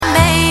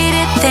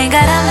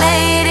thank God I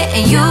made it,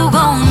 and you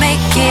gon' make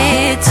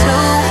it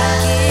too.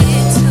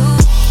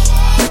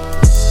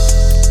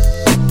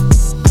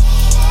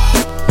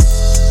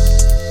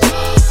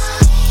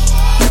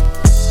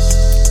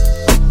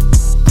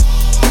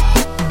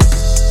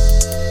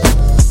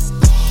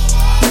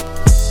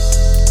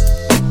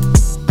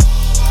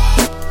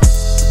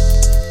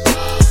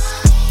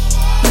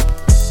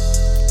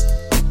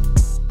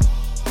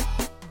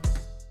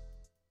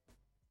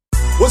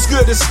 What's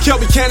good? This is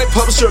Kelby Cannon,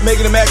 publisher of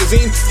Making It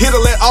Magazine, here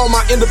to let all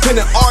my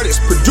independent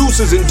artists,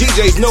 producers, and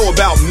DJs know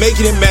about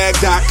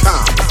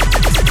MakingItMag.com.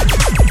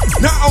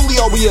 Not only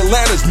are we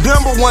Atlanta's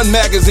 #1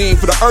 magazine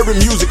for the urban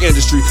music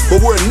industry,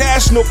 but we're a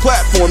national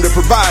platform that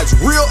provides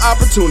real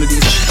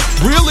opportunities,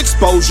 real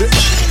exposure,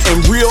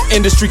 and real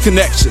industry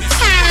connections.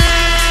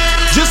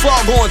 Just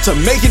log on to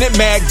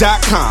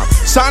MakingItMag.com,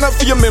 sign up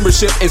for your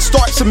membership, and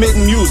start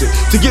submitting music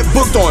to get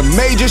booked on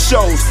major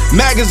shows,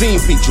 magazine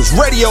features,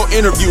 radio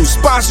interviews,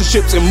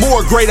 sponsorships, and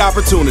more great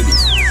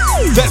opportunities.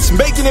 That's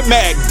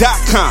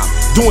MakingItMag.com,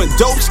 doing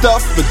dope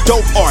stuff for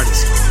dope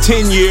artists,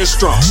 10 years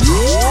strong.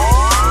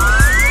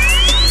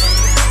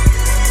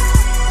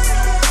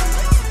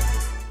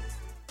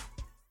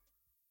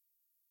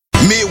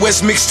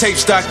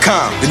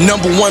 MidwestMixtapes.com, the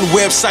 #1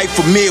 website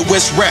for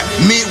Midwest rap.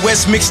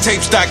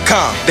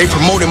 MidwestMixtapes.com. They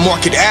promote and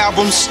market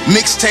albums,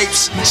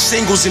 mixtapes,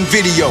 singles, and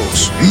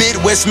videos.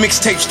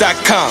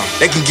 MidwestMixtapes.com.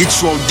 They can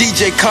get you on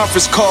DJ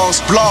conference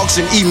calls, blogs,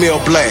 and email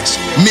blasts.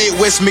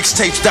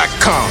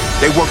 MidwestMixtapes.com.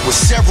 They work with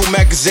several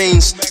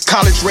magazines,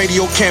 college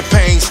radio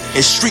campaigns,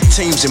 and street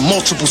teams in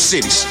multiple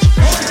cities.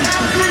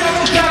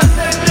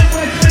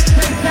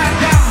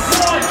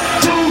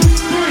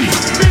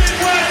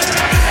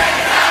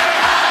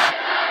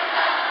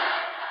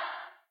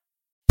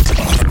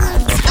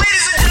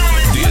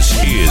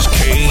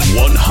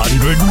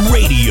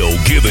 Radio,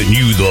 giving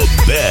you the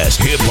best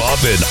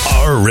hip-hop and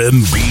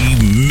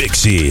R&B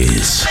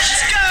mixes.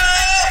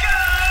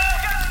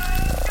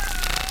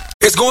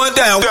 It's going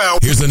down.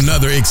 Here's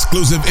another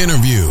exclusive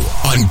interview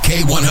on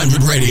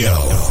K100 Radio.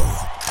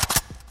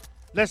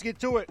 Let's get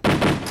to it.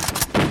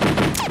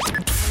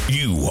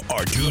 You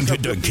are tuned to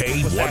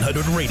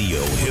K100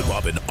 Radio,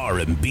 hip-hop and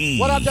R&B.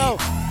 What up, though?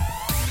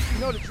 You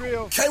know the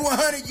drill.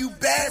 K100, you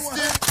bastard.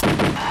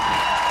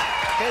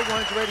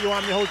 K100 Radio,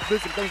 I'm your host,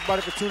 Blizzard. Thanks,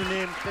 everybody, for tuning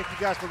in. Thank you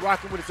guys for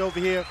rocking with us over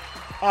here.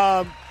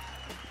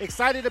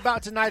 Excited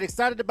about tonight.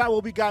 Excited about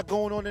what we got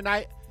going on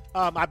tonight.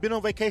 I've been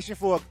on vacation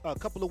for a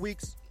couple of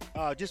weeks,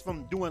 just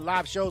from doing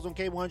live shows on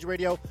K100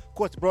 Radio. Of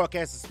course, the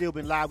broadcast has still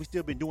been live. We've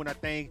still been doing our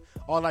thing.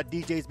 All our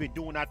DJs been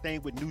doing our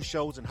thing with new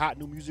shows and hot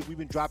new music. We've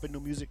been dropping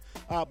new music.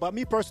 But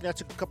me personally, I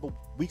took a couple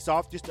weeks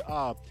off just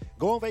to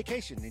go on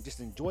vacation and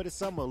just enjoy the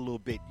summer a little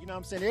bit. You know what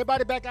I'm saying?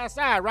 Everybody back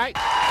outside, right?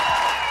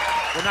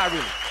 Well, not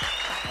really.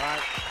 All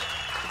right,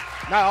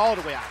 not all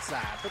the way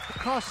outside, but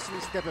cautiously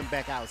stepping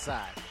back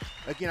outside.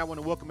 Again, I want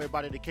to welcome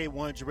everybody to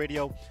K100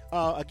 Radio.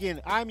 Again,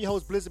 I'm your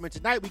host, Blizzard, and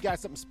tonight we got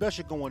something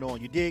special going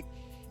on, you dig?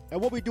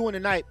 And what we're doing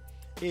tonight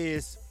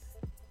is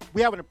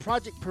we having a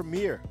project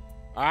premiere,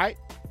 all right?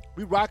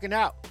 We rocking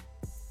out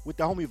with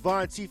the homie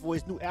Von T for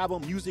his new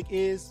album, Music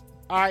Is,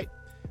 all right?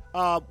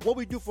 What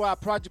we do for our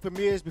project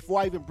premieres,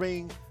 before I even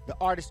bring the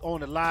artist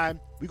on the line,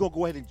 we're going to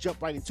go ahead and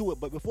jump right into it.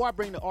 But before I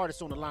bring the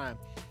artist on the line,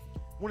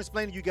 I want to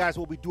explain to you guys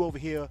what we do over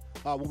here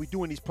when we're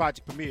doing these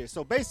project premieres.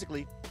 So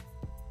basically,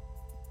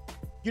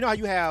 you know how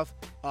you have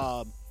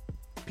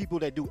people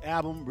that do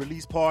album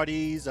release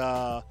parties,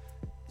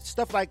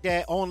 stuff like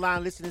that,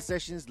 online listening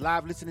sessions,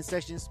 live listening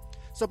sessions.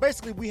 So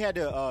basically, we had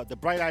the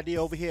bright idea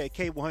over here at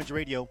K100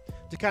 Radio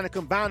to kind of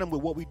combine them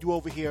with what we do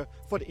over here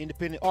for the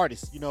independent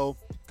artists. You know,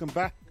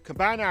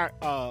 combine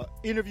our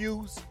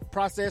interviews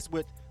process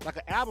with like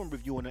an album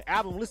review and an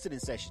album listening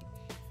session.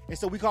 And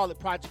so we call it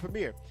Project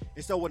Premiere.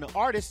 And so when an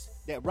artist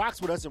that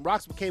rocks with us and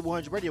rocks with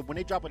K100 Radio, when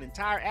they drop an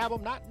entire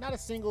album, not a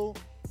single,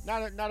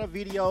 not a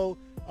video,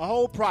 a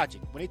whole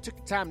project, when they took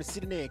the time to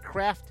sit in there and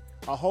craft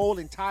a whole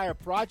entire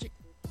project,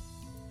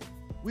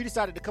 we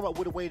decided to come up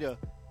with a way to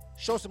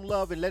show some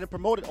love and let them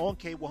promote it on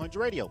K100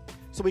 Radio.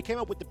 So we came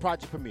up with the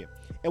Project Premiere.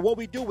 And what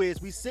we do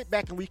is we sit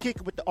back and we kick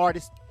it with the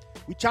artist.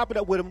 We chop it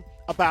up with them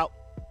about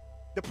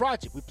the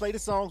project. We play the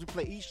songs. We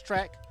play each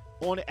track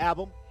on the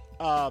album.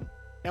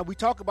 And we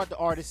talk about the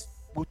artist.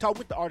 We talk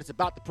with the artist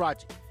about the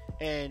project.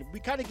 And we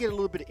kind of get a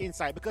little bit of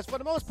insight because for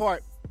the most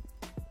part,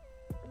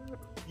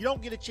 you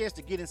don't get a chance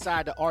to get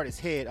inside the artist's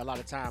head a lot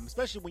of times,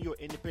 especially when you're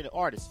an independent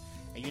artist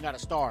and you're not a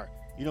star.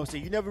 You know what I'm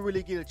saying? You never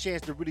really get a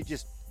chance to really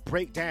just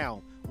break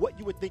down what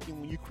you were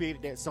thinking when you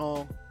created that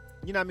song.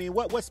 You know what I mean?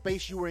 What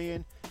space you were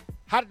in.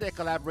 How did that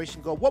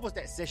collaboration go? What was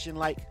that session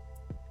like?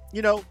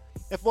 You know,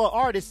 and for an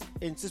artist,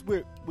 and since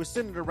we're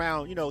centered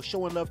around, you know,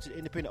 showing love to the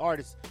independent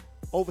artists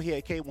over here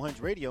at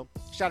K100 Radio,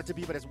 shout out to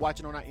people that's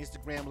watching on our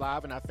Instagram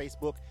Live and our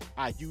Facebook,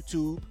 our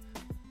YouTube,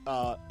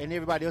 and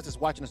everybody else that's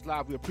watching us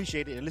live. We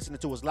appreciate it and listening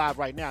to us live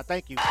right now.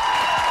 Thank you.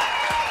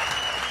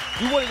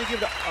 We wanted to give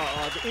the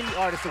indie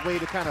artists a way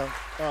to kind of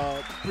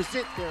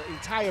present their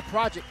entire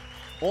project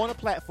on a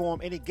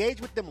platform and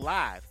engage with them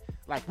live.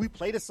 Like, we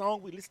play the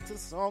song, we listen to the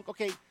song.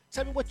 Okay,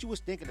 Tell me what you was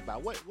thinking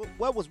about.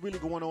 What was really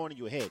going on in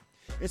your head?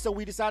 And so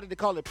we decided to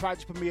call it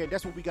Project Premiere, and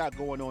that's what we got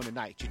going on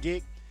tonight. You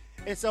dig?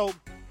 And so,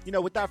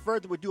 without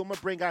further ado, I'm going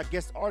to bring our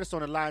guest artist on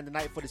the line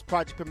tonight for this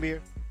Project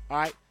Premiere. All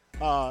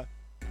right?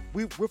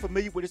 We're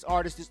familiar with this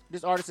artist.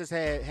 This artist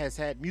has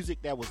had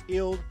music that was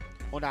ill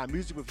on our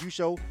music review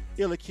show,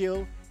 Ill or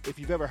Kill. If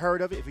you've ever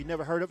heard of it, if you've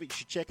never heard of it, you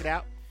should check it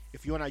out.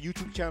 If you're on our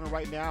YouTube channel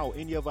right now or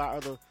any of our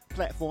other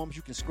platforms,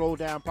 you can scroll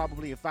down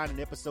probably and find an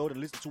episode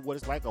and listen to what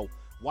it's like or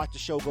watch the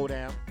show go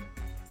down.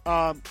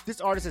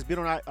 This artist has been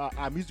on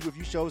our music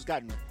review shows,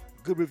 gotten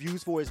good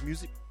reviews for his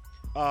music.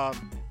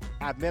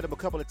 I've met him a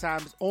couple of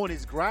times on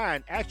his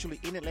grind, actually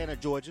in Atlanta,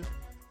 Georgia,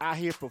 out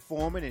here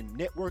performing and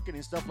networking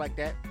and stuff like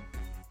that.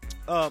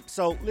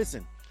 So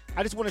listen,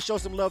 I just want to show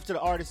some love to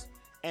the artist,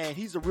 and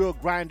he's a real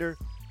grinder.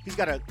 He's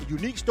got a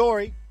unique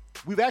story.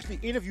 We've actually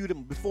interviewed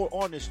him before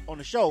on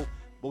the show,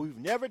 but we've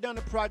never done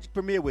a Project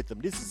Premiere with him.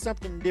 This is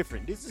something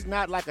different. This is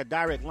not like a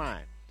direct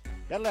line.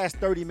 That lasts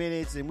 30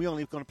 minutes, and we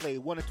only going to play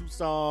 1 or 2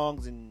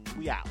 songs, and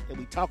we out. And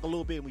we talk a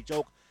little bit, and we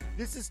joke.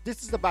 This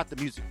is about the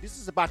music. This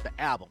is about the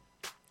album.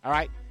 All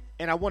right?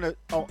 And I want to,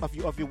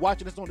 if you're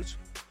watching this on this,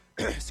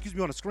 excuse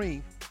me, on the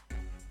screen,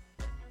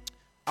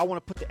 I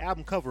want to put the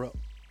album cover up.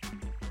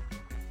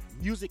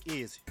 Music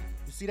is.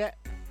 You see that?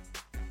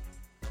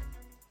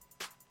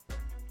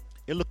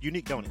 It look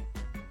unique, don't it?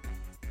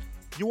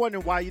 You're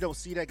wondering why you don't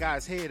see that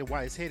guy's head and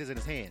why his head is in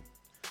his hand.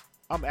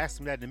 I'm going to ask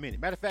him that in a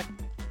minute. Matter of fact,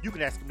 you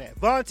can ask him that.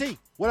 Von T,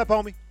 what up,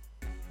 homie?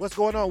 What's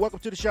going on? Welcome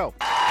to the show.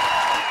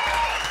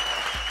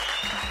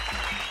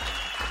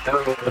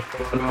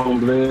 What's going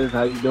on, Blizz?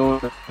 How you doing?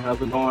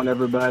 How's it going,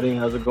 everybody?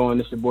 How's it going?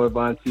 This your boy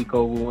Von T,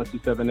 Code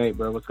 1278,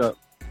 bro. What's up?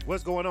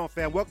 What's going on,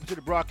 fam? Welcome to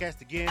the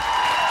broadcast again.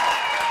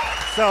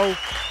 So,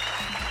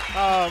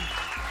 I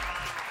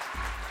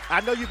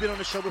know you've been on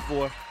the show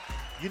before.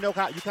 You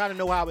kind of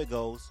know how it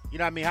goes. You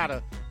know what I mean? How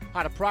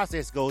the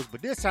process goes.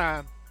 But this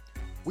time,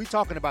 we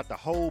talking about the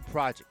whole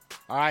project.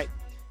 All right?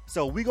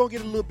 So we're going to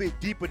get a little bit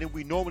deeper than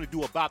we normally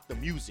do about the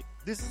music.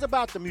 This is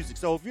about the music.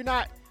 So if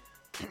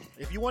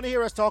you want to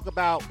hear us talk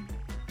about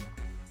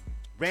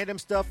random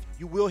stuff,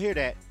 you will hear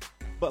that.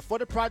 But for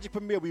the Project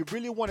Premiere, we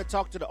really want to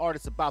talk to the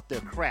artists about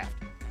their craft.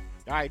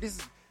 All right? This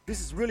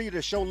is really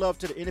to show love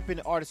to the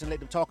independent artists and let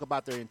them talk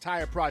about their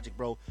entire project,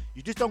 bro.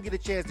 You just don't get a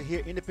chance to hear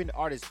independent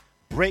artists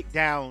break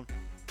down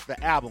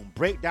the album,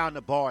 break down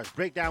the bars,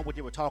 break down what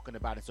they were talking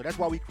about. And so that's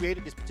why we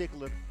created this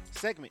particular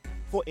segment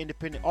for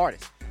independent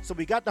artists. So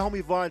we got the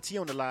homie Von T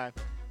on the line.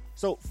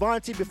 So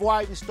Von T, before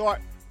I even start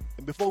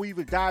and before we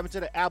even dive into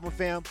the album,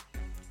 fam,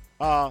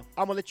 I'm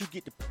gonna let you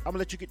get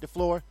the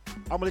floor.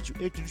 I'm gonna let you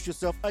introduce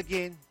yourself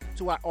again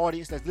to our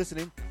audience that's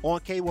listening on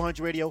K100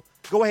 Radio.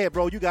 Go ahead,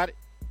 bro. You got it.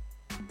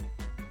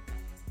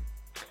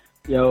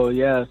 Yo,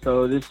 yeah,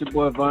 so this is your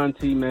boy Von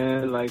T,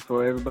 man. Like,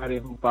 for everybody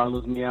who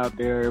follows me out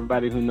there,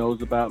 everybody who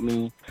knows about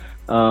me,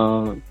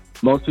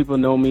 most people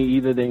know me.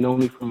 Either they know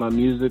me from my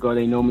music or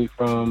they know me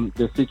from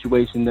the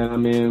situation that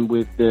I'm in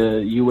with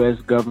the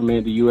U.S.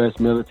 government, the U.S.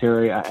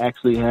 military. I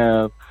actually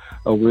have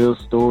a real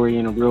story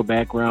and a real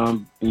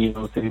background,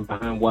 saying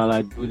behind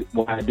why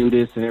I do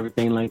this and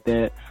everything like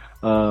that.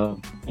 You know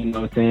what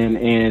I'm saying?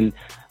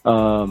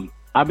 And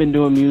I've been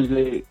doing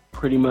music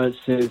pretty much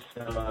since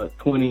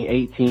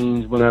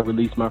 2018 when I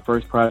released my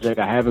first project.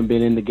 I haven't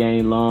been in the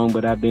game long,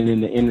 but I've been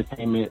in the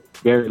entertainment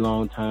very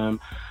long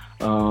time.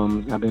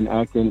 I've been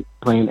acting,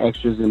 playing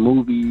extras in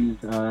movies.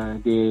 I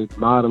did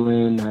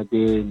modeling. I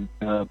did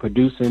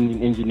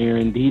producing,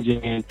 engineering,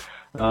 DJing.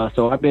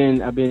 So I've been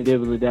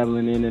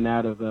dabbling in and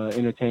out of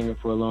entertainment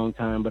for a long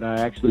time. But I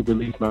actually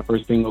released my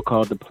first single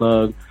called "The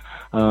Plug."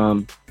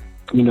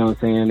 You know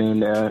what I'm saying?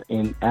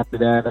 And after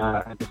that,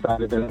 I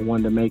decided that I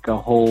wanted to make a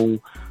whole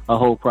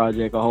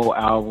project, a whole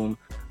album.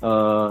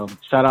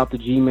 Shout out to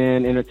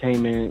G-Man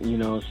Entertainment.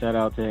 Shout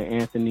out to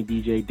Anthony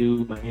DJ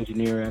Dude, my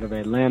engineer out of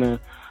Atlanta,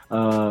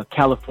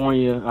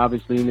 California.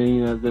 Obviously,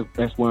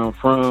 that's where I'm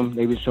from.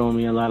 They've been showing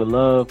me a lot of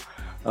love.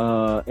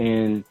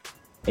 And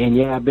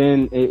yeah,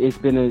 it's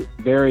been a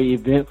very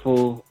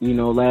eventful,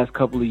 last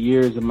couple of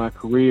years of my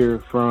career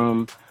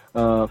from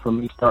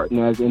me starting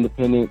as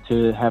independent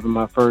to having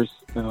my first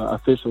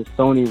official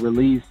Sony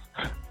release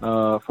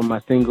for my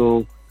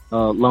single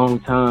Long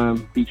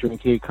Time featuring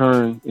Kid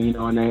Kern,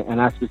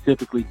 and I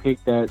specifically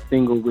picked that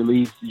single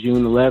release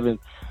June 11th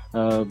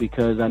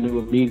because I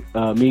knew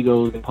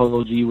Migos and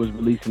Polo G was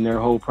releasing their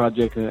whole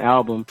project and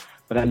album,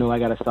 but I know I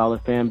got a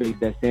solid fan base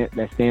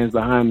that stands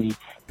behind me,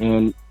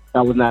 and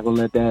I was not going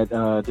to let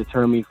that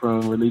deter me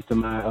from releasing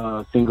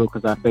my single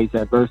because I face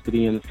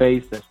adversity in the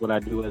face. That's what I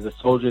do as a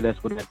soldier.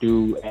 That's what I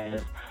do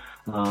as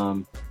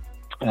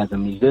a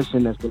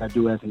musician. That's what I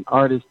do as an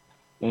artist.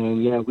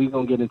 And yeah, we're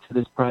going to get into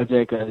this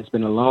project. It's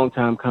been a long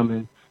time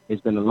coming.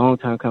 It's been a long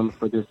time coming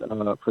for this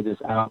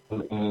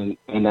album.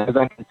 And as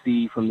I can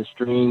see from the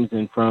streams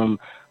and from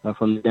the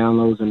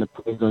downloads and the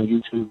plays on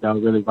YouTube, y'all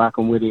really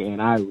rocking with it.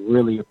 And I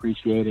really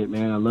appreciate it,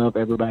 man. I love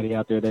everybody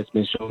out there that's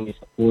been showing me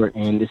support.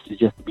 And this is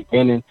just the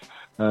beginning.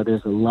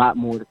 There's a lot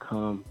more to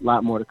come. And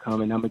I'm going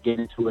to get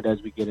into it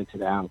as we get into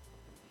the album.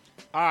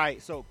 All right.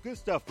 So good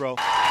stuff, bro.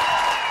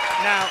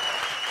 Now,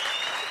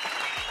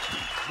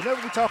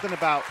 whenever we're talking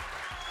about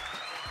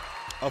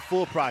a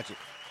full project,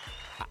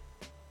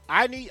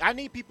 I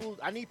need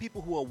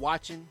people who are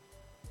watching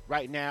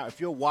right now. If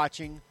you're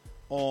watching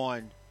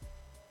on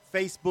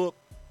Facebook,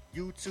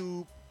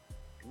 YouTube,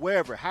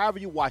 wherever, however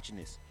you're watching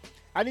this,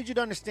 I need you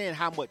to understand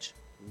how much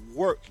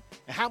work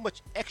and how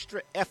much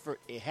extra effort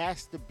it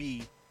has to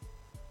be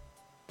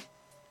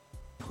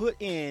put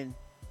in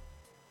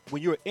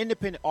when you're an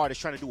independent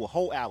artist trying to do a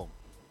whole album.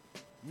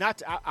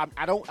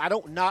 I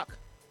don't knock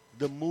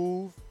the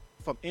move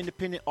from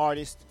independent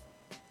artists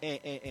and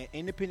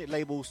independent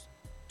labels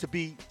to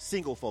be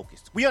single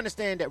focused. We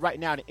understand that right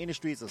now the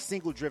industry is a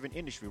single driven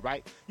industry,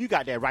 right? You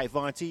got that right,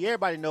 Von T.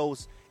 Everybody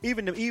knows,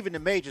 even the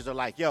majors are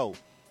like, yo,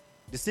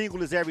 the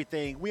single is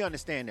everything. We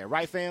understand that,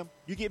 right, fam?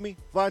 You get me,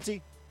 Von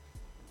T?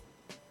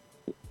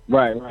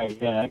 Right.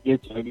 Yeah, I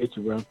get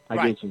you, bro.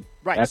 I get you.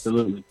 Right.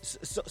 Absolutely.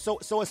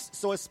 So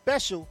it's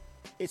special.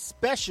 It's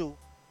special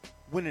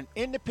when an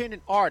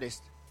independent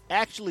artist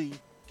actually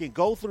can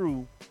go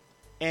through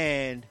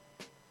and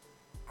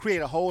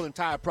create a whole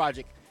entire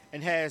project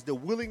and has the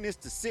willingness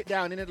to sit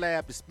down in the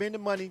lab, to spend the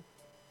money,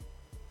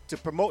 to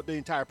promote the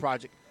entire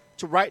project,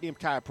 to write the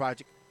entire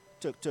project,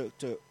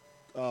 to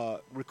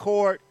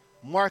record,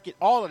 market,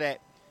 all of that.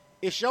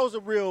 It shows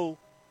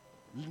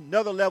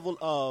another level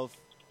of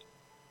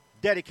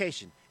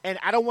dedication. And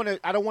I don't want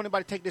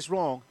anybody to take this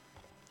wrong.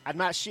 I'm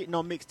not shitting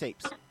on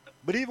mixtapes.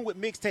 But even with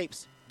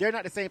mixtapes, they're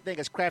not the same thing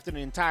as crafting an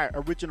entire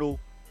original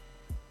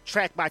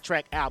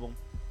track-by-track album.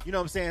 You know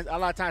what I'm saying? A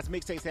lot of times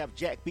mixtapes have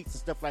jack beats and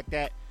stuff like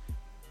that.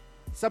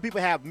 Some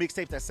people have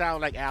mixtapes that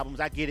sound like albums.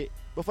 I get it.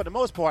 But for the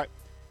most part,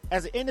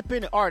 as an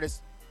independent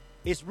artist,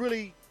 it's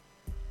really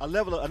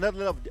another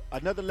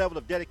level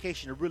of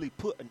dedication to really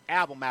put an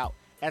album out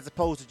as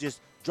opposed to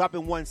just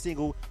dropping one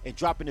single and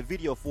dropping a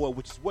video for it,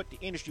 which is what the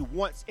industry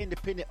wants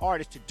independent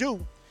artists to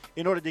do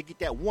in order to get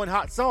that one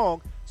hot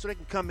song so they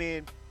can come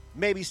in,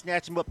 maybe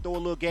snatch them up, throw a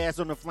little gas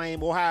on the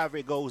flame, or however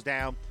it goes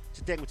down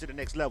to take them to the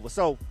next level.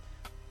 So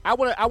I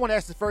want to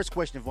ask the first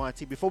question, Von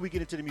T, before we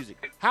get into the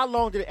music. How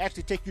long did it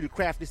actually take you to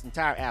craft this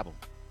entire album?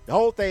 The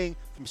whole thing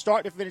from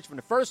start to finish, from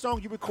the first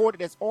song you recorded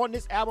that's on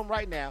this album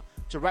right now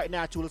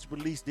to its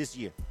release this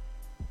year.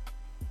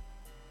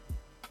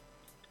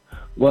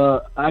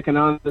 Well, I can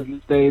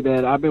honestly say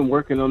that I've been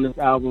working on this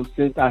album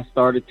since I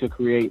started to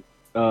create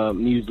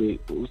music.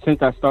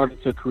 Since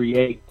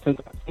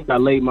I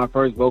laid my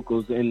first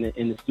vocals in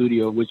the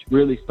studio, which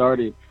really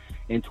started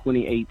in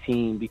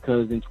 2018,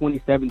 because in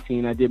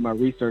 2017 I did my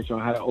research on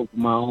how to open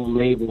my own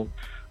label,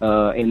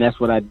 and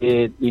that's what I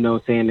did, you know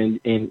what I'm saying,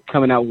 and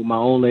coming out with my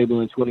own label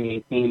in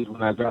 2018 is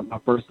when I dropped my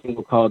first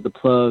single called The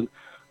Plug.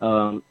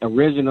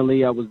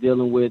 Originally I was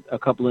dealing with a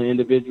couple of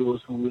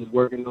individuals who was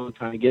working on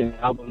trying to get an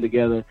album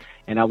together,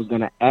 and I was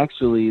going to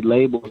actually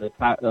label the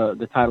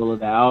title of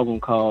the album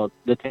called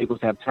The Tables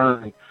Have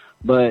Turned.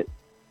 But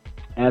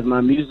as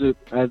my music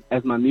and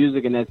as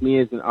me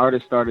as an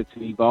artist started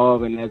to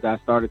evolve, and as I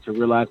started to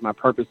realize my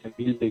purpose in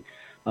music,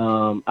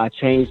 I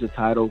changed the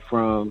title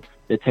from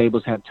The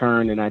Tables Have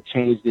Turned, and I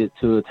changed it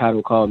to a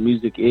title called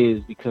Music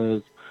Is,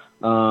 because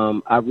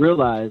I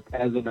realized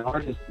as an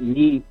artist,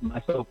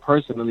 myself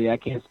personally, I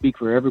can't speak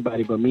for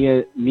everybody, but me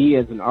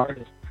as an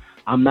artist,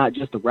 I'm not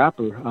just a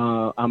rapper.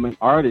 I'm an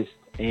artist,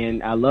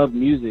 and I love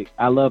music.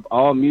 I love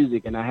all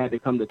music, and I had to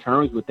come to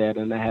terms with that,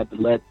 and I had to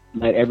let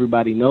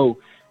everybody know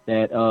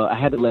that I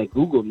had to let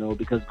Google know,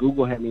 because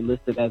Google had me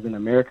listed as an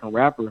American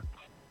rapper,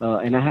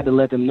 and I had to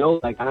let them know,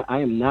 like, I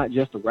am not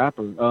just a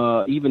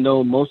rapper. Even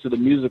though most of the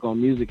music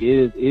on Music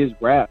is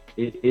rap,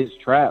 it is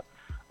trap.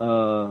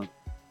 A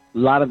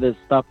lot of the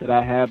stuff that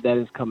I have that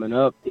is coming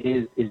up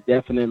is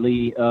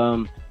definitely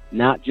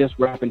not just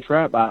rap and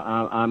trap.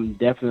 I'm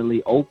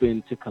definitely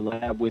open to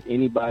collab with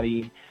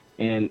anybody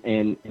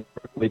and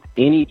with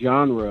any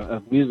genre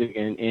of music,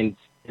 and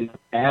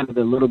added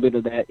a little bit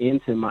of that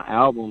into my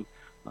album,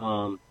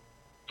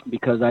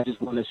 because I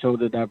just want to show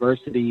the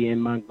diversity,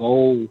 and my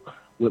goal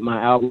with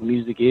my album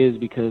Music Is,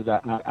 because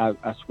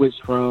I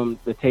switched from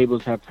The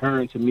Tables Have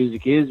Turned to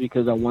Music Is,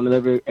 because I want to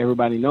let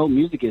everybody know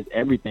music is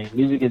everything.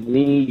 Music is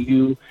me,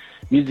 you.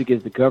 Music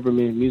is the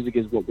government. Music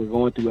is what we're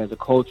going through as a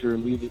culture.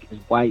 Music is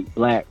white,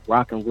 black,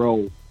 rock and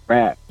roll,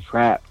 rap,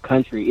 trap,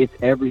 country. It's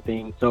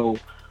everything. So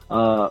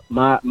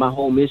my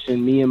whole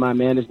mission, me and my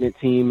management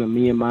team and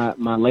me and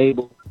my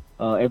label,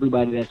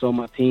 everybody that's on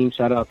my team,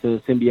 shout out to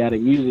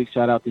Symbiotic Music,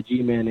 shout out to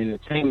G-Man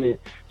Entertainment,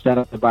 shout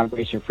out to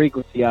Vibration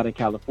Frequency out in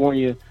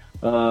California.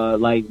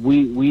 Like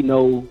we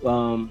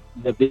know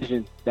the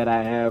vision that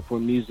I have for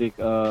music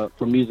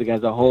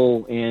as a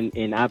whole,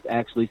 and I've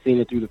actually seen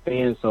it through the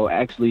fans. So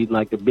actually,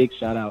 like, the big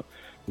shout out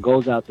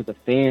goes out to the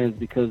fans,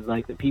 because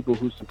like the people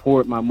who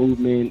support my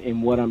movement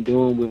and what I'm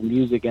doing with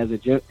music as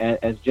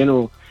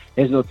general,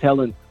 there's no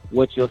telling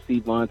what you'll see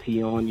Von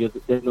T on.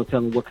 There's no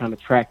telling what kind of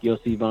track you'll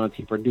see Von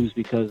T produce,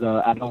 because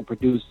I don't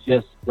produce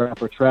just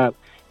rap or trap,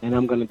 and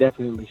I'm going to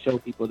definitely show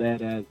people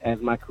that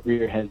as my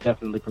career has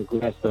definitely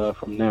progressed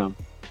from now.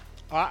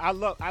 I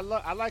like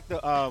the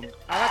energy,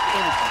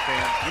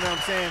 fam. You know what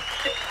I'm saying?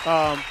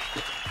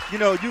 you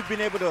know, you've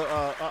been able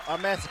to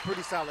amass a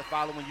pretty solid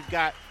following. You've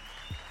got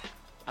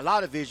a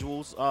lot of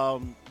visuals.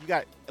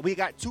 We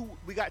got two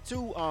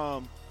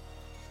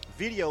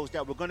videos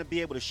that we're going to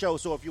be able to show.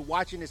 So if you're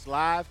watching this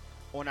live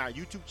on our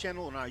YouTube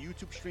channel, on our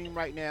YouTube stream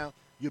right now,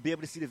 you'll be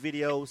able to see the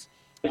videos.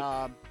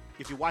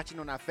 If you're watching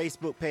on our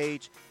Facebook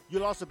page,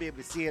 you'll also be able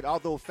to see it.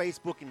 Although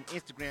Facebook and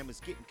Instagram is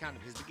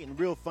getting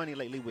real funny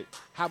lately with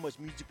how much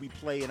music we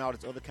play and all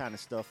this other kind of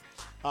stuff.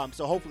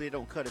 So hopefully they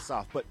don't cut us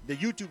off. But the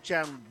YouTube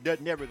channel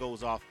never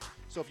goes off.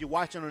 So if you're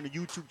watching on the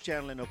YouTube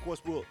channel, and of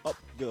course the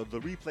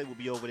replay will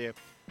be over there,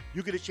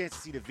 you get a chance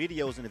to see the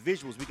videos and the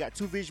visuals. We got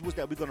 2 visuals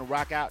that we're going to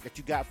rock out that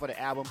you got for the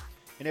album,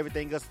 and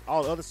everything else,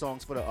 all the other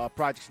songs for the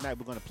project tonight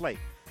we're going to play.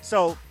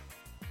 So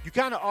you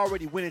kind of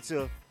already went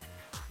into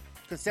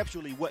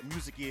conceptually what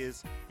music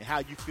is and how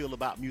you feel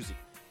about music.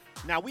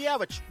 Now we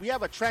have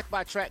a track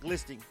by track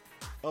listing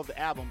of the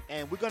album,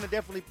 and we're gonna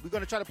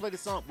try to play the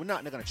song. We're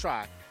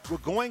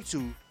going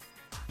to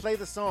play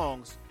the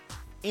songs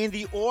in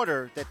the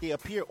order that they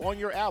appear on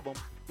your album,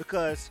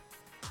 because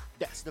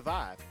that's the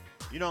vibe.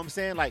 You know what I'm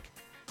saying? Like,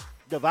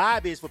 the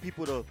vibe is for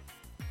people to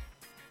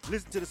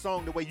listen to the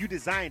song the way you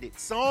designed it.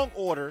 Song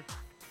order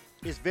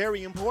is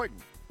very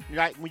important.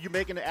 Like when you're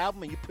making the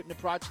album and you're putting the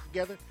project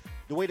together,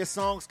 the way the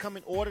songs come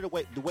in order, the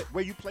way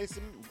where you place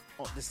them,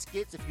 the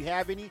skits, if you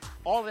have any,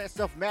 all of that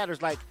stuff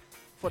matters, like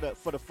for the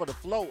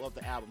flow of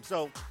the album.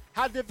 So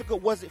how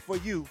difficult was it for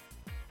you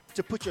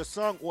to put your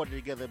song order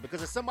together?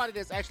 Because as somebody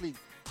that's actually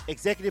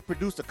executive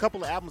produced a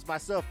couple of albums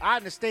myself, I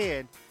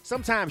understand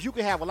sometimes you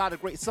can have a lot of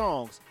great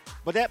songs,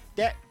 but that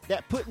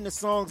putting the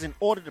songs in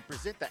order to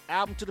present the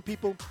album to the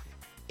people,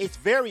 it's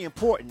very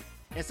important,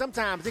 and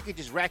sometimes it can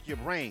just rack your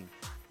brain.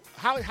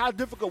 How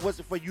difficult was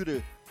it for you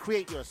to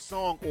create your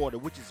song order,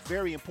 which is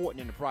very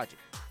important in the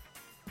project?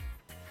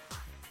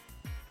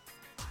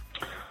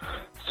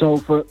 So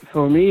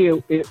for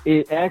me,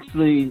 it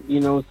actually,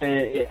 you know what I'm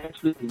saying, it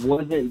actually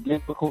wasn't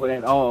difficult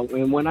at all.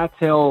 And when I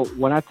tell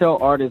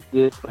artists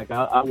this, like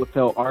I would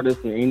tell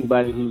artists or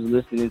anybody who's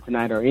listening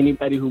tonight, or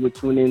anybody who would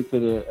tune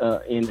into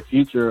in the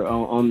future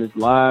on this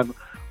live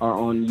or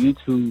on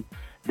YouTube,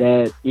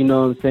 that, you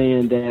know what I'm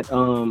saying, that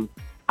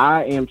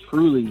I am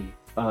truly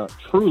an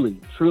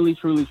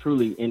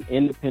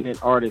independent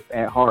artist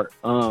at heart.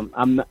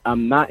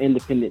 I'm not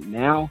independent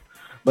now,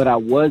 but I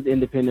was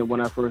independent when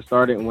I first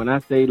started. And when I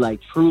say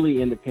like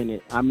truly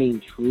independent, I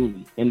mean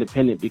truly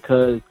independent,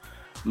 because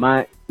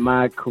my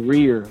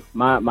career,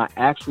 my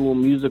actual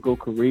musical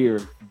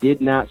career did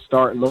not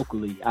start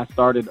locally. I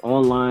started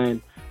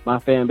online. My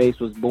fan base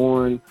was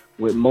born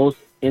with most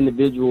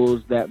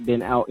individuals that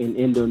been out in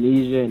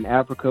Indonesia and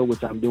Africa,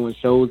 which I'm doing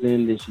shows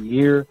in this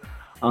year.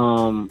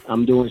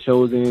 I'm doing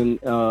shows in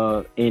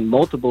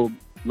multiple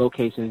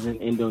locations in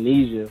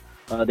Indonesia.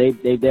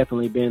 They've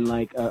definitely been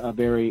like a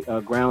very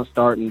ground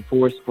starting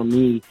force for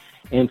me.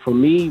 And for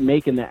me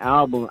making the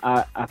album,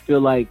 I feel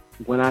like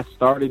when I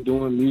started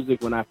doing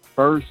music,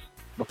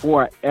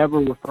 before I ever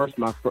released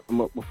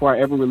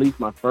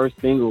my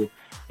first single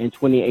in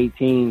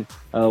 2018,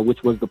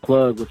 which was The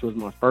Plug, which was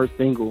my first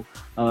single,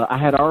 I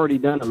had already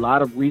done a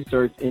lot of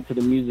research into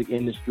the music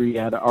industry.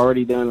 I had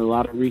already done a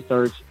lot of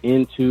research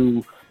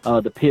into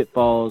the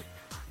pitfalls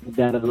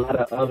that a lot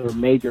of other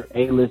major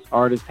A-list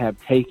artists have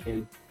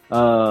taken,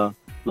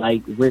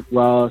 like Rick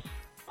Ross,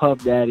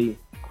 Puff Daddy,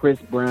 Chris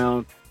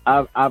Brown.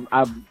 I've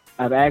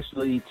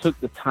actually took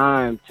the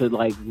time to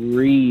like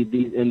read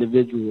these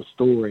individual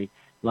story.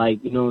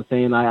 Like, you know what I'm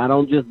saying? I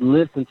don't just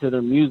listen to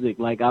their music.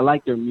 Like, I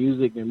like their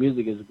music. Their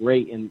music is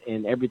great,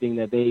 and everything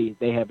that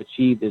they have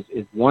achieved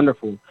is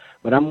wonderful.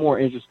 But I'm more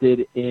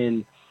interested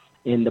in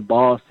the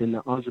boss and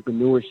the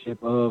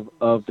entrepreneurship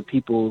of the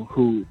people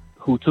who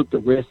took the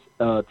risk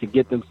to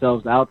get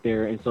themselves out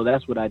there. And so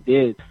that's what I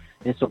did.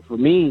 And so for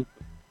me,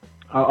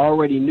 I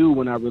already knew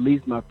when I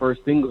released my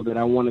first single that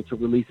I wanted to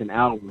release an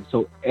album.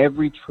 So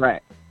every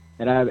track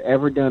that I've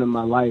ever done in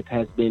my life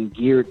has been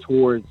geared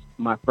towards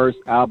my first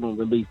album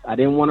release. I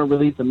didn't want to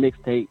release a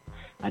mixtape.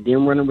 I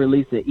didn't want to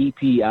release an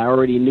EP. I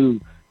already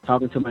knew,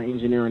 talking to my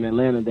engineer in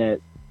Atlanta,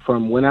 that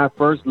from when I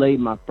first laid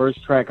my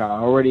first track, I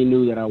already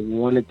knew that I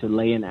wanted to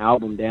lay an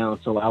album down.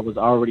 So I was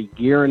already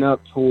gearing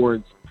up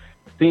towards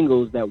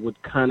singles that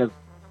would kind of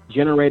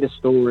generate a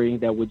story,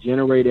 that would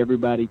generate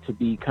everybody to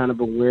be kind of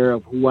aware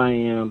of who I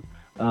am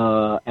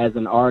as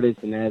an artist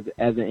and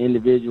as an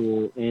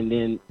individual. And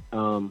then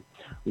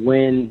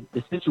when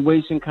the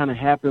situation kind of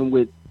happened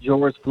with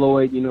George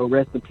Floyd, you know,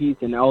 rest in peace,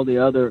 and all the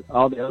other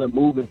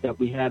movements that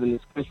we had in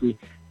this country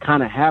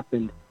kind of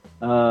happened,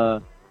 my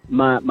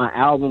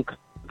album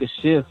took a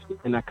shift,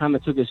 and I kind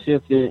of took a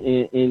shift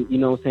in you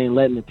know what I'm saying,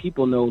 letting the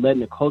people know,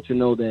 letting the culture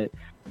know that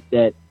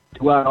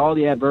throughout all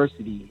the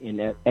adversity and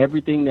that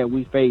everything that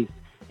we face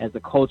as a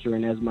culture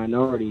and as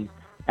minorities,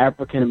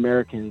 African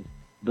Americans,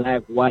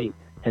 black, white,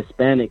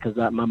 Hispanic, because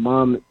my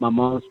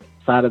mom's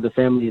side of the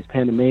family is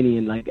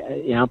Panamanian. Like,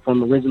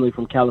 I'm originally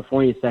from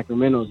California,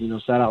 Sacramento. You know,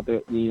 shout out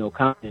to, you know,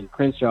 Compton,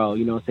 Crenshaw.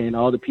 You know what I'm saying?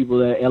 All the people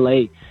that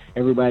LA,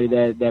 everybody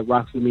that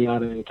rocks with me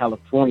out in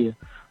California.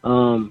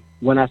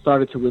 When I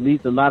started to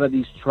release a lot of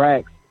these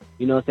tracks,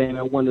 You know what I'm saying?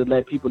 I wanted to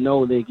let people know,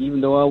 like,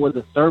 even though I was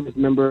a service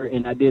member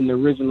and I didn't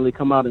originally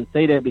come out and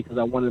say that because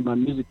I wanted my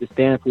music to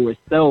stand for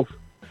itself,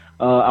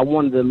 I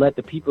wanted to let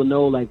the people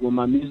know, like, when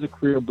my music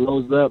career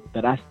blows up,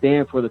 that I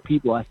stand for the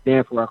people, I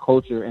stand for our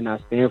culture, and I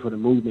stand for the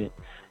movement.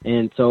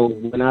 And so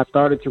when I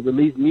started to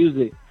release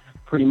music,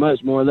 pretty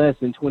much more or less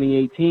in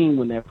 2018,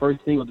 when that first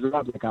single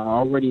dropped, like, I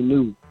already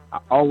knew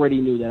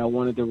that I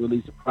wanted to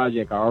release a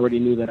project. I already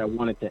knew that I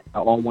wanted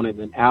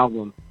an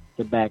album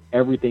to back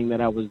everything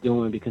that I was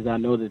doing, because I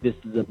know that this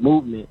is a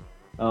movement,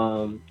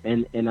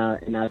 and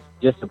I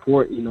just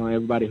support, you know,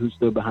 everybody who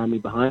stood behind me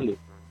behind it.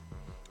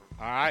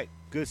 All right,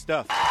 good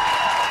stuff.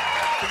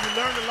 So you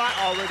learned a lot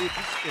already.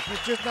 If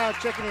you're just now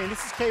checking in, this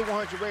is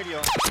K100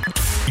 Radio.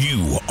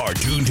 You are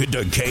tuned to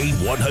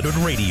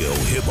K100 Radio,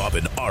 hip hop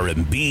and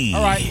R&B.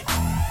 All right,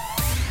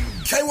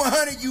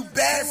 K100, you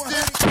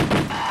bastard!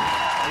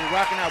 we're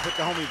rocking out with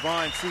the homie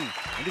Von T,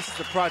 and this is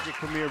the Project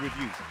Premiere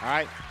Review. All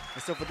right.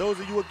 And so for those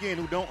of you, again,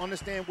 who don't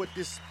understand what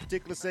this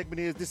particular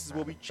segment is, this is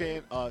where we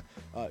take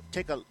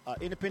an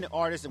independent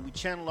artist and we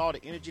channel all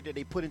the energy that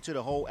they put into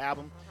the whole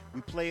album.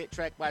 We play it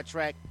track by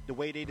track, the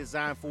way they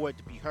designed for it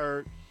to be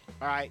heard,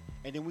 all right?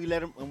 And then we let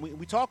them, and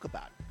we talk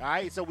about it, all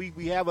right? So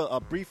we have a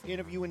brief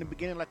interview in the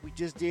beginning like we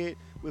just did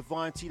with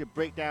Von T to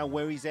break down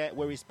where he's at,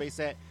 where his space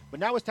at.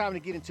 But now it's time to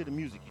get into the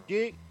music. You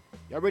dig?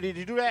 Y'all ready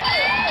to do that?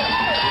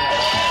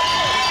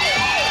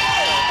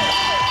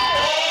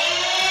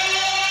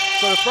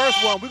 So the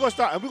first one, we're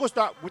gonna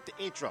start with the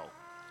intro.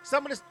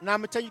 Some of this, now I'm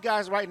gonna tell you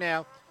guys right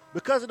now,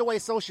 because of the way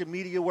social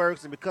media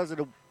works, and because of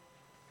the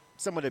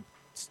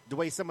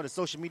way some of the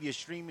social media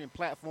streaming and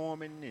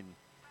platforming and,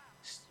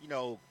 you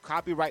know,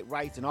 copyright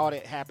rights and all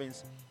that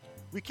happens,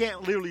 we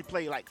can't literally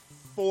play like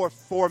four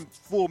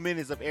full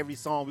minutes of every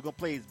song. We're gonna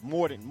play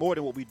more than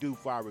what we do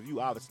for our review,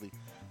 obviously.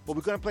 But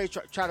we're gonna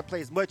try to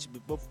play as much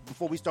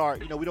before we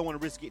start. You know, we don't want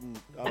to risk getting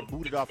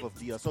booted off of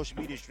the social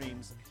media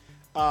streams.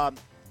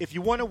 If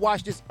you want to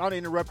watch this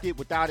uninterrupted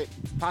without it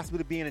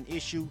possibly being an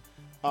issue,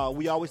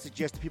 we always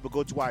suggest that people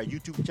go to our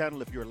YouTube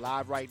channel if you're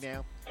live right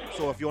now.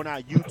 So if you're on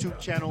our YouTube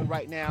channel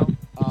right now,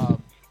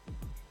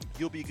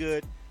 you'll be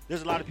good.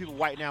 There's a lot of people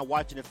right now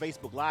watching the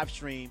Facebook live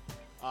stream.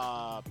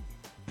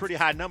 Pretty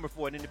high number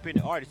for an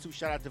independent artist, too.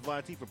 Shout out to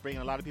Von T for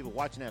bringing a lot of people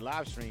watching that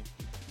live stream.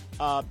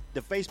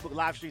 The Facebook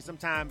live stream,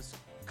 sometimes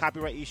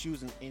copyright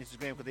issues in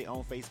Instagram because they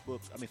own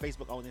Facebook. I mean,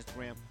 Facebook owns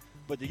Instagram.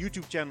 But the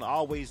YouTube channel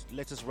always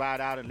lets us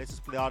ride out and lets us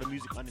play all the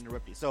music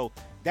uninterrupted. So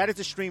that is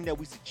a stream that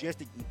we suggest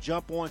that you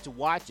jump on to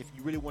watch if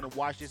you really want to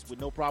watch this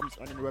with no problems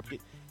uninterrupted.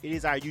 It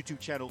is our YouTube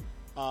channel.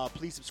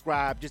 Please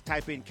subscribe. Just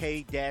type in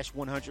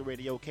K-100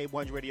 Radio,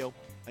 K100 Radio,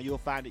 and you'll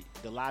find it.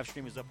 The live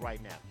stream is up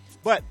right now.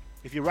 But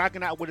if you're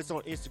rocking out with us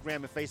on Instagram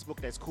and Facebook,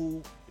 that's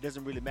cool. It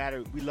doesn't really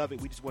matter. We love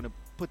it. We just want to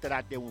put that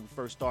out there when we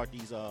first start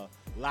these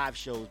live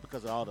shows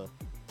because of all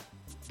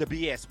the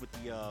BS with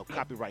the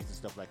copyrights and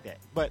stuff like that.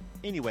 But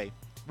anyway,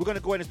 we're going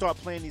to go ahead and start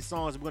playing these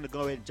songs. We're going to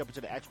go ahead and jump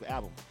into the actual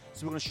album.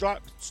 So we're going to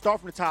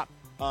start from the top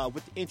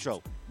with the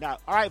intro. Now,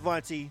 all right,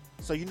 Von T,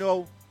 so you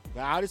know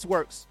how this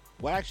works.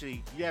 Well,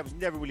 actually, you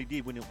never really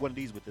did one of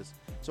these with us.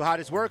 So how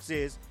this works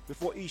is,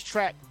 before each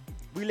track,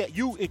 we let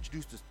you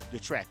introduce the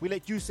track. We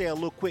let you say a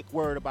little quick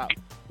word about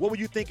what were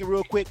you thinking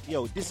real quick.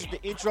 Yo, this is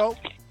the intro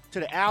to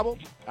the album,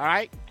 all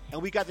right?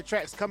 And we got the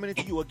tracks coming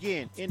into you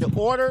again in the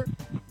order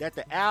that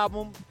the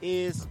album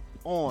is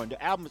on.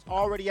 The album is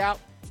already out.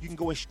 You can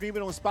go and stream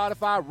it on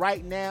Spotify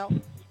right now.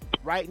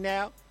 Right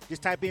now.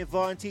 Just type in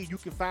Von T. You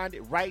can find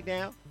it right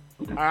now.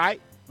 All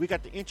right? We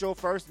got the intro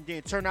first, and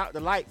then Turn Out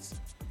the Lights,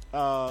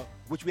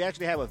 which we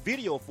actually have a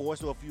video for.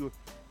 So if you're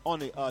on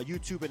the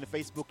YouTube and the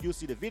Facebook, you'll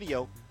see the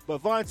video. But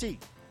Von T,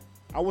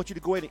 I want you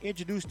to go ahead and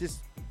introduce this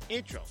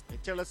intro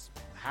and tell us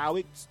how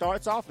it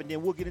starts off, and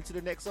then we'll get into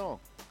the next song.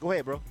 Go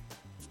ahead, bro.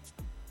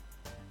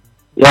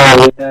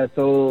 Yeah.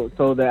 So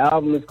the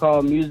album is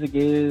called Music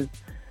Is.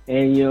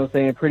 And, you know what I'm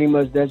saying, pretty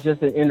much that's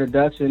just an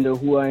introduction to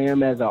who I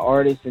am as an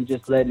artist and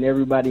just letting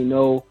everybody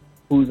know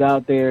who's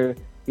out there,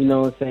 you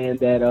know what I'm saying,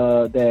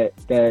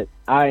 that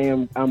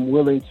I'm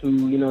willing to,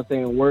 you know what I'm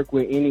saying, work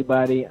with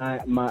anybody.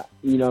 I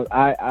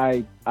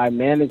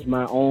manage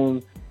my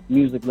own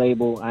music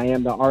label. I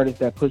am the artist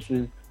that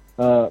pushes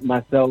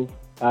myself.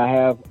 I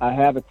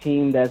have a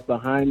team that's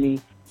behind me,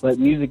 but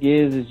Music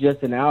Is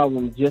just an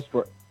album just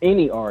for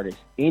any artist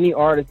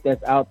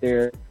that's out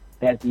there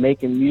that's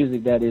making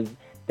music that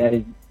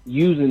is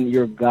using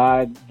your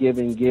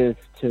God-given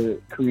gift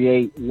to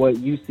create what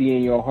you see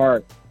in your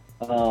heart.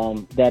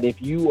 That if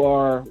you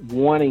are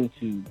wanting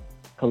to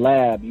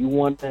collab, you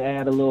want to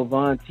add a little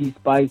Von T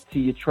spice to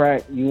your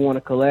track, you want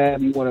to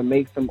collab, you want to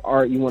make some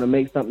art, you want to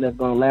make something that's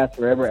going to last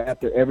forever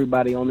after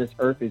everybody on this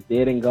earth is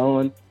dead and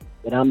gone,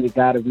 then I'm the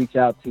guy to reach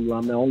out to.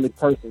 I'm the only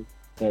person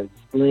that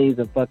slings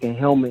a fucking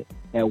helmet,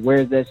 that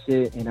wears that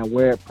shit, and I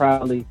wear it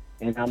proudly,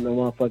 and I'm the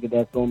motherfucker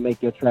that's going to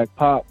make your track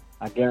pop.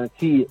 I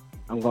guarantee it.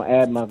 I'm going to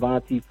add my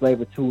Von T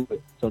flavor to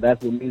it. So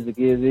that's what Music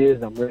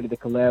Is. I'm ready to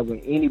collab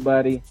with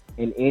anybody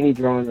in any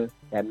genre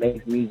that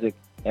makes music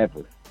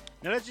ever.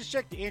 Now let's just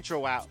check the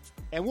intro out,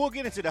 and we'll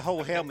get into the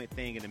whole helmet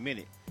thing in a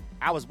minute.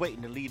 I was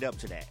waiting to lead up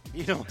to that.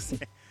 You know what I'm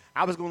saying?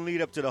 I was going to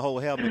lead up to the whole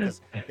helmet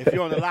because if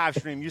you're on the live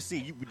stream,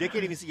 they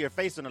can't even see your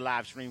face on the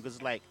live stream because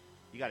it's like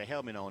you got a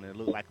helmet on and it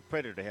looked like a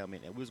Predator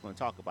helmet, and we was going to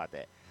talk about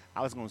that.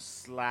 I was going to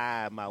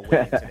slide my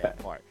way into that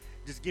part.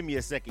 Just give me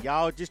a second.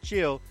 Y'all just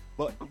chill.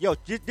 But, yo,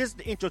 this is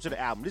the intro to the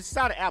album. This is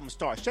how the album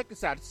starts. Check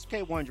this out. This is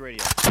K100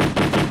 Radio.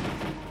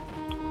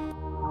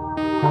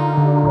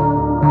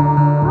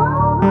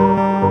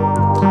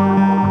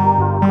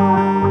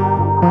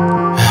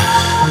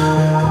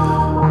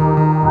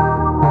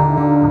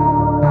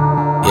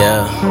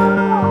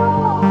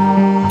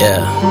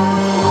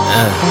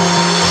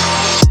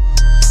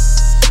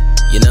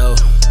 You know,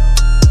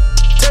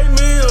 take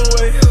me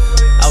away.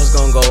 I was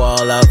gonna go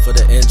all out for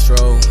the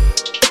intro.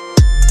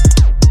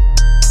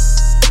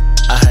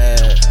 I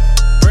had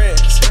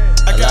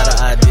a lot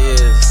of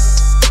ideas,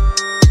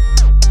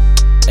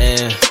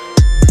 and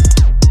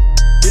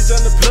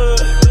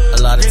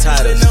a lot of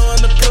titles,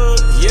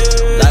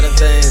 a lot of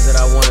things that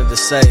I wanted to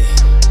say,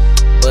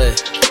 but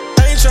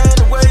I ain't trying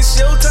to waste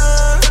your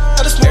time.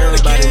 I just wanna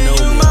everybody know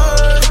me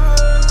already,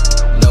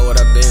 know what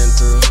I've been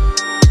through,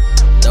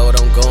 know what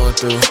I'm going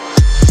through.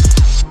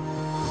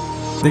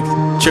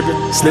 Niggas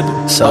trippin',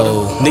 slippin',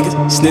 so niggas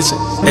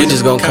snitchin'. We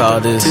just gonna call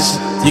this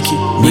you keep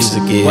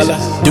music is while I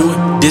do it,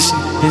 this shit.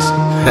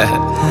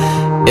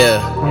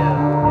 Yeah.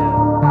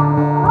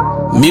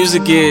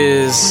 Music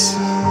is,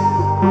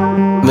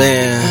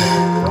 man,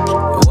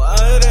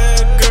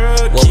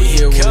 what we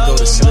hear when we go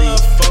to sleep,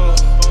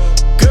 what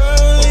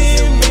we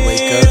hear when we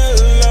wake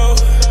up,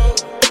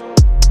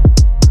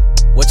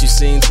 what you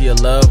sing to your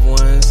loved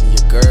ones and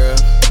your girl.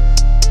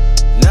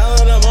 Now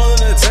that I'm on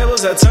the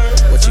tables, I turn.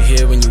 What you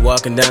hear when you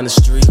walking down the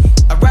street.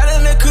 I ride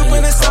in the coupe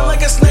and it sound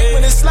like a snake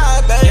when it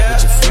slide back.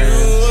 With your friends,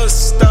 you a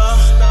star.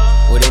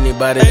 With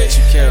anybody that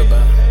you care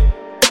about.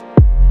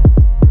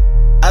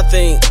 I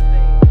think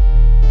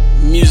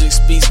music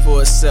speaks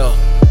for itself.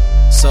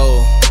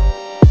 So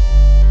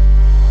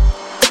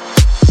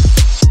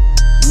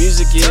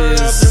music is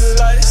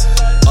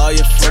all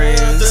your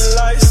friends.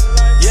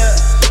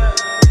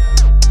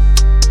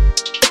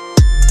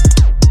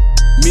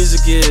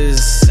 Music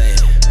is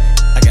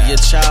your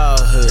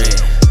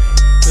childhood.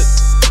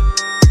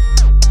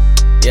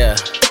 Yeah.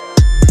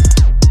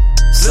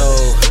 So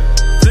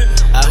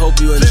I hope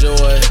you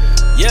enjoy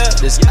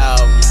this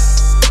album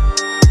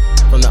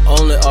from the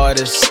only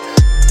artist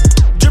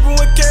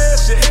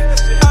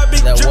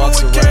that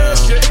walks around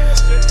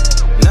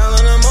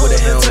with a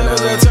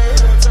helmet on,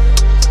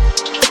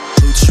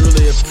 who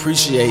truly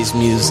appreciates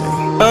music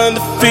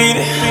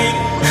Undefeated,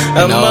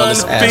 and all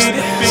its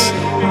aspects.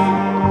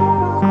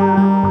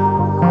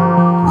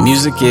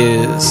 Music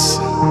is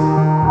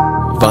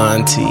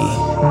Von T.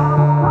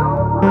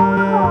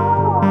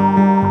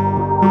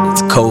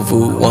 It's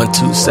Kovu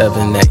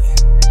 1278.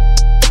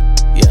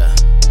 Yeah.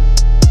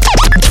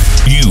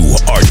 You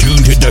are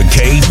tuned to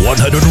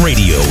K100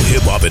 Radio,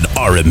 Hip Hop and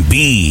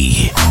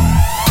R&B.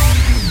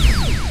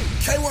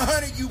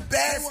 K100, you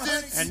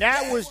bastards. And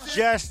that was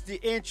just the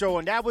intro,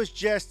 and that was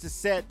just to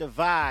set the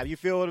vibe. You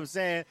feel what I'm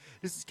saying?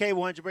 This is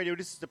K100 Radio.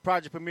 This is the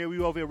project premiere. We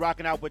over here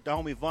rocking out with the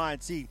homie Von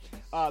T.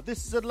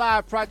 This is a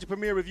live project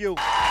premiere review.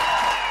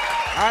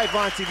 All right,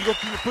 Von T, we're going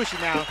to keep it pushing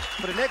now.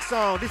 For the next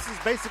song, this is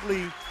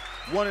basically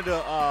one of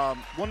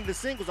the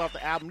singles off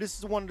the album. This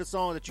is one of the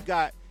songs that you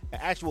got an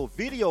actual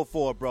video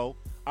for, bro.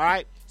 All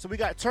right? So we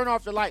got Turn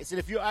Off the Lights. And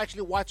if you're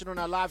actually watching on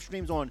our live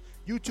streams on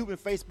YouTube and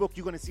Facebook,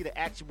 you're going to see the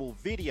actual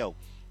video.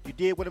 You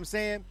did what I'm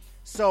saying?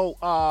 So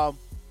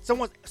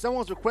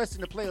someone's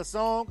requesting to play a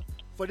song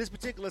for this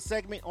particular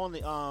segment on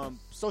the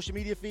social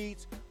media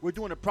feeds. We're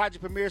doing a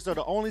project premiere, so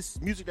the only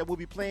music that we'll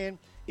be playing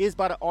is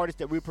by the artist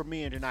that we're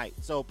premiering tonight.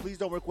 So please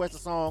don't request a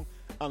song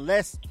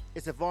unless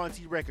it's a Von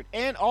T record.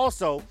 And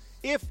also,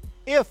 if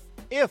you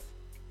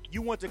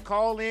want to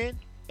call in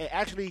and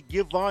actually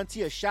give Von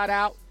T a shout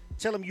out,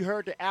 tell him you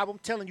heard the album,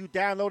 tell him you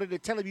downloaded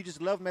it, tell him you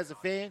just love him as a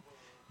fan,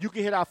 you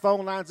can hit our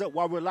phone lines up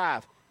while we're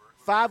live.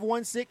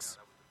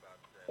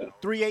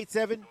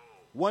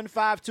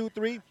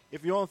 516-387-1523.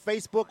 If you're on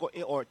Facebook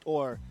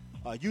or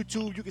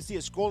YouTube, you can see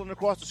it scrolling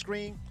across the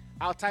screen.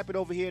 I'll type it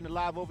over here in the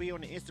live over here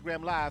on the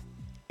Instagram Live.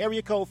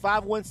 Area code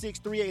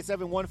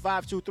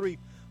 516-387-1523.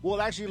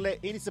 We'll actually let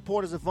any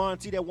supporters of Von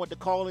T that want to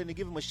call in and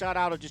give him a shout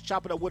out or just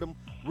chop it up with him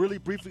really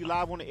briefly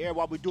live on the air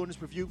while we're doing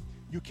this review.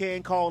 You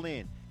can call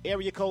in.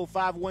 Area code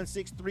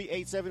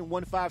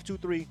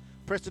 516-387-1523.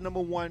 Press the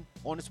number 1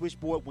 on the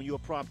switchboard when you are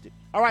prompted.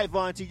 All right,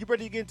 Von T, you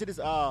ready to get into this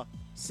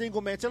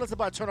single, man? Tell us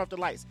about Turn Off the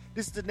Lights.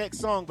 This is the next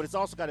song, but it's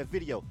also got a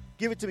video.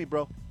 Give it to me,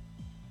 bro.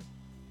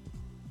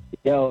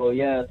 Yo,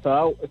 yeah.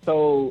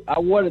 So I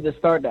wanted to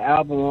start the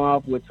album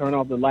off with Turn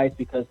Off the Lights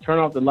because Turn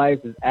Off the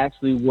Lights is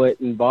actually what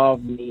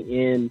involved me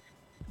in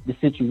the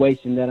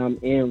situation that I'm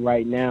in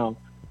right now.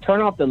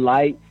 Turn Off the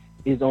Lights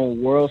is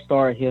on World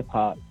Star Hip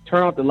Hop.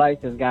 Turn Off the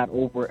Lights has got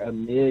over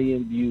 1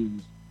 million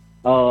views.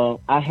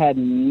 I had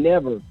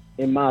never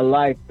in my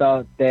life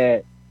thought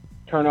that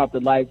Turn Off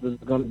the Lights was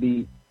going to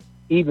be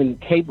even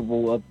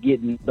capable of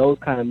getting those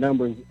kind of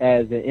numbers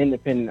as an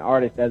independent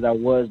artist as I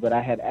was, but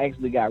I had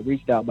actually got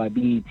reached out by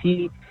BET.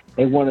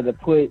 They wanted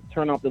to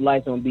turn off the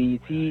lights on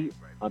BET.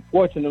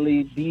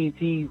 Unfortunately,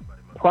 BET's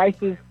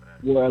prices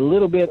were a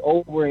little bit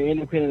over an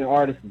independent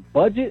artist's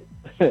budget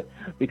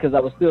because I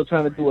was still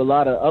trying to do a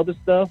lot of other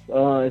stuff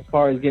as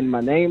far as getting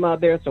my name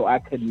out there, so I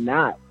could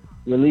not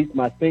release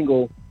my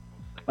single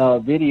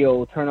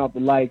video, Turn Off the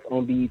Lights,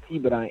 on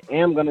BET, but I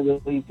am going to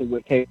release it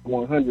with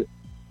K100.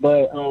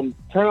 But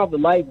Turn Off the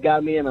Lights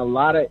got me in a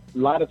lot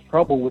of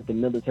trouble with the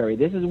military.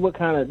 This is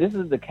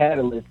the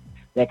catalyst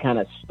that kind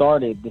of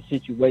started the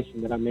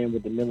situation that I'm in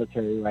with the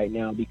military right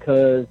now,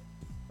 because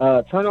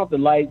Turn Off the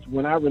Lights,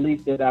 when I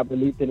released it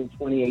in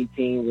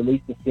 2018,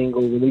 released the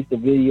single, released the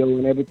video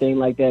and everything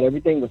like that.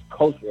 Everything was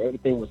kosher.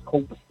 Everything was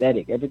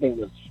copacetic. Everything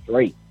was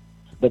straight.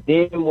 But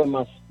then when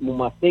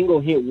my single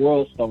hit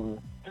World Star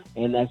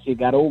and that shit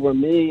got over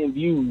 1 million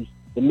views,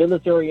 the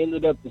military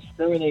ended up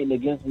discriminating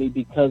against me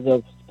because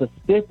of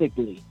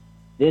specifically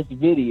this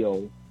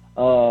video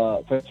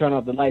for Turn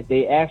Off the Lights.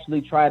 They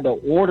actually tried to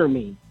order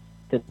me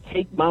to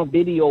take my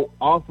video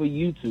off of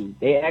YouTube.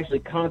 They actually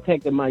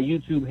contacted my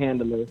YouTube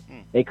handler.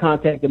 They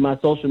contacted my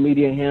social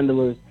media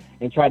handlers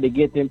and tried to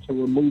get them to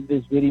remove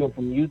this video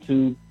from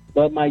YouTube.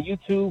 But my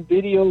YouTube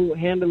video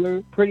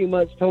handler pretty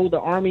much told the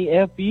Army,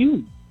 F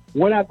you.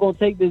 We're not going to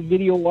take this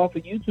video off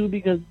of YouTube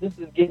because this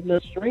is getting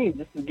us streamed.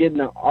 This is getting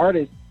an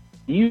artist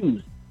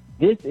views.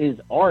 This is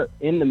art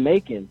in the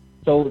making.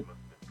 So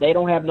they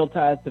don't have no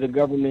ties to the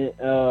government.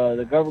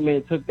 The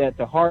government took that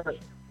to heart.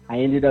 I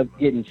ended up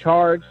getting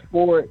charged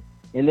for it.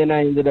 And then I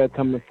ended up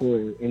coming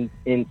forward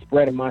and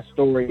spreading my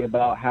story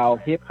about how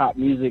hip-hop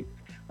music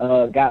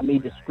got me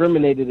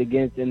discriminated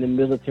against in the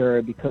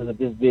military because of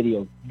this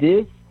video.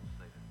 This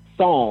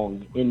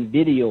song and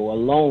video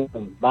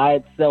alone by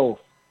itself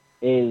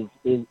is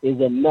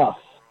enough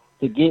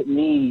to get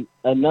me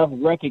enough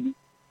recognition.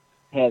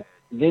 Has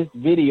this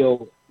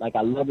video, like,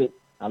 I love it.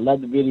 I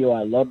love the video.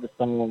 I love the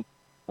song.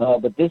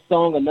 But this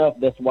song enough,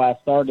 that's why I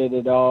started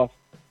it off,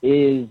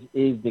 is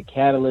the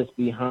catalyst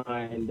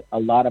behind a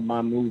lot of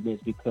my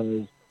movements,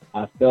 because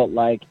I felt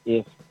like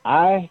if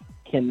I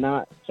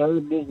cannot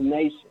serve this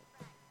nation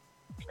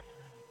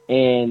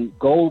and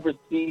go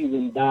overseas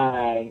and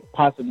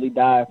possibly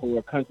die for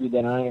a country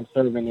that I am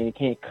serving, and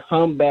can't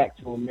come back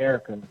to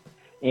America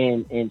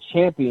and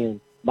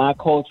champion my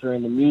culture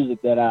and the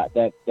music that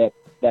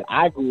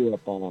I grew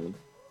up on,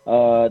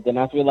 then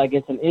I feel like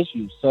it's an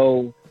issue.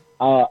 So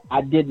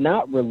I did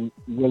not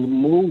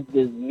remove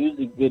this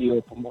music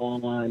video from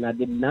online. I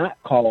did not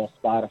call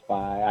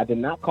Spotify. I did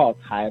not call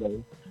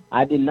Tidal.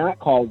 I did not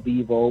call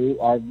Vivo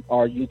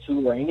or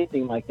YouTube or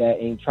anything like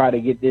that and try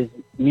to get this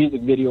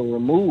music video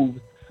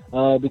removed,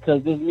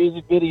 because this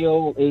music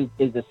video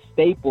is a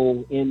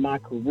staple in my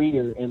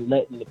career, and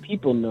letting the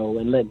people know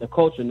and letting the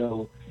culture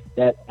know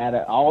that out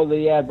of all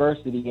the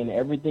adversity and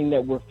everything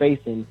that we're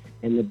facing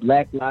and the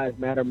Black Lives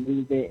Matter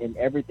movement and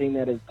everything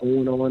that is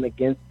going on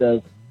against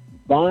us,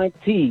 Von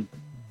T,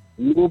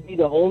 you will be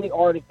the only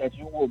artist that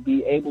you will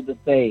be able to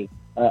say,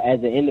 as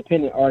an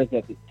independent artist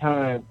at the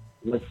time,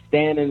 was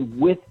standing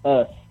with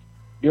us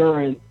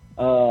during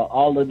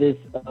all of this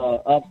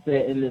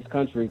upset in this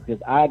country,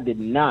 because I did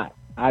not,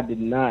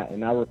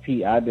 and I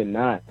repeat, I did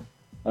not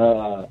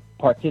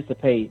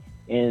participate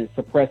in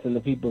suppressing the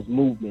people's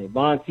movement.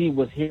 Von T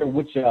was here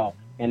with y'all,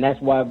 and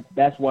that's why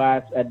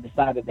I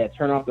decided that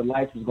Turn Off the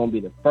Lights was going to be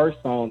the first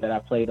song that I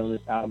played on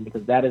this album,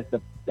 because that is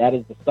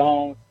the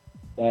song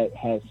that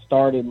has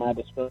started my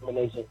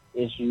discrimination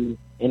issue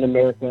in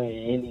America and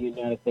in the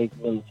United States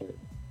military.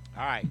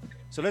 All right,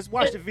 so let's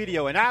watch the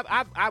video, and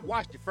I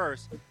watched it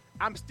first.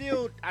 I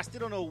still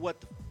don't know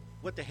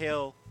what the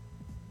hell,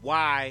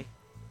 why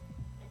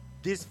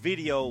this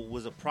video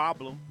was a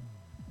problem.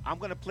 I'm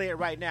gonna play it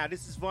right now.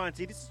 This is Von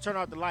T. This is Turn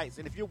Off the Lights,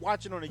 and if you're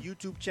watching on the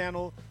YouTube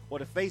channel or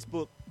the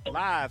Facebook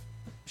live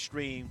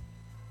stream,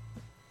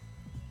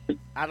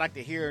 I'd like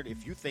to hear it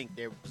if you think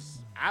there was.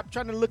 I'm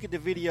trying to look at the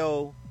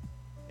video.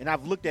 And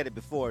I've looked at it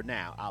before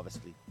now,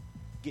 obviously,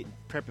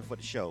 prepping for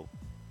the show,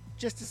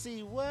 just to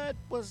see what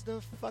was the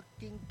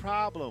fucking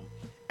problem.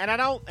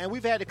 And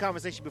we've had the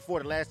conversation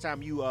before the last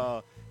time you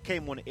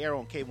came on the air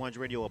on K100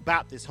 Radio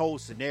about this whole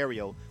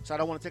scenario. So I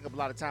don't want to take up a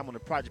lot of time on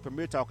the project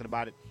premiere talking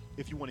about it.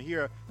 If you want to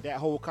hear that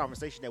whole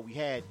conversation that we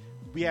had,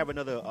 we have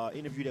another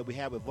interview that we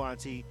had with Von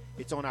T.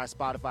 It's on our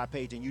Spotify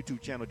page and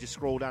YouTube channel. Just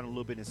scroll down a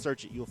little bit and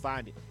search it. You'll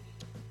find it.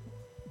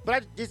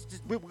 But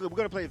we're going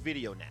to play a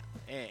video now.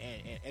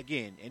 And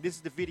again, this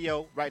is the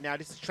video right now.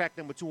 This is track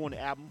number 2 on the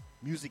album.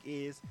 Music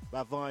Is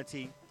by Von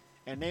T.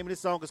 And the name of this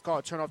song is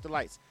called Turn Off the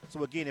Lights.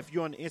 So again, if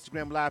you're on the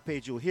Instagram live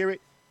page, you'll hear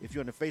it. If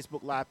you're on the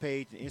Facebook live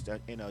page and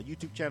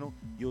YouTube channel,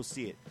 you'll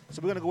see it.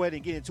 So we're going to go ahead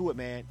and get into it,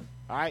 man.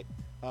 All right?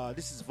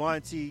 This is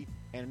Von T,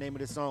 and the name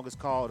of this song is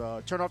called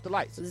Turn Off the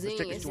Lights. Let's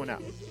check this one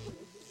out.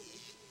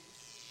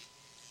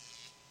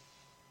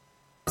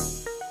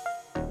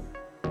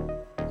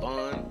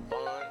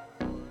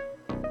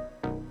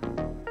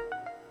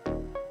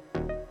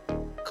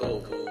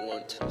 Kovu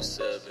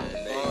 127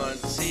 Von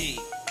T.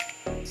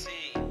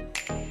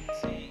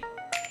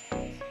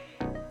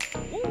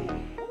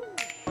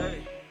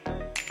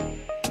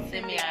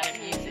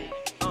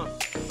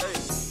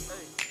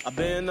 I've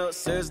been up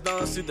since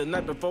dawn, see the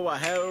night before I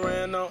had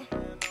ran on.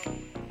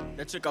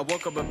 That chick, I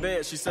woke up in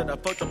bed, she said I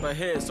fucked up her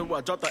head, so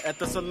I dropped her at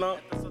the salon.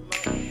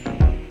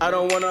 I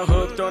don't want a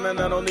hooked on and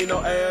I don't need no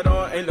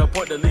add-on, ain't no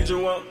point to lead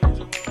you on.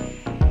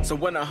 So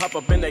when I hop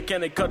up in that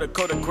candy cut a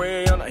coat of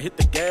crayon, I hit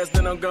the gas,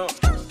 then I'm gone.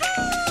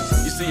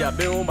 You see, I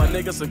been with my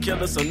niggas, some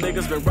killers, some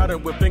niggas been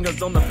riding with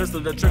fingers on the pistol,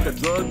 the trigger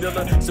drug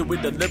dealer. So we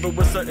deliver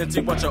with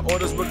certainty, watch our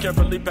orders real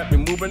carefully. Pack me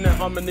moving in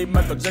harmony,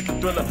 Michael Jackson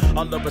Thriller.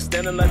 All of us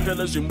standing like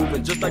pillars, you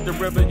moving just like the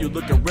river. You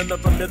looking realer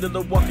from middle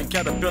of walking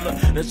caterpillar.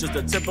 That's just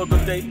a typical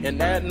day,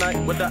 and at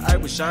night with the eye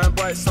we shine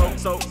bright. So.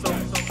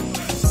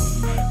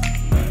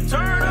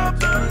 Turn up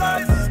the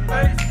lights,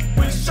 hey,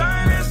 we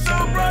shining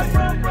so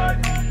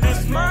bright.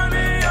 This money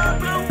I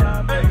blew,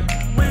 hey,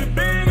 we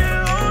big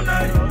it all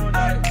night,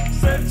 hey.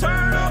 Said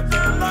turn up the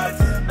lights,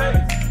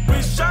 hey,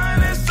 we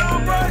shining so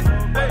bright,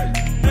 hey.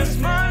 This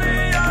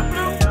money I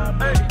blew,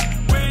 hey,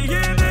 we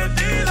in the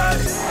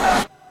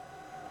daylight.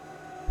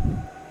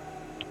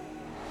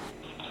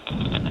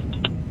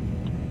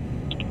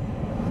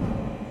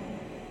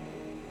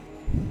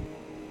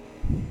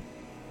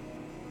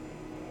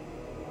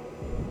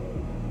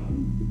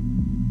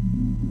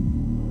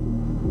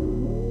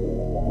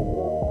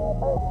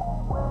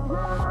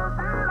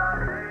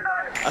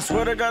 I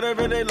swear to God,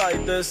 every day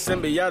like this.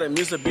 Symbiotic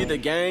music be the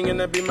gang and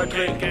that be my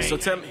clique. So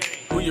tell me,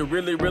 who you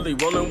really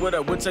rolling with? I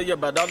would tell you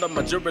about all of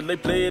my jewelry, they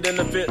played in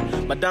the fit.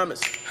 My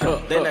diamonds,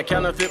 they not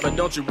counterfeit, but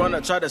don't you run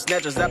or try to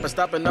snatch a zapper.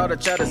 Stopping all the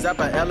chatter,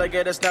 zapper,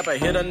 alligator, snapper.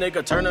 Hit a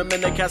nigga, turn him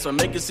in the castle.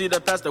 Make you see the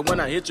faster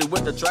when I hit you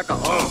with the tracker.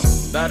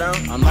 Bow down,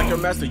 I'm like a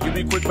master. You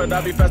be quick, but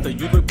I be faster.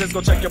 You look pissed,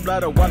 go check your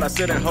bladder while I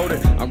sit and hold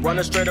it. I'm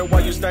running straighter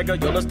while you stagger.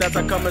 Yo, the stats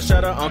I come and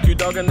shatter. Uncle you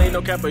dog and ain't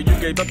no capper. You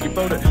gave up, you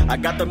folded. I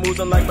got the moves,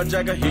 I'm like my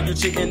Jagger. Hear you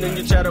cheating and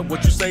you chatter.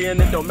 What you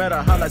saying, it don't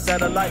matter. How like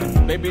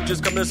satellite. Baby,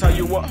 just come, this how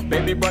you walk.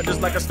 Baby, bright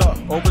just like a star.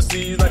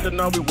 Overseas like the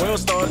Navy world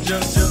star.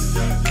 Just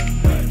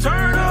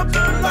turn up the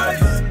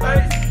lights.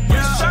 Hey,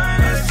 you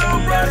shining so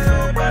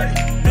bright.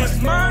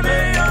 This money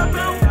I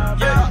blew.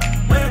 Yeah,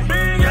 we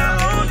big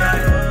out all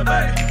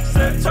night. Hey,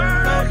 said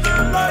turn up the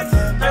lights.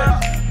 Yeah,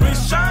 we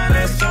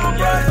shining so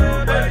bright.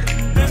 Hey,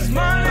 this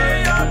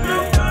money I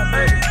blew.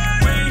 Hey,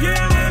 we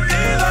in the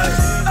daylight.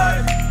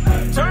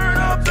 Hey, turn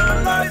up the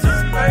lights.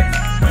 Hey,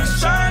 we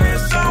shining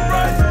so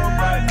bright.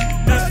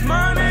 This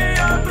money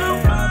I blew.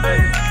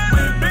 Hey,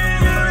 we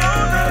big out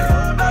all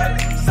night.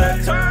 Hey, said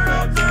turn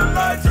up the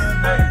lights.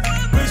 Hey,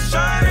 we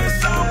shining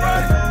so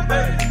bright.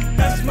 Hey,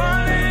 this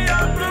money I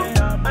blew.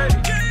 Hey,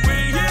 we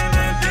in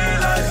the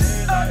daylight.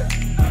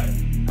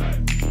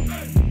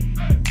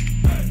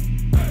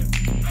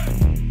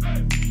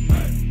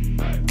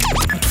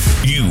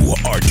 You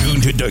are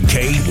tuned to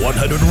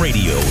K100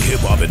 Radio,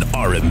 Hip Hop and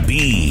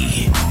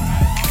R&B.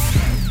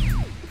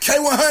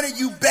 K100,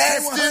 you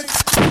bastard!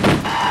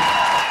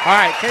 All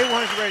right,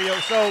 K100 Radio.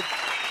 So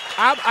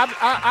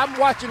I'm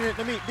watching it.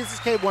 This is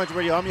K100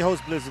 Radio. I'm your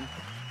host, Blizzard.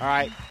 All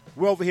right,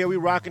 we're over here. We're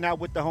rocking out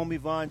with the homie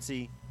Von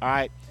T. All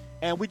right,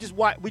 and we just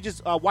watched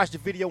the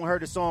video and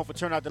heard the song for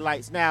 "Turn Out the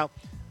Lights." Now,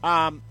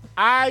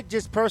 I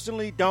just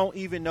personally don't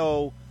even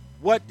know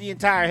what the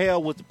entire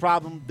hell was the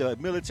problem the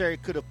military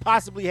could have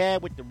possibly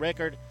had with the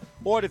record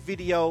or the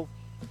video.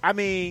 I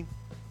mean,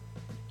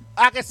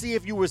 I can see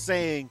if you were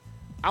saying,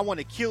 I want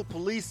to kill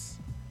police,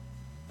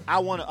 I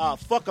want to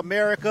fuck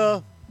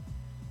America,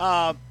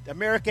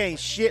 America ain't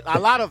shit. A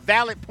lot of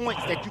valid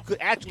points that you could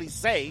actually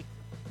say,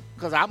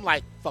 because I'm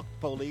like, fuck the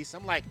police.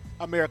 I'm like,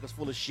 America's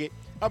full of shit.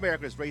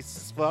 America is racist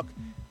as fuck.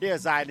 They're a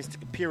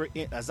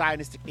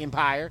Zionistic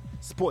empire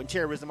supporting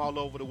terrorism all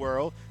over the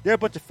world. They're a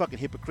bunch of fucking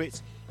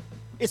hypocrites.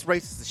 It's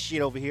racist as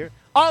shit over here.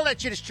 All that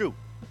shit is true.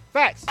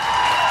 Facts.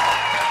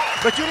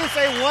 But you didn't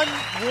say one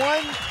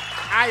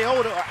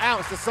iota or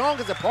ounce. The song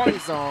is a party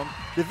song.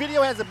 The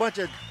video has a bunch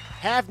of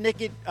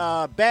half-naked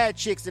bad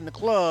chicks in the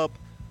club.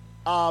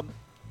 I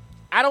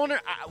don't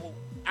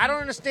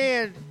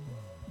understand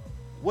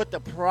what the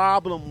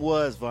problem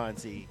was, Von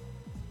T,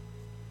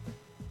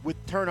 with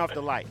Turn Off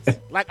the Lights.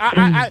 Like,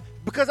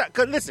 because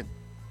listen,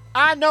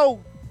 I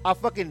know a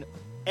fucking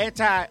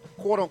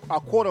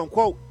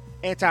quote-unquote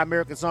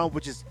anti-American song,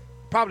 which is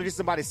probably just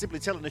somebody simply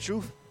telling the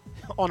truth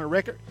on a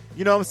record.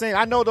 You know what I'm saying?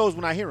 I know those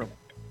when I hear them.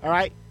 All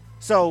right?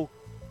 So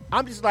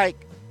I'm just like,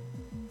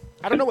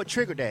 I don't know what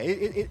triggered that.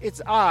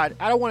 It's odd.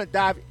 I don't want to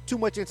dive too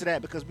much into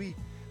that because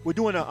we're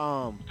doing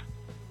a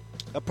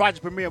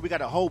project premiere. We got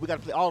to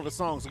play all of the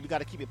songs, and we got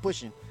to keep it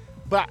pushing.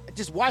 But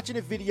just watching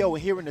the video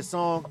and hearing the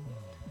song,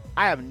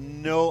 I have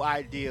no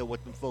idea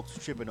what them folks are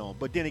tripping on.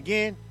 But then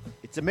again,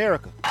 it's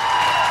America.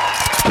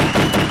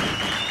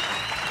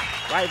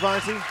 Right,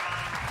 Von T?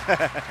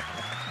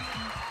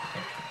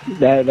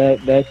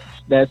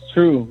 That's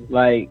true.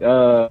 Like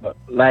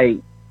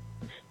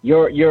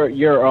your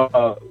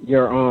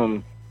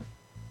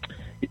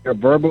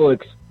verbal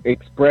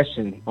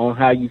expression on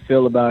how you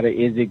feel about it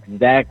is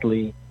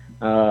exactly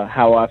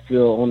how I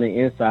feel on the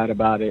inside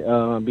about it.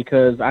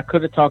 Because I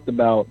could have talked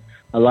about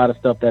a lot of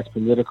stuff that's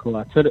political.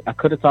 I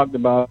could have talked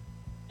about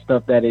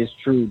stuff that is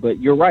true. But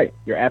you're right.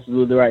 You're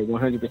absolutely right.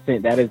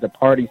 100%. That is a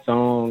party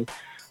song.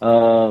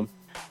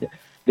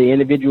 the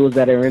individuals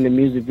that are in the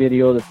music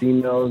video, the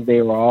females,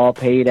 they were all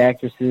paid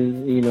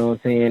actresses, you know what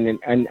I'm saying?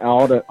 And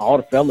all the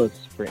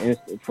fellas, for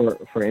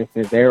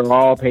instance, they were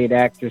all paid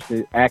actors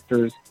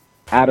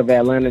out of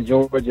Atlanta,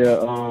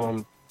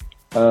 Georgia.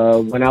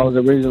 When I was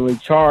originally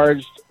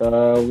charged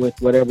with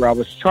whatever I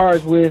was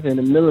charged with in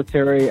the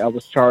military, I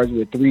was charged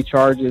with 3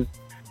 charges,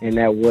 and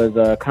that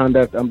was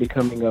conduct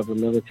unbecoming of a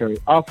military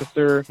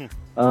officer.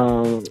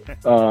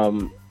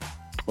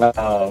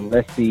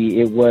 Let's see,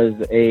 it was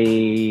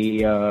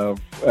a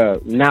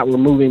not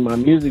removing my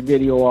music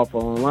video off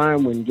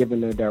online when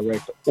given a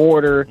direct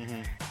order,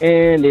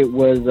 and it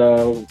was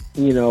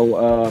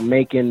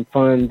making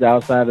funds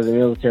outside of the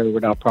military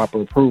without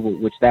proper approval,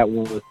 which that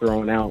one was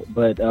thrown out.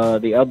 But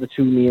the other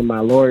 2, me and my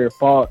lawyer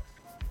fought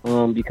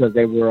because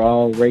they were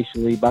all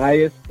racially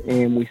biased,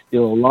 and we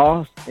still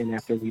lost. And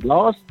after we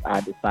lost, I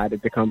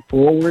decided to come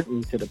forward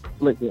into the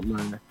public with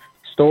my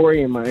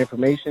story and my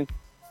information.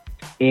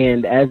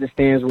 And as it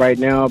stands right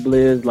now,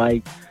 Blizz,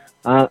 like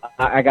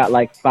I got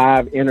like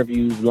 5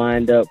 interviews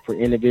lined up for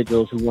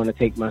individuals who want to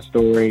take my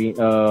story.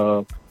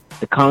 The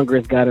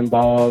Congress got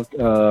involved.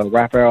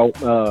 Raphael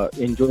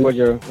in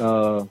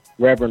Georgia,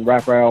 Reverend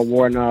Raphael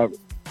Warnock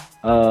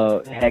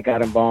had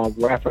got involved.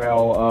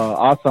 Raphael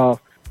Ossoff,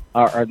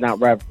 or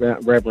not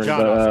Reverend,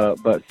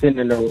 but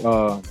Senator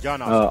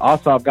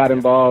Ossoff got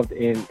involved,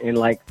 and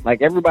like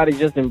everybody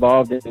just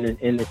involved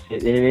in this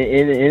shit,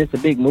 and it's a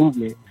big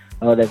movement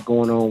that's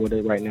going on with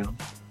it right now.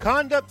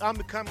 Conduct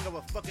unbecoming of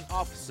a fucking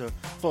officer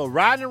for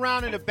riding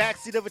around in the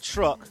backseat of a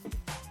truck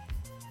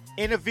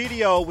in a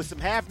video with some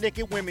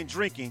half-naked women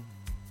drinking.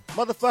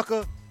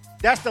 Motherfucker,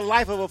 that's the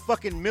life of a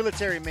fucking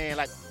military man.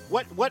 Like,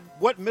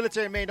 what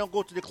military man don't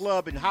go to the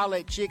club and holler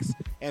at chicks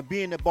and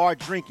be in the bar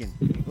drinking?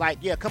 Like,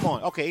 yeah, come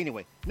on. Okay,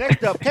 anyway.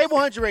 Next up,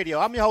 K100 Radio.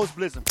 I'm your host,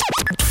 Blizzard.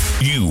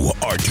 You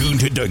are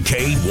tuned into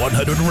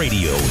K100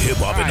 Radio,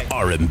 hip-hop and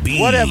R&B.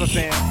 Whatever,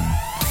 fam.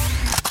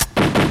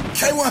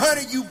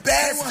 K100, you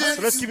bastard.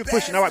 So let's keep it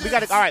pushing. All right, we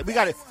got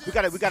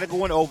to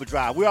go into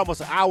overdrive. We're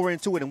almost an hour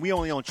into it, and we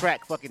only on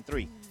track fucking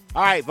 3.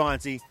 All right, Von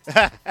T.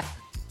 All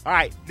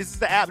right, this is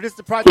the app. This is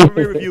the Project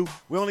review.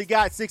 We only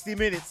got 60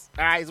 minutes.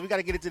 All right, so we got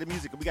to get into the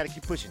music, and we got to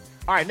keep pushing.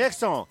 All right, next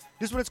song.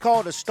 This one is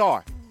called A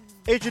Star.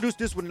 Introduce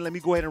this one, and let me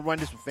go ahead and run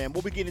this one, fam.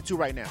 What we getting into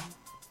right now?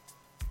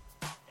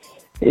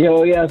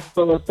 Yo, yeah,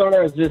 so A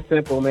Star is just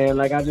simple, man.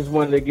 Like, I just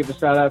wanted to give a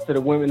shout out to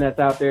the women that's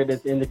out there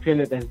that's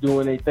independent, that's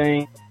doing their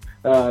thing.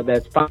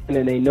 That's fine,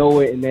 and they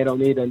know it, and they don't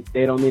need a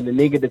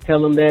nigga to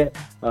tell them that.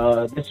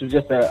 This was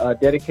just a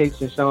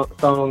dedication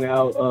song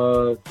out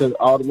to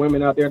all the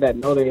women out there that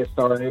know they're a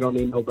star, and they don't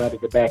need nobody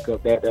to back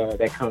up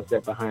that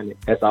concept behind it.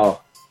 That's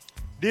all.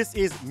 This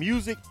is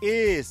Music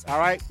Is, all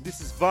right?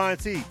 This is Von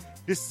T.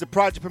 This is the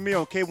project premiere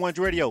on K100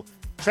 Radio.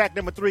 Track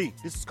number 3.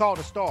 This is called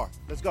A Star.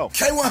 Let's go.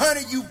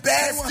 K100, you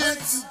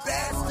bastards.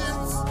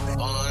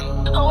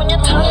 Von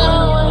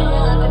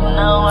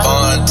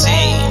T.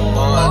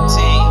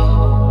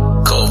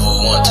 Cova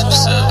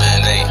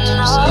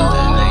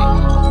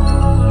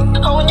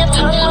 1278. Oh, when you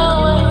talk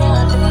about it,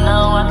 I didn't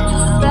know what to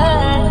say.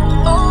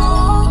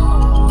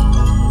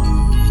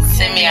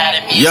 Send me out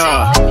of music.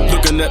 Yeah,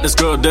 looking at this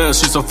girl dance,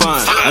 she's so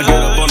fine. I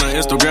get up on her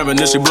Instagram and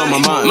then she blow my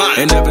mind.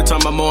 And every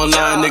time I'm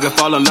online, nigga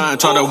fall in line,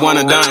 try to wine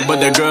and dine, but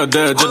that girl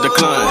there just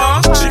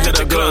decline. She hit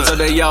the girls that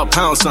they out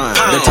pound sign.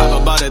 They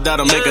talk about it,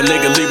 that'll make a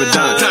nigga leave it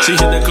dime. She hit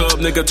the club,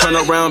 nigga turn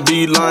around,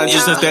 beeline,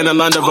 just to stand in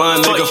line to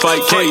run, nigga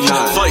fight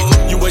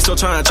K9. You waste your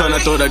time trying to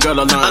throw that girl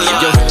a line.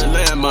 Yo, hit a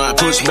landmine,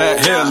 push back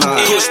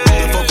hairline.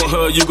 Fuck with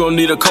her, you gon'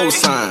 need a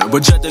cosign.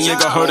 Reject the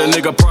nigga, hurt a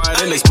nigga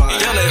pride in they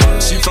spine.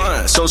 She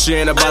fine, so she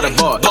ain't about a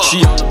bar.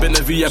 She all up in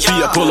the VIP,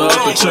 I pull her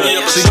up a chair.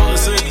 She go to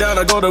sit down,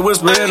 I go to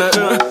whisper in her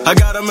ear. I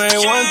gotta make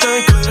one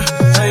thing clear.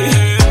 Hey,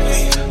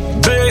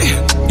 babe,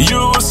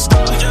 you a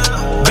star.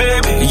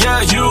 Baby,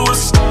 yeah, you a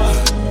star.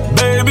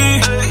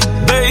 Baby,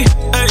 babe,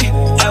 hey,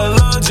 I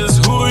love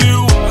just who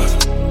you are.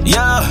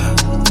 Yeah,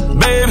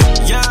 baby,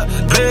 yeah,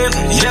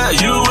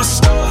 you a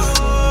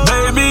star.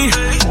 Baby,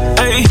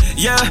 hey,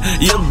 yeah,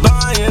 you're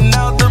buying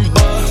out the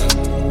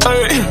bar.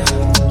 Hey,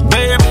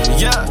 baby,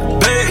 yeah,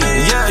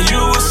 you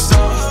a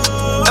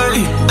star.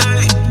 Hey,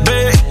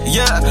 baby,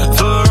 yeah,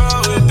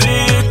 Ferrari with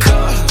the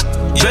car.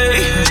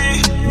 Baby,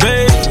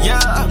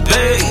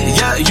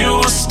 yeah, you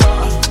a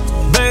star.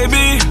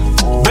 Baby,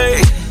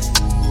 hey,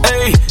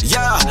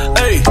 yeah,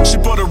 hey. She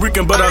Puerto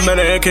Rican, but I met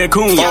her in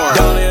Cancun.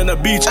 Down there in the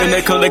beach, and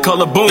they call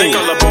her boom.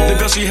 The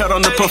girl she had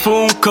on the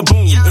perfume,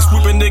 kaboom. And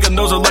swooping nigga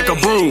knows her like a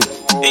broom.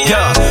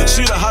 Yeah,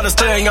 she the hottest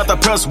thing out the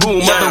press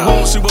room. Out the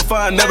room, she was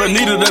fine, never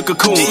needed a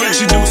cocoon.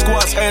 She do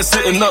squats, ass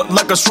sitting up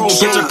like a shroom.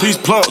 Picture piece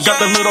plump, got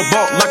the little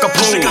bump like a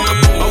plume.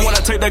 I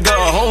wanna take that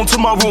girl home to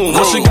my room.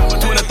 What she got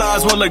between the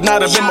thighs will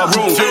ignite up in my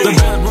room. The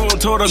bedroom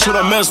told her to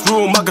the mess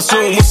room. I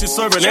consume what she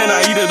serving, and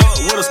I eat it up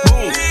with a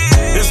spoon.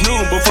 It's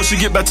noon before she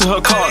get back to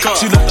her car.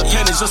 She left the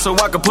pennies just so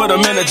I could put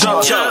them in a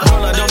jar. Girl,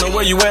 I don't know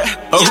where you at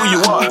or who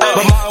you are,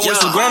 but mine was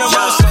the grand of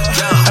my star.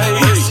 Hey,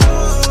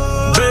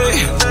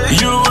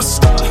 babe, you a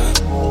star.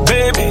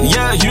 Baby,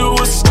 yeah, you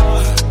a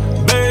star.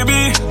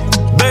 Baby,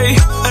 hey,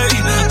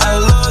 I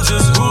love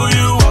just who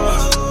you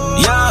are.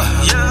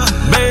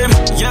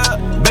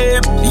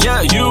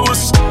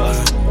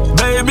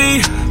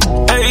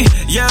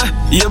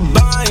 You're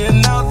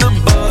buying out the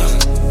bar.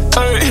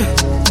 Hey,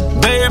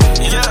 baby,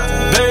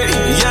 yeah, baby,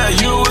 yeah,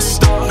 you a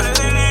star.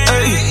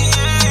 Hey,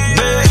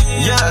 baby,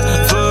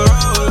 yeah,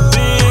 Ferrari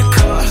big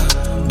car.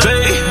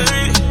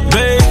 Baby,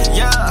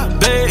 yeah,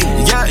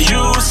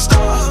 you a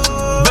star.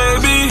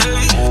 Baby,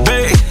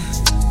 hey,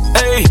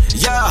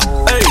 yeah,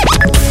 hey.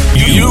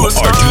 You are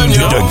tuned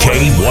to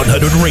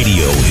K100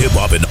 Radio, Hip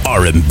Hop and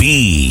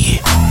R&B.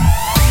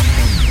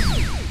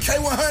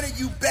 K100,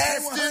 you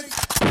bastard.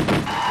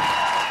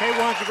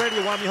 K100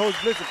 Radio, I'm your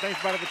host, Blizzard. Thanks,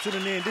 everybody, for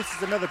tuning in. This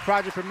is another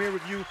project premiere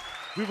review.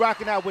 We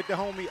rocking out with the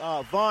homie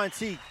Von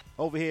T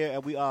over here,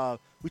 and we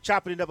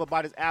chopping it up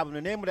about his album.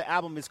 The name of the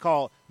album is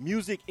called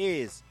Music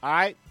Is, all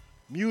right?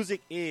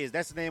 Music Is.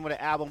 That's the name of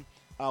the album.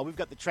 We've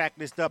got the track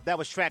list up. That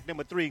was track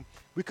number 3.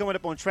 We're coming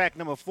up on track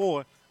number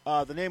 4.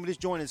 The name of this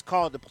joint is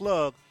called The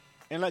Plug.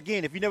 And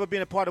again, if you've never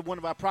been a part of one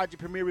of our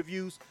project premiere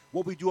reviews,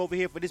 what we do over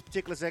here for this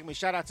particular segment,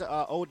 shout out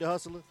to Old the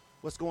Hustler.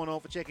 What's going on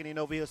for checking in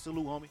over here?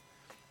 Salute, homie.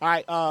 All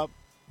right,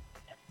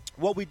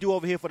 what we do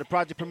over here for the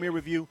project premiere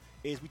review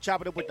is we chop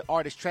it up with the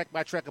artist track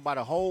by track about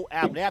a whole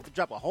album. They have to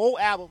drop a whole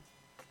album.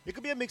 It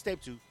could be a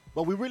mixtape too,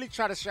 but we really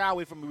try to shy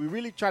away from it. We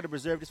really try to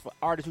reserve this for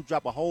artists who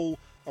drop a whole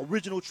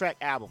original track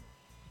album.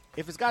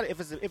 If it's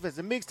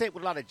a mixtape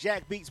with a lot of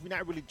jack beats, we're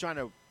not really trying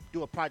to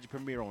do a project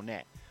premiere on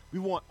that. We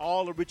want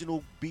all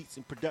original beats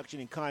and production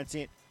and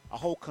content, a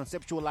whole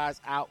conceptualized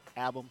out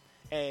album,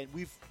 and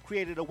we've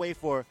created a way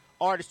for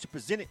artists to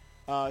present it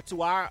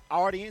to our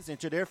audience and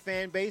to their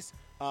fan base.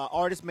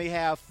 Artists may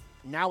have,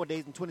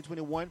 nowadays in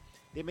 2021,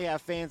 they may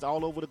have fans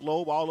all over the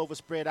globe, all over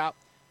spread out.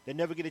 They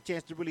never get a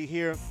chance to really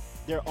hear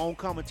their own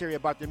commentary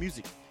about their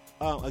music.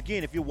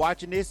 Again, if you're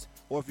watching this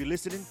or if you're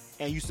listening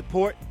and you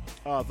support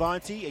Von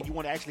T and you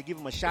want to actually give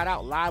him a shout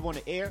out live on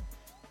the air,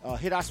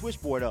 hit our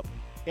switchboard up.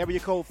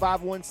 Area code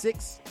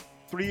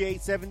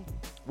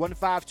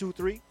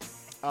 516-387-1523.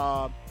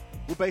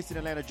 We're based in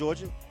Atlanta,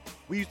 Georgia.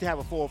 We used to have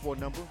a 404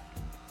 number.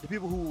 The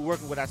people who were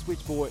working with our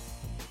switchboard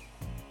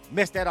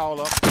messed that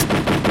all up.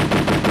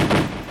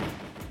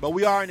 But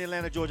we are in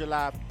Atlanta, Georgia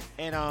live.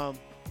 And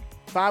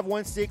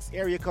 516,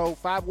 area code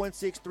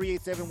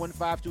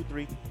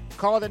 516-387-1523.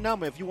 Call the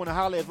number if you want to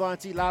holler at Von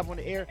T live on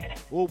the air.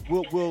 We'll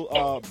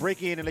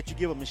break in and let you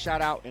give them a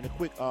shout out and a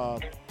quick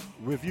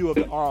review of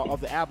the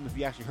album if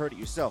you actually heard it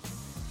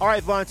yourself. All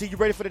right, Von T, you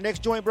ready for the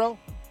next joint, bro?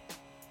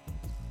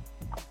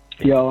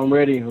 Yo, I'm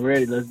ready.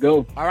 Let's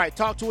go. All right,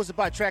 talk to us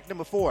about track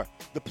number 4,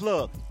 The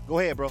Plug. Go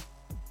ahead, bro.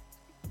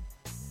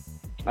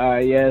 All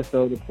right, yeah,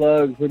 so The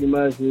Plug pretty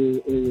much is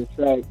a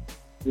track,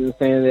 you know what I'm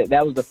saying,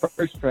 that was the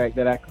first track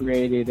that I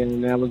created,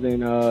 and that was in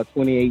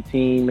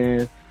 2018,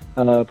 man.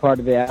 Part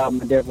of the album,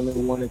 I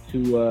definitely wanted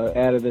to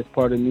add it as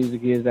part of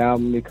Music Is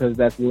album because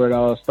that's where it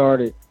all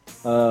started.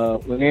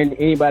 When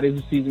anybody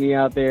who sees me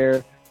out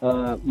there,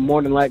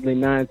 more than likely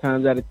 9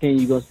 times out of 10,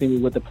 you're going to see me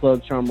with the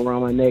plug charm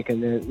around my neck,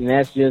 and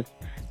that's just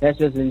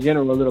in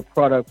general a little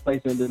product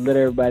placement to let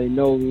everybody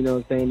know, you know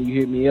what I'm saying, you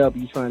hit me up,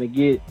 you trying to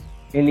get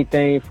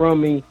anything from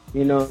me,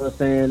 you know what I'm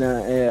saying,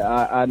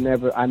 I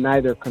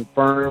neither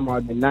confirm or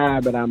deny,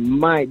 but I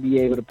might be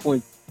able to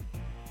point.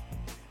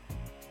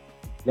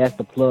 That's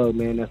the plug,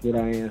 man. That's what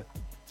I am.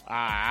 All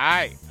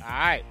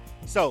right.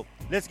 So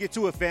let's get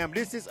to it, fam.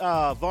 This is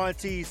Von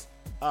T's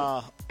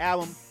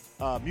album,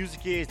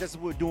 Music Is. That's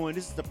what we're doing.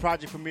 This is the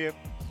project premiere,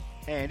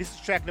 and this is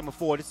track number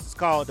 4. This is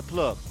called The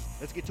Plug.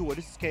 Let's get to it.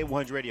 This is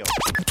K100 Radio.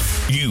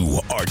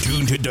 You are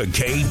tuned to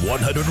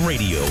K100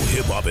 Radio,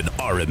 Hip Hop and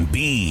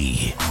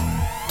R&B.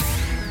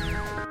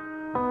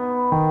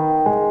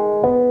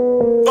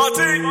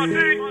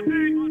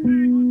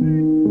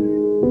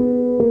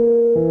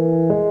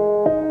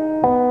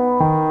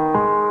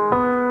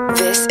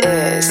 This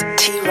is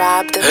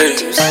T-Rob the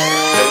producer.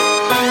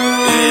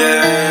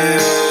 Yeah.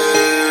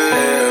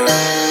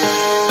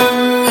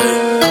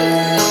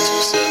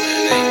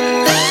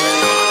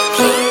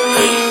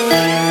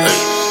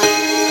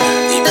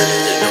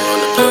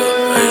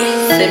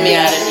 Send me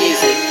out of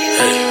music.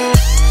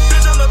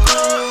 Bitch on the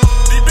plug,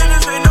 these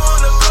bitches ain't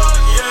knowin' the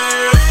plug,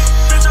 yeah.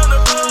 Bitch on the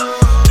plug,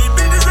 these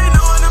bitches ain't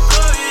knowin' the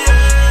plug,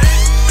 yeah.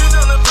 Bitch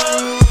on the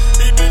plug,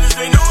 these bitches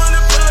ain't knowin' the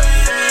plug,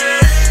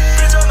 yeah.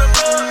 Bitch on the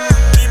plug,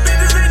 these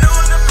bitches ain't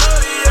knowin' the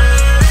plug,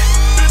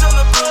 yeah. Bitch on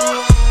the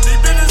plug, these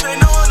bitches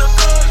ain't knowin' the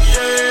plug,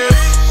 yeah.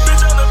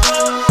 Bitch on the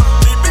plug,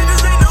 these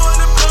bitches ain't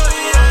knowin' the plug,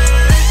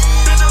 yeah.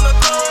 Bitch on the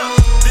plug,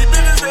 these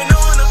bitches ain't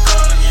knowin' the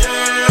plug,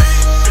 yeah.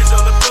 Bitch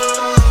on the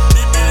plug,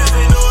 these bitches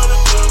ain't knowin' the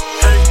plug,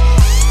 hey.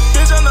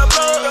 Bitch on the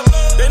plug,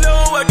 they know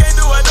who I can't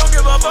do, I don't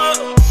give a fuck.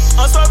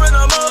 I'm serving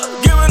them up,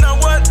 giving them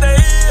what they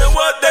eat and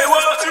what they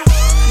want.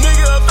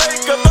 Nigga a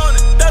fake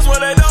opponent, that's why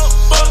they don't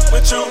fuck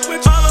with you.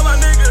 All of my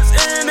niggas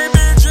in it,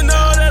 bitch, you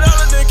know that all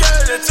of them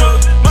carry the truck.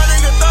 My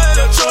nigga throw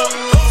the truck,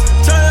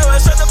 tell you I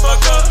shut the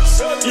fuck up.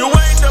 You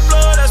ain't the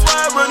blood, that's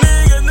why a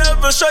nigga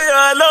never show you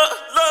how love.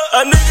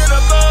 A nigga the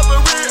blood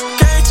for real,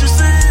 can't you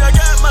see? I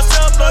got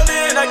myself plugged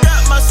in, I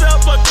got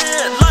myself plugged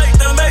in. Like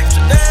the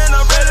Matrix, and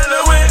I'm ready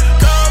to win.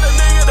 Call the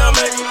nigga the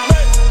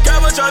Matrix,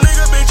 got what y'all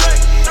nigga be Drake.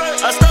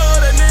 I stole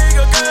the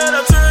nigga, girl,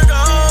 I took her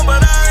home,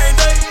 but I ain't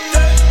date.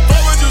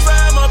 What would you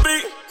say?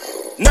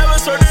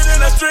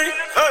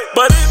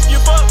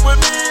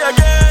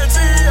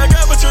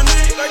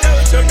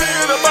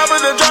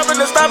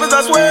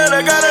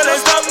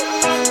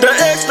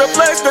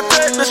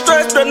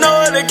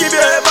 to keep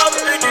your head poppin'.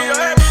 You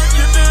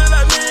feel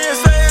like me and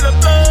say the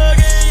plug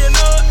and you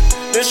know it.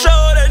 Then show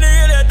that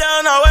nigga that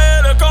down the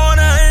way the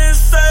corner and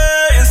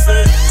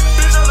say,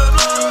 bitch on the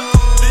plug.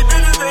 These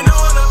bitches they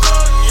knowin' the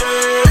plug,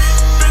 yeah.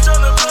 Bitch on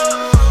the plug.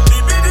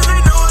 These bitches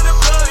they knowin' the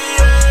plug,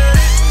 yeah.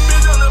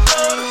 Bitch on the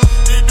plug.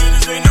 These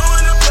bitches they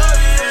knowin' the plug,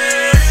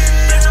 yeah.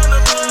 Bitch on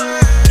the plug.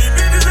 These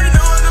bitches they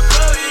knowin' the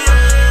plug,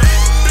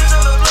 yeah. Bitch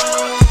on the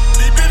plug.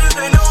 These bitches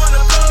they knowin'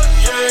 the plug,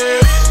 yeah.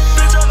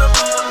 Bitch on the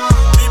plug.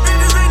 These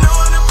bitches they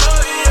knowin' the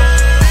plug,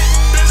 yeah.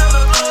 Bitch on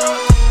the plug.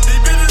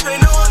 These bitches they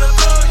knowin' the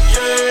plug,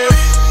 yeah.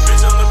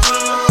 Bitch on the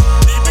plug.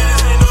 These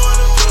bitches they knowin'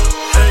 the plug.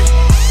 Hey,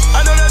 I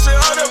know that shit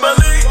hard to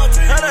believe.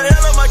 How the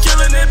hell am I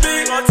killing it, B?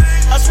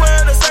 I swear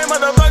the same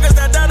motherfuckers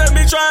that died at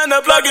me trying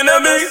to plug into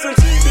me.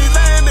 These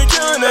lame be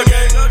killing the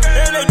game,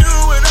 and they do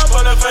it up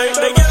on the fame.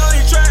 They get on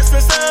these tracks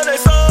and sell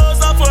their souls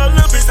off for a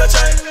little piece of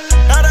change.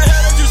 How the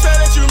hell did you say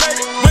that you made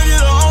it when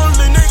you the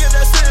only nigga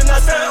that's sitting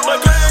outside?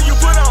 What plan you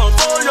put on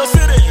for your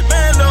city?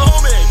 Man, the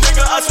homie,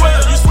 nigga, I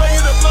swear you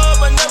the plug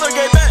but never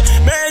gave back.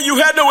 Man,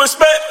 you had no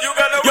respect. You're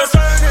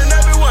turning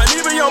everyone,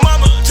 even your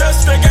mama,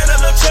 just to get a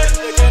little check.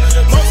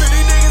 Most of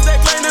these niggas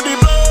that claim to be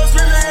bloods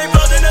really ain't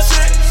blooding that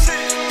shit.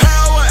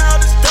 Power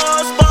outage,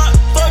 dog spot,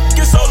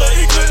 fucking solar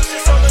eclipse.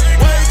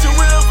 Way too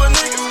real for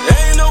niggas,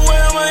 ain't no way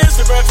on my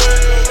Instagram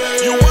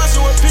feed. You want to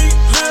repeat,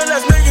 little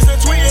ass niggas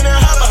and tweeting and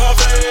holla her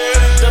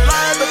face. The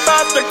lies, the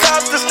thoughts, the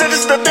cops, the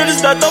snitches, the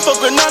bitches that don't fuck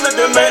with none of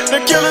them, man.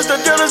 The killers, the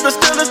dealers, the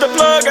stealers, the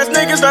plug ass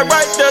niggas that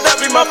right there, that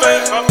be my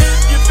fan.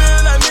 If you feel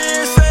like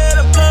me and say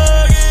the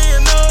plug and you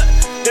know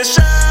it, then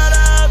shout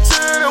out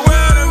to the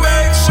world and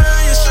make sure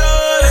you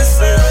show it.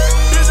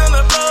 Bitch on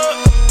the plug,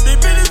 these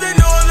bitches they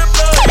know on the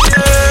plug,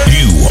 yeah.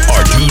 You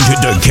are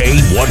tuned to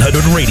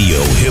K100 Radio,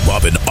 Hip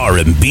Hop and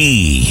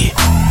R&B.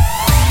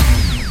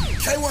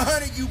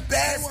 K100, you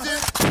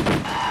bastard.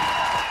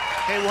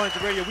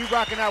 K100 Radio. We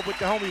rocking out with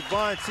the homie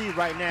Von T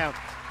right now.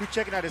 We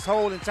checking out his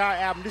whole entire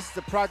album. This is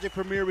the project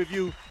premiere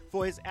review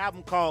for his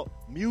album called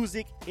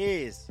Music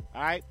Is.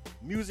 All right,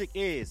 Music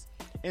Is.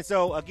 And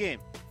so again,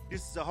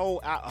 this is a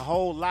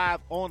whole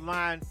live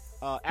online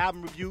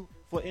album review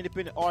for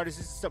independent artists.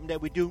 This is something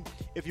that we do.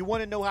 If you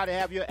want to know how to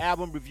have your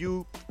album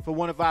reviewed for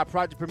one of our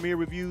project premiere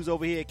reviews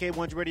over here at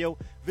K100 Radio,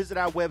 visit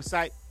our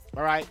website.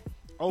 All right,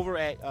 over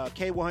at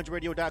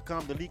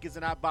K100radio.com. The link is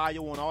in our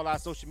bio on all our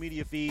social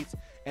media feeds.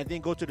 And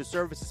then go to the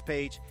services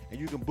page and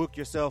you can book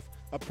yourself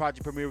a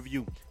project premiere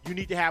review. You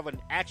need to have an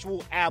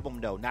actual album,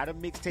 though, not a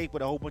mixtape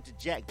with a whole bunch of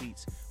jack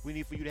beats. We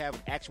need for you to have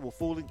an actual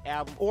full-length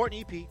album or an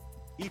EP.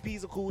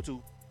 EPs are cool,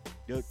 too.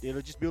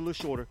 It'll just be a little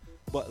shorter.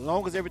 But as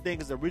long as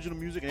everything is original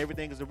music and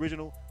everything is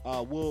original,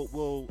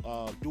 we'll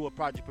do a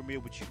project premiere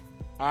with you.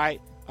 All right?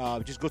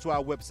 Just go to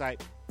our website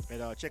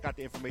and check out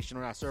the information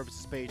on our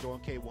services page or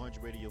on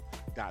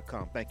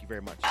K100radio.com. Thank you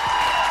very much.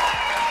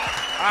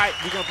 All right,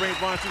 we're gonna bring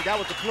Von T. That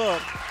was the plug.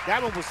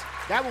 That one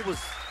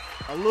was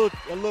a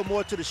little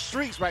more to the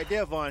streets right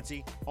there, Von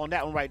T. On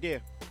that one right there.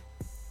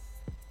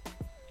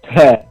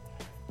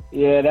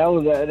 Yeah,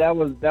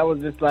 that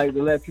was just like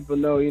to let people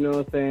know, you know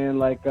what I'm saying,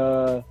 like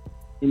that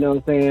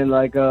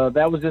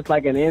was just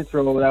like an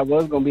intro. That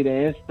was gonna be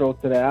the intro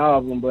to the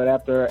album, but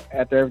after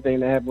everything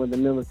that happened with the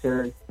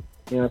military,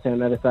 you know what I'm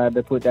saying, I decided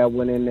to put that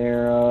one in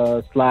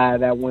there, slide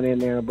that one in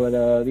there. But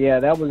yeah,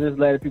 that was just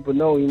letting people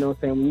know, you know what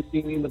I'm saying, when you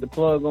see me with the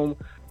plug on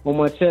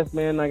my chest,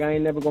 man, like I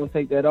ain't never gonna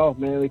take that off,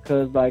 man,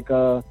 because like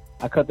I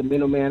cut the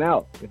middleman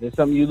out. If it's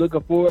something you're looking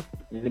for,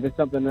 and if it's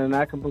something that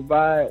I can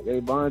provide,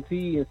 Von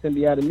T and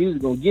Symbiotic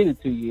Music gonna get it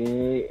to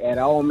you at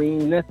all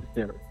means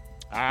necessary.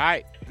 All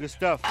right, good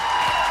stuff.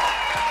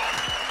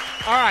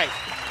 All right,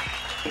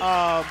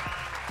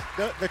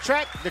 the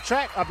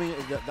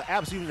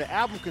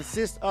album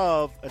consists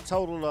of a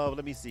total of,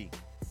 let me see,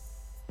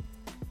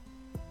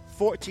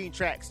 14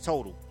 tracks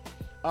total.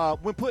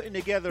 When putting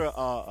together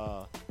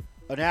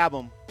an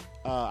album,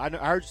 I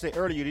heard you say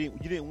earlier you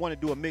didn't want to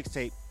do a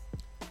mixtape.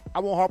 I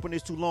won't harp on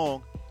this too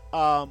long.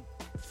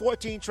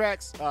 14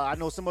 tracks. I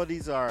know some of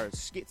these are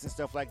skits and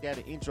stuff like that,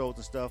 and intros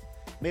and stuff.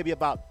 Maybe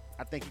I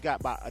think you got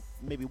about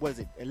maybe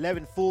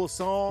 11 full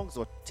songs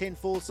or 10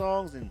 full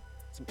songs and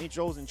some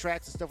intros and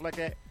tracks and stuff like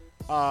that.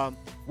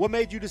 What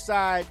made you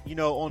decide,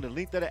 on the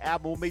length of the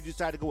album, what made you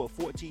decide to go with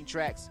 14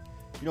 tracks?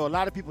 A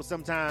lot of people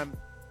sometimes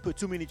put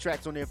too many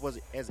tracks on there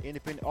as an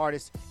independent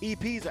artist.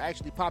 EPs are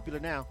actually popular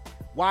now.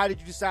 Why did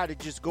you decide to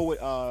just go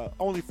with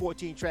only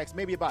 14 tracks,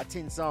 maybe about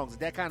 10 songs? Is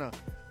that kind of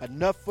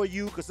enough for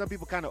you? Because some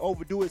people kind of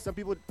overdo it. Some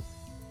people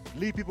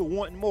leave people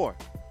wanting more.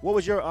 What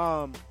was your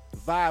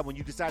vibe when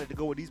you decided to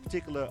go with these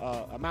particular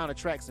amount of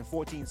tracks and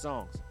 14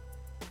 songs?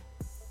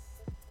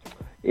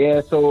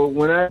 Yeah, so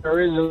when I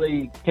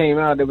originally came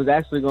out, it was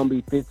actually going to be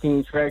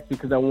 15 tracks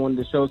because I wanted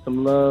to show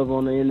some love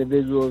on the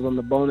individuals on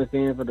the bonus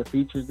end for the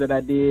features that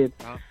I did.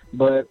 Uh-huh.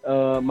 But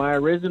my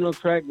original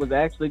track was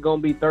actually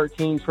going to be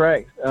 13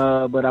 tracks,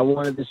 but I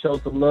wanted to show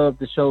some love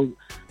to show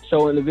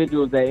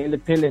individuals that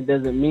independent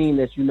doesn't mean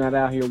that you're not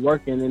out here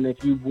working. And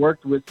if you've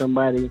worked with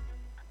somebody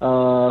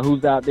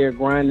who's out there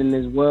grinding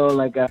as well.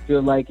 Like, I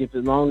feel like as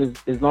long as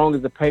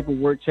the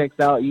paperwork checks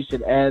out, you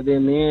should add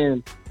them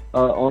in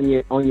on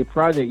your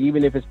project,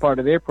 even if it's part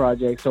of their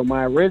project. So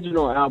my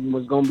original album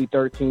was going to be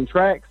 13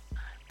 tracks,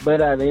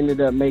 but I ended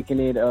up making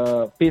it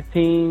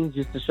 15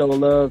 just to show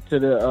love to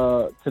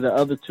the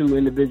other two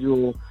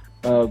individual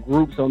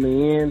groups on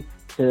the end,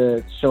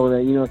 to show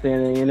that, you know what I'm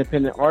saying, an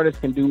independent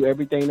artist can do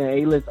everything that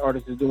A-list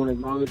artist is doing as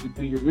long as you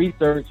do your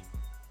research.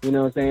 You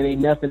know what I'm saying?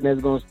 Ain't nothing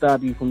that's going to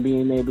stop you from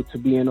being able to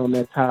be in on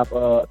that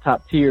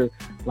top tier,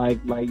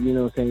 like you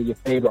know what I'm saying, your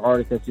favorite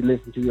artist that you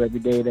listen to every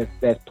day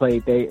that's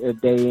played day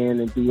in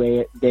and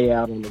day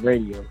out on the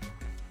radio.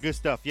 Good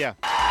stuff, yeah.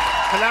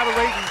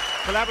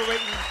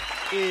 Collaborating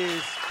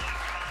is,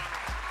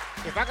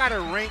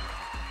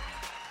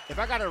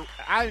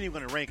 I ain't even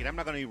going to rank it. I'm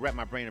not going to wrap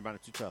my brain around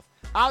it too tough.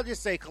 I'll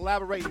just say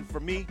collaborating for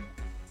me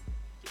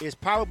is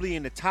probably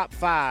in the top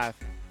 5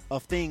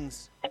 of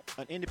things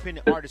an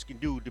independent artist can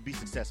do to be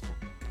successful.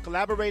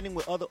 Collaborating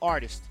with other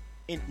artists,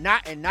 and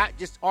not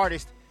just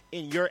artists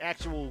in your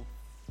actual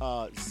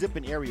zip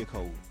and area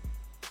code.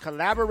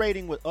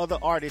 Collaborating with other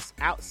artists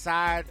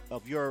outside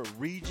of your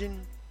region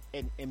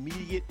and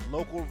immediate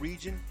local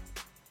region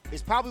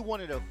is probably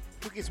one of the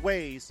quickest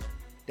ways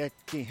that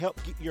can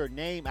help get your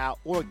name out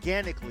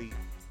organically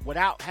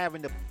without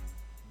having to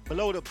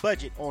blow the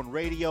budget on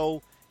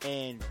radio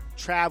and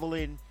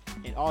traveling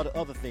and all the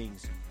other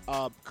things.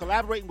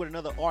 Collaborating with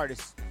another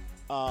artist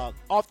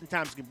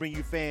oftentimes can bring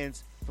you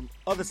fans from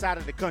other side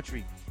of the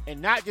country,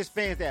 and not just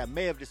fans that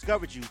may have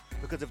discovered you,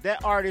 because if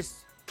that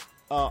artist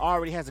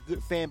already has a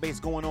good fan base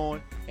going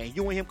on and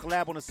you and him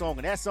collab on a song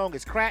and that song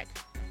is crack,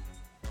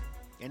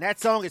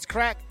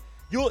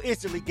 you'll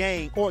instantly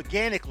gain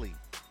organically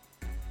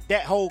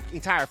that whole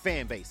entire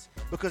fan base,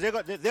 because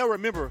they'll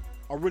remember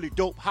a really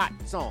dope, hot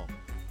song,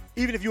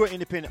 even if you're an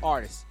independent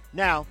artist.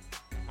 Now,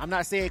 I'm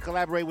not saying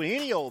collaborate with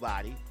any old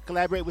body.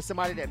 Collaborate with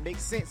somebody that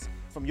makes sense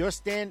from your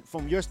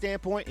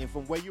standpoint and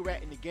from where you're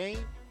at in the game.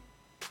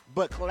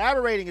 But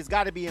collaborating has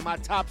got to be in my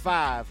top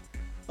 5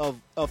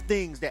 of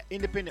things that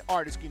independent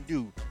artists can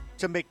do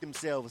to make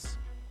themselves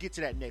get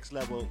to that next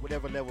level,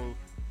 whatever level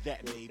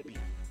that may be.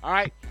 All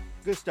right?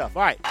 Good stuff.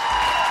 All right.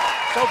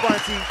 So,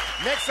 Bunty,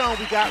 next song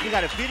we got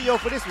a video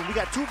for this one. We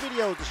got 2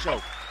 videos to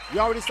show. We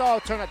already saw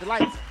Turn Out the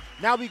Lights.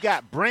 Now we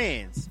got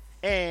Brands.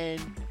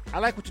 And I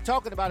like what you're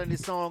talking about in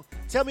this song.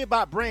 Tell me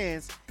about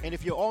Brands. And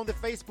if you're on the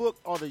Facebook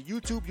or the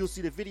YouTube, you'll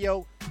see the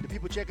video. The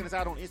people checking us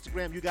out on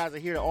Instagram, you guys are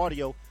hear the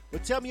audio.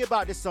 But tell me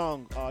about this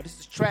song. This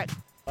is track,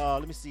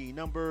 let me see,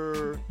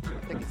 number,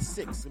 I think it's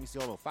 6. Let me see,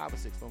 hold on, 5 or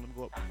 6. Let me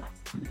go up.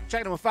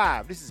 Track number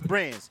 5. This is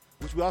Brands,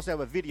 which we also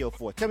have a video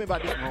for. Tell me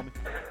about this one,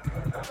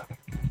 homie.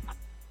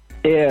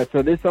 Yeah,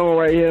 so this song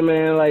right here,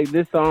 man, like,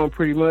 this song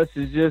pretty much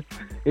is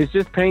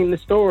just painting the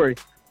story.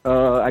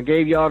 I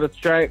gave y'all the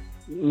track,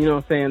 you know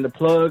what I'm saying, the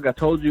plug. I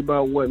told you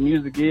about what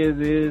music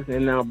is,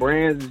 and now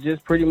Brands is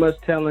just pretty much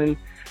telling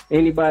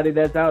anybody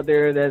that's out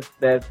there that's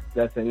an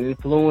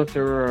influencer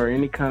or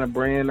any kind of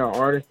brand or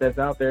artist that's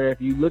out there,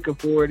 if you're looking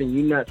for it and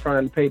you're not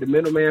trying to pay the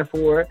middleman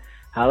for it,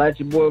 holla at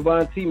your boy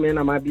Von T, man.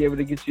 I might be able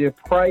to get you a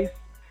price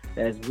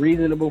that's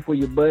reasonable for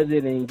your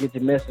budget and get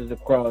your message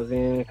across,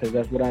 man, because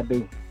that's what I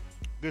do.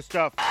 Good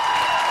stuff.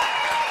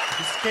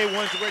 This is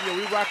K1's Radio.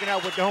 We're rocking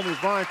out with the homie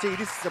Von T.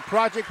 This is a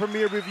project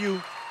premiere review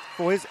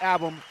for his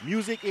album,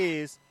 Music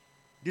Is.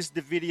 This is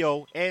the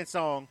video and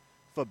song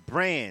for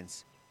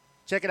Brands.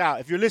 Check it out.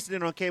 If you're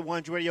listening on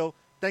K1's Radio,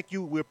 thank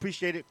you. We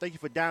appreciate it. Thank you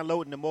for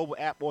downloading the mobile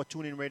app or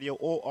TuneIn Radio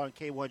or on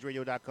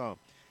K1radio.com.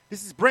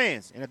 This is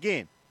Brands. And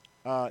again,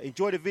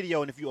 enjoy the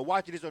video. And if you are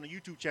watching this on the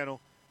YouTube channel,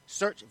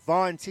 search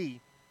Von T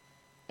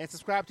and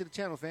subscribe to the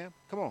channel, fam.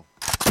 Come on.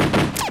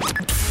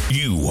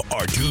 You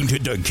are tuned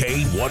into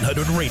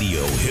K100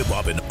 Radio, Hip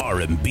Hop and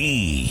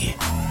R&B.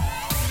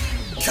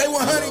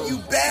 K100, you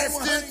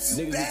bastards!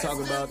 Niggas be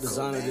talking about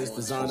designer this,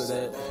 designer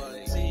that.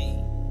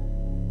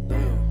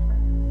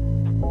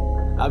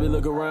 I be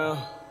looking around,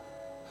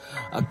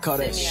 I call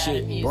that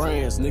shit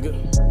Brands, nigga.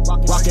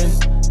 Rockin'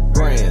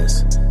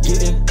 Brands,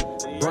 getting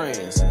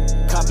Brands,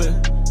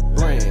 copping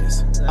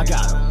Brands. I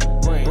got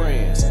 'em.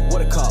 Brands,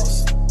 what it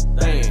costs?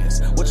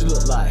 Bands, what you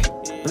look like?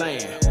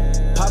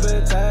 Bland,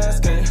 poppin'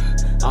 tasking.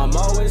 I'm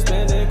always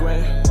spending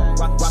grand.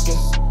 Rockin'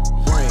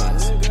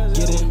 Brands,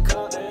 getting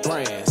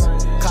Brands,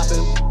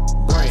 copping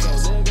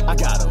Brands. I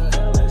got 'em.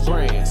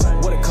 Brands,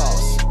 what it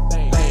costs?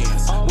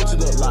 Bands, what you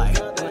look like?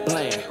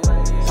 Bland,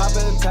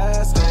 poppin'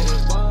 tasking.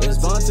 It's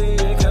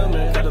Vontae and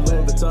coming. Got a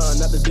little guitar,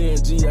 not the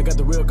DNG. I got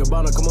the real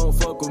Cabana. Come on,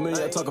 fuck with me.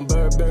 I'm talking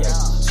Burberry,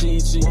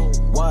 Chi-Chi,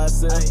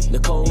 YSL,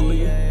 Nicole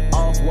Lee,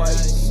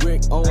 Off-White,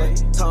 Rick Owen,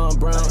 Tom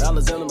Brown,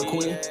 Alexander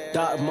McQueen,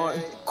 Doc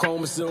Martin,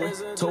 Chrome Missouri,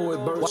 Toy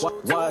Birch,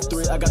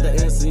 Y3. I got the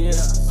NCN,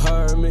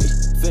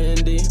 Hermes,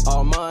 Fendi,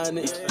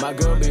 Armani. My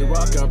girl be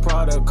rockin'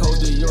 Prada, Coach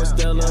Dior,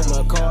 Stella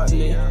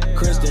McCartney,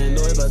 Christian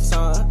Louis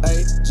Vuitton,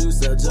 ayy, Juice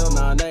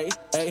Gemini,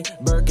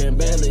 ayy, Birkin,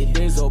 Bentley,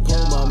 Diesel,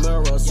 Puma,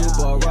 Mirror,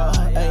 Super Rock,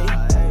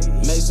 ayy.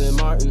 Mason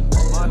Martin,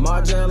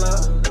 Margiela,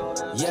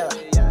 yeah,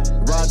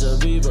 Roger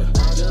Viva,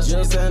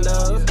 Jill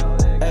Sanders,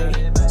 ayy,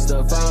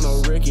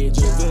 Stefano, Ricky,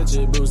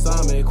 Givenchy,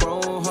 Busami,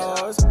 Chrome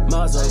Hearts,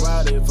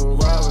 Maserati,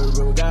 Ferrari,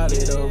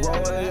 Bugatti, the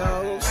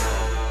Royals.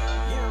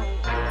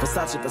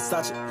 Versace,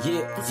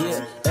 yeah.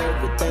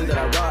 Everything that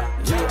I rock,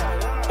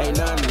 yeah. Ain't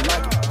nothing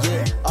like it,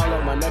 yeah. All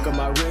on my neck and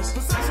my wrist.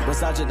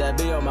 Versace, that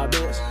be on my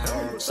bitch.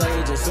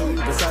 Shade your suit,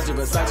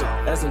 Versace.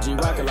 SMG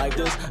rockin' like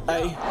this,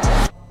 ayy.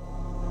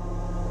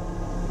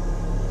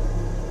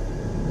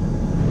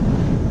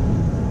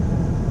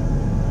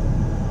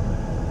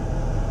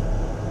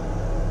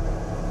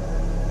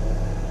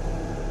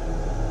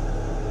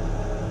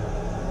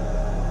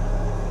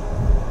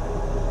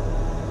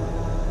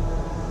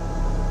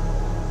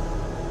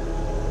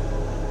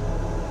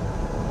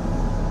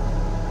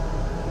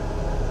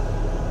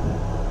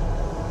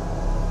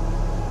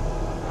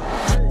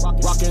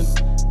 Rockin'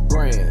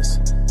 brands,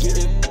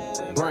 getting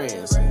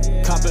brands,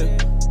 copping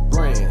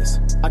brands.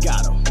 I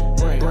got them.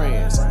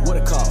 Brands, what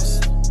it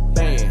cost?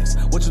 Bands,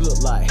 what you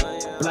look like?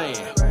 Bland,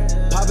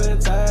 poppin'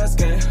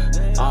 tasking.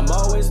 I'm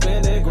always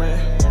spending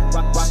grand.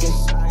 Rockin'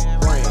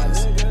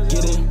 brands,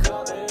 getting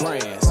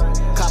brands,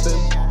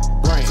 copping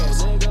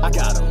brands. I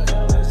got them.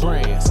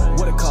 Brands,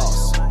 what it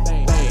cost?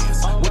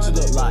 Bands, what you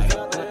look like?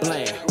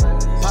 Bland,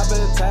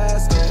 poppin'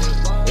 tasking.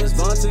 It's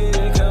Vontae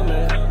and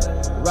coming.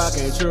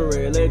 Rockin' true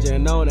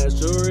religion known as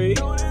jewelry.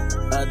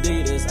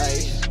 Adidas,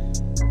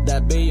 ayy,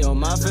 that be on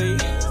my feet.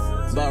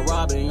 But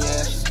Robin,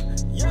 yeah,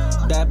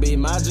 that be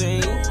my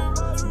jean.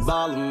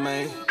 Ballin',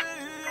 man,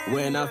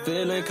 when I'm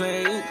feeling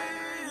clean.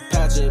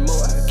 Patrick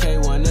Moore,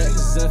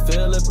 K1X and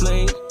Philip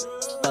Plain.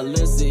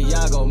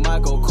 Balenciaga,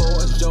 Michael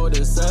Kors,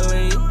 Jordan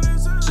Celine.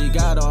 She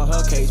got on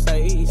her Kate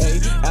Spade,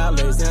 ayy,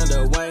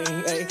 Alexander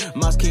Wayne, ayy,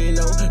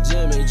 Moschino,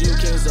 Jimmy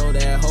Jukin, so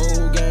that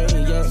whole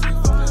gang, yeah.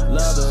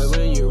 Love it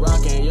when you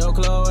rockin' your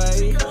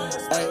Chloe,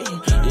 ayy.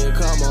 You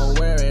come on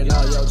wearing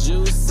all your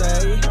juice,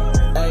 ayy.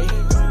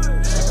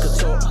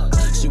 Couture,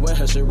 she wear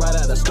her shit right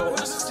out the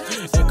stores.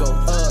 Echo,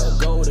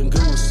 Golden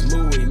Goose,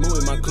 Mooey,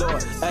 my Claw,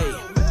 ayy.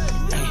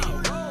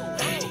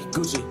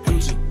 Gucci,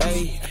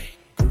 ayy.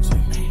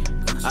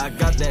 I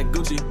got that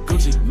Gucci,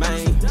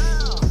 man.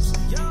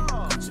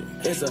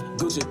 It's a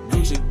Gucci,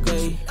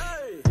 ayy.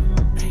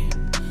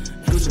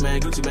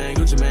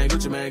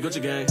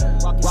 Gucci gang.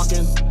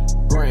 Rockin'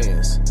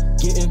 brands,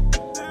 getting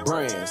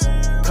brands,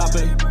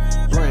 copping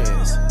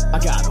brands. I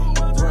got them.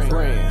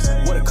 Brands,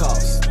 what it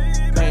cost?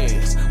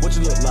 Bands, what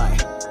you look like?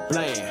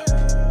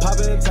 Bland,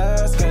 poppin'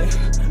 tasking.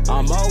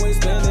 I'm always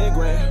spending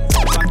grand.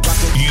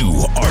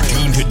 You are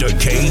tuned to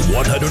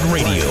K100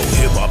 Radio,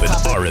 Hip Hop and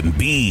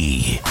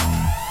R&B.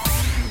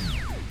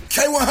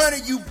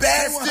 K100, you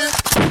bastard!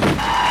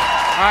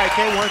 All right,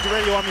 K100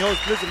 Radio, I'm your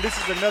host, Blizzard. This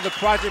is another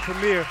project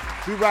premiere.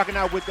 We rocking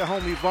out with the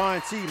homie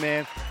Von T,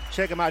 man.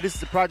 Check him out. This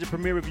is the project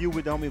premiere review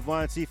with the homie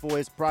Von T for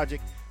his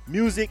project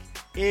Music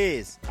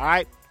Is. All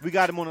right, we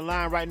got him on the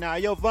line right now.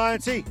 Yo, Von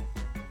T.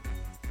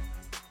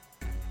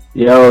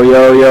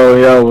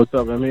 Yo, what's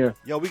up? I'm here.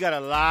 Yo, we got a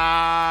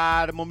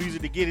lot of more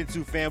music to get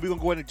into, fam. We're going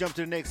to go ahead and jump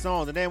to the next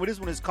song. The name of this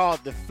one is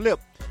called The Flip.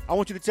 I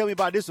want you to tell me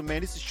about this one,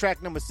 man. This is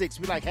track number 6.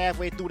 We're like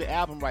halfway through the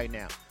album right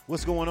now.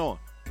 What's going on?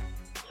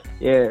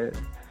 Yeah,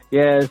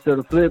 so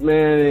The Flip,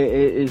 man,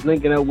 is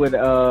linking up with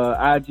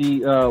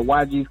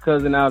YG's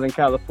cousin out in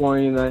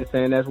California, you know what I'm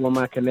saying? That's where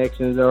my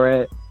connections are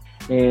at.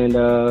 And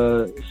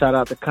shout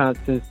out to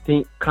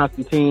Constantine,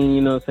 you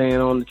know what I'm saying,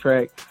 on the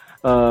track.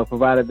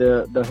 Provided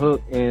the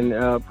hook, and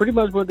pretty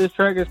much what this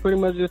track is pretty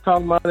much just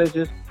talking about is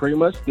just pretty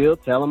much still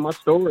telling my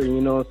story, you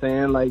know what I'm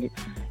saying? Like,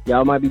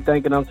 y'all might be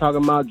thinking I'm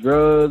talking about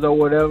drugs or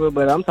whatever,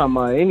 but I'm talking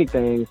about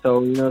anything.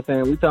 So, you know what I'm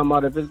saying? We talking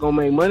about if it's going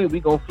to make money, we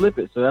going to flip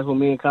it. So that's what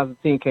me and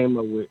Constantine came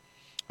up with.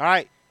 All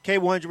right,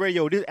 K100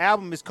 Radio. This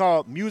album is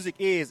called Music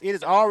Is. It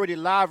is already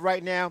live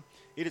right now.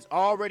 It is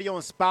already on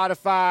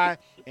Spotify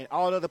and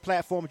all other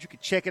platforms. You can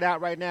check it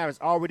out right now.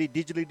 It's already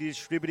digitally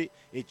distributed.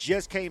 It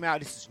just came out.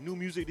 This is new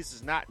music. This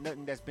is not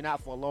nothing that's been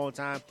out for a long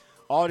time.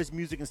 All this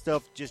music and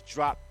stuff just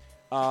dropped.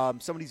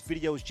 Some of these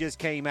videos just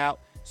came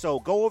out. So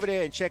go over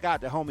there and check out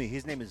the homie.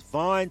 His name is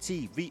Von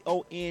T,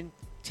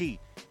 V-O-N-T.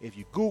 If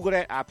you Google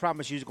that, I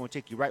promise you it's going to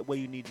take you right where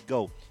you need to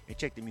go and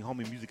check the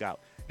homie music out.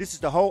 This is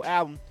the whole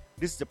album.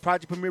 This is the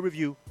project premiere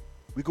review.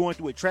 We're going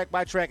through it track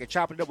by track and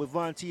chopping it up with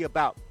Von T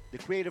about the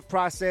creative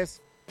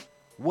process,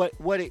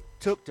 what it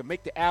took to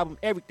make the album,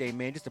 everything,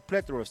 man. Just a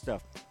plethora of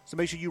stuff. So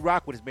make sure you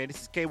rock with us, man.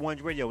 This is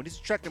K100 Radio, and this is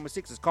track number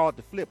 6. It's called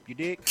The Flip. You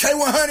dig?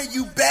 K100,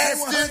 you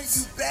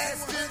bastards!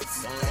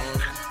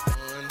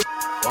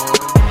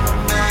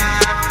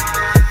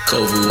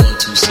 Kovu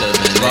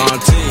 127. Von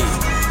T.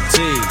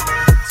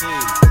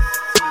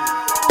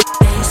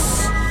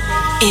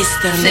 It's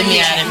the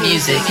Semi-Auto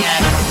music.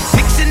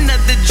 Mixing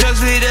up the drugs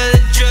with other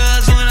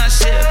drugs when I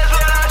sip.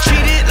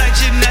 Treat it like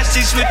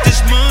gymnastics with this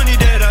money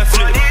that I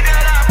flip.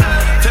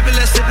 Flip it,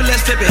 let's flip it,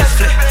 let's flip it.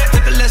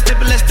 Flip it, let's flip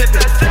it, let's flip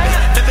it.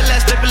 Flip it,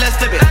 let's flip it, let's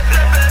flip it.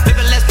 Flip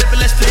it, let's flip it,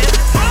 let's flip it.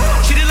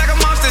 Treat it like a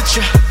monster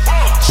truck.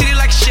 Treat it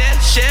like a chef.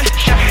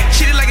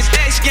 Treat it like it's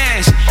X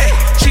Games.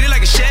 Treat it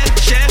like a chef.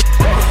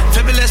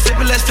 Flip it, let's flip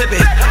it, let's flip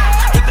it.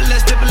 Flip it,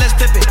 let's flip it, let's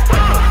flip it.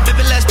 Flip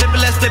it, let's flip it,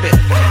 let's flip it.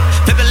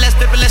 Flip it, let's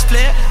flip it, let's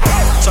flip.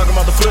 Talking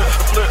about the flip.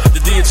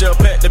 The DHL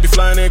pack, they be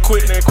flying in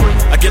quick.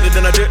 I get it,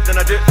 then I dip.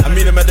 I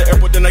meet him at the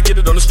airport, then I get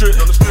it on the strip.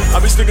 I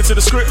be sticking to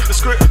the script.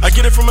 I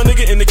get it from a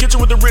nigga in the kitchen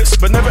with the wrist,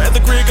 but never at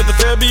the crib, cause the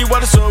fare be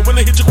water, so when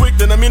they hit you quick,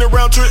 then I mean a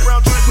round trip.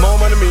 More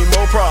money mean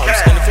more problems.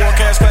 In the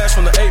forecast flash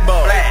from the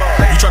 8-ball.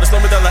 You try to slow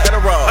me down like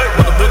Adderall,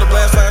 but the bullet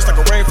blast fast like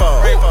a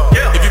rainfall.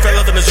 If you fell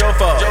out, then it's your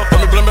fault.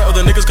 I'm the blimmer of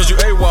the niggas cause you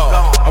AWOL.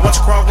 I watch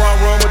you crawl,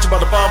 run with you about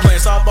the ball,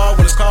 playing softball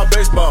when it's called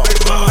baseball.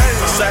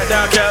 Sat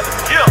down, Cali,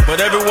 but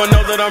everyone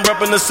know that I'm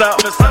reppin' the South.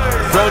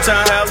 Road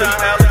Town Alley,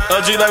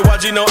 LG like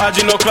YG, no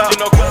IG, no clout.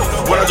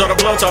 When I draw the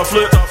blow top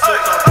flip,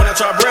 when I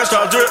try branch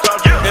top drip,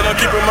 and I'm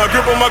keeping my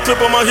grip on my clip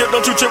on my hip.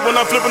 Don't you trip when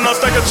I'm flipping, I'll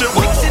stack a chip.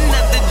 Mixing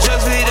up the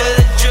drugs with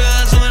other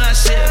drugs when I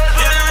sip.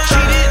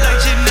 Treat it like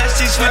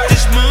gymnastics with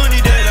this money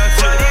that I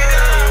flip.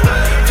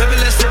 Flip it,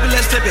 let's flip it,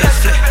 let's flip it.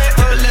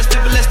 Flip it, let's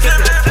flip it, let's flip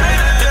it.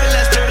 Flip it,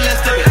 let's flip it,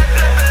 let's flip it.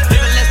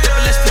 Flip it, let's flip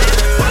it, let's flip it.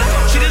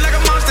 Treat it like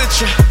a monster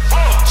truck.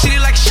 Treat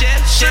it like a chef.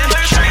 Treat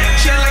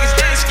it like it's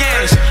dance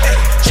games.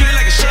 Treat it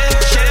like a chef.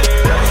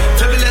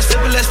 Flip it, let's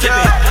flip it, let's flip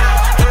it.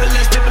 Flip it,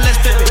 let's flip it, let's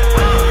flip it.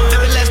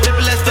 Flip it, let's flip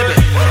it, let's flip it.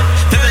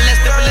 Flip it,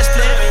 let's flip it, let's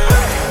flip it.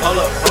 Hold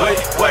up,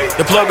 wait.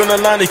 The plug on the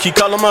line, they keep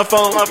calling my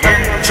phone.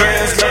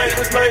 Translate,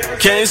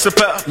 can't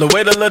support the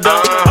way to let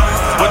down.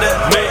 What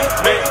that mean?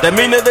 That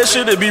mean that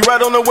shit be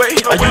right on the way.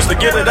 I used to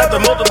get it at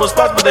the multiple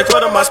spots, but they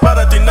flooded my spot.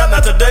 I think not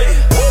today.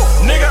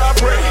 Nigga, I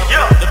pray.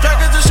 The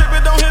package and ship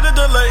it don't hit a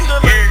delay.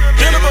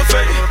 Dinner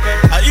buffet.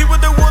 I eat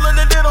with the wool and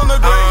they did on the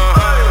grave.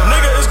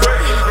 Nigga, it's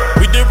great.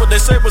 We did what they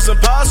say was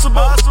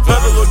impossible. Play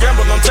a little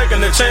gamble, I'm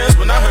taking a chance.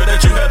 When I heard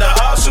that you had the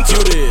option to.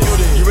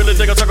 You really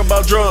think I talk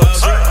about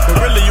drugs?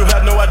 But really, you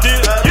had no idea.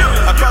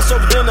 I cross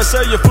over then and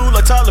sell your food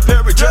like Tyler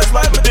Perry, dressed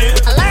like Madea.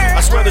 I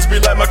swear this be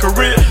like my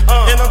career,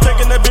 and I'm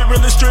taking that bit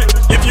really strict.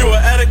 If you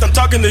an addict, I'm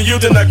talking to you,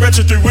 then I grant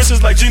you 3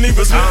 wishes like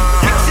Geneva Smith.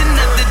 Mixing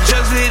up the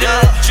drugs with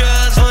other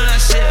drugs when I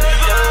sip.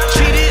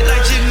 Treat it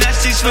like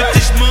gymnastics with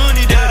this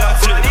money that I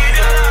flip.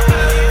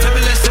 Flip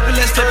it, let's flip it,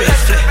 let's flip it.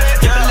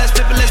 Flip it, let's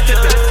flip it, let's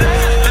flip it.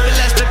 Flip it,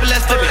 let's flip it,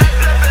 let's flip it.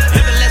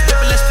 Flip it, let's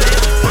flip it, let's flip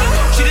it.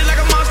 Treat it like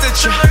a monster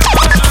truck.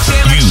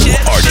 You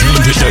are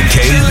tuned to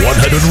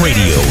K100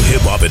 Radio,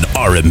 Hip Hop and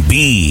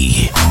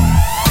R&B.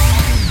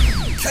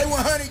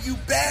 K100, you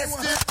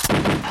bastard.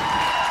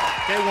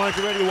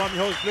 K100 Radio, I'm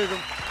your host, Blizzard.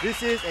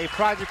 This is a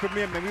project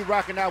premiere, man. We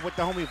rocking out with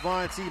the homie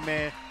Von T,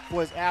 man,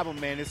 for his album,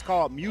 man. It's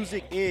called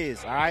Music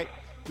Is, all right?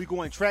 We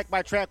going track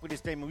by track with this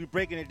thing, man. We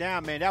breaking it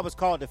down, man. That was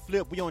called The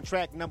Flip. We on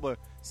track number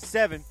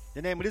 7.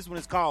 The name of this one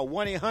is called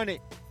 1-800.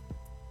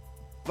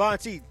 Von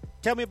T,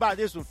 tell me about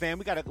this one, fam.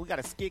 We got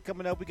a skit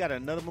coming up. We got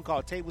another one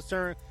called Tables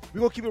Turn. We're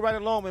going to keep it right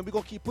along, man. We're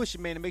going to keep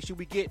pushing, man, and make sure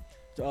we get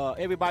to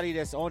everybody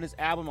that's on this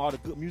album, all the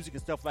good music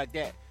and stuff like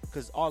that,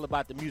 because it's all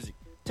about the music.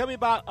 Tell me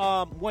about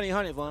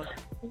 1-800, Von.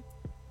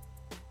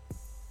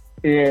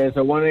 Yeah,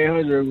 so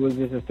 1-800 was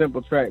just a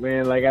simple track,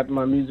 man. Like, after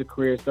my music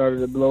career started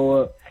to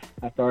blow up,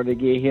 I started to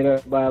get hit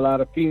up by a lot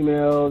of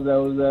females that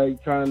was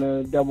trying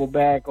to double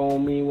back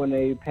on me when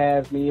they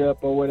passed me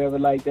up or whatever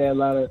like that.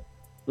 A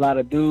lot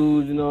of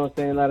dudes, you know what I'm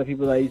saying? A lot of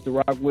people I used to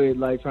rock with,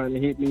 like, trying to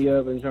hit me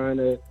up and trying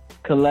to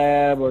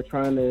collab or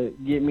trying to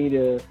get me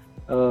to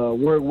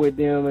work with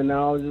them. And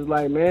I was just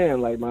like, man,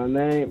 like, my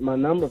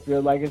number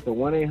feels like it's a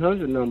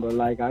 1-800 number.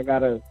 Like, I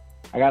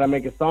gotta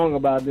make a song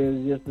about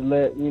this just to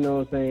let, you know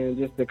what I'm saying,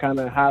 just to kind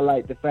of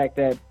highlight the fact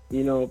that,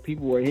 you know,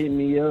 people were hitting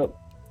me up,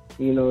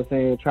 you know what I'm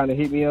saying, trying to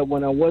hit me up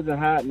when I wasn't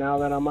hot. Now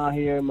that I'm out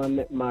here,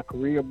 my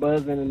career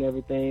buzzing and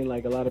everything,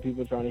 like, a lot of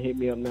people trying to hit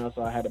me up now,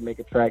 so I had to make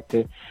a track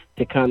to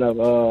kind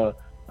of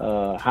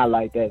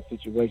highlight that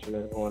situation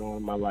that's going on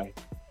in my life.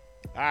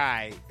 All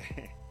right.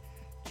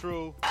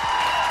 True.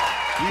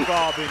 We've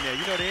all been there.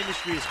 You know, the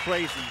industry is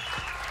crazy.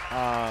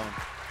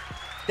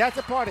 That's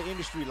a part of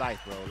industry life,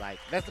 bro. Like,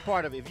 that's the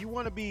part of it. If you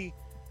want to be,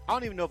 I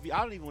don't even know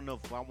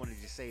if I want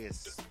to just say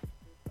it's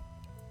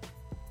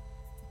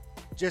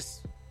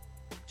just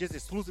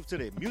exclusive to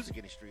the music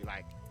industry.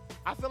 Like,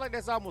 I feel like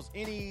that's almost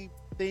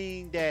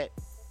anything that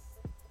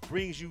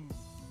brings you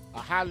a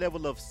high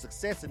level of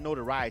success and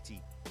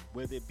notoriety,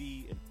 whether it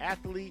be an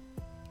athlete,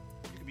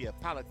 you can be a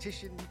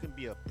politician, you can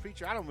be a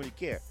preacher. I don't really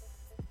care.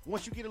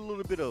 Once you get a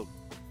little bit of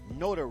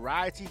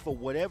notoriety for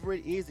whatever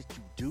it is that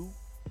you do,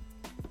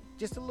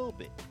 just a little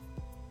bit.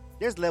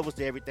 There's levels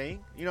to everything,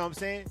 you know what I'm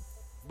saying?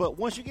 But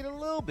once you get a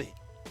little bit,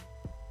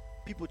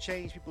 people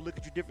change, people look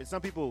at you different.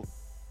 Some people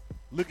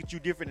look at you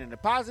different in a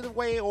positive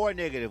way or a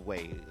negative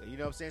way. You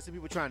know what I'm saying? Some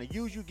people trying to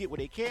use you, get what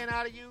they can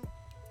out of you.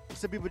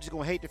 Some people just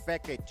gonna hate the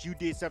fact that you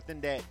did something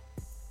that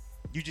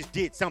you just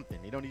did something.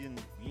 You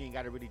ain't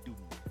gotta really do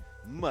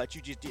much.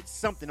 You just did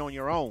something on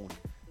your own.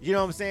 You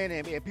know what I'm saying?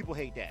 And people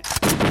hate that.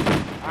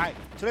 All right,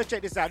 so let's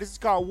check this out. This is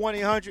called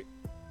 1-800.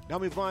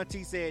 Homie Von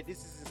T said this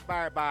is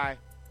inspired by,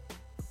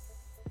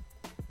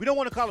 we don't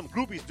want to call them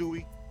groupies, do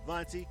we,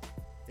 Von T?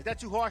 Is that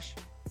too harsh?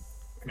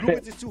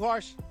 Groupies is too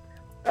harsh?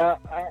 No,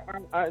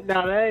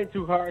 that ain't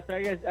too harsh.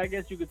 I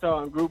guess you could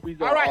call them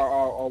groupies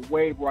or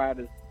wave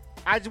riders.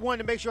 I just wanted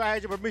to make sure I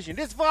had your permission.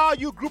 This for all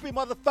you groupie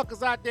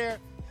motherfuckers out there.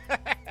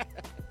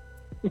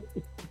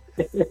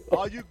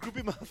 All you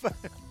groupie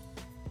motherfuckers.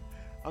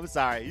 I'm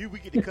sorry. We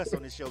get to cuss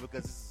on this show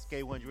because this is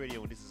K100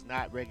 Radio and this is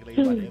not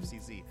regulated by the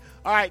FCC.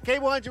 All right,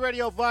 K100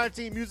 Radio, Von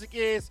T. Music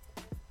is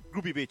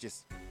Groupie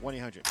Bitches,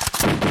 1-800.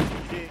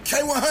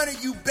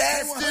 K100, you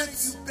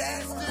bastards.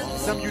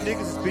 Some of you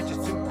niggas is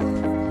bitches too.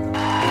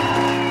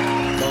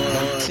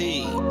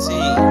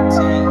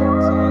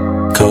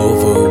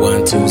 Code for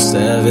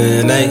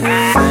 1278.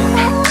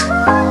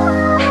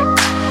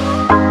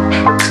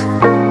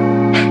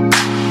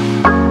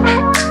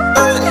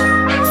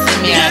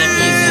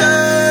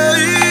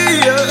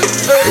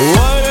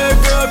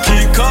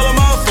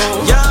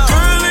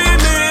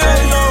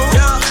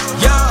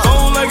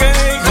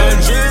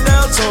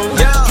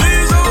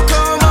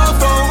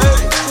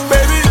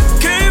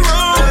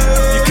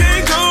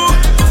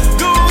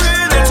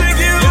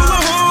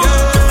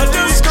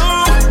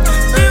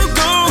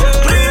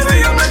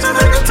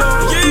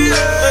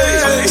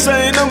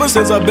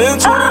 Since I've been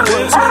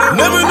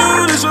 21, never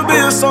knew this would be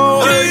a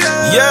song.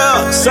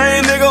 Yeah,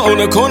 same nigga on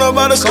the corner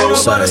by the store,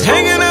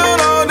 hanging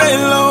out all day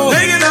long.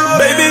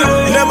 Baby,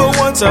 never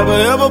once have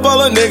I ever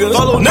ball a nigga.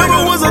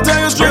 Never was a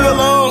time string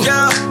along.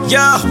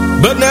 Yeah,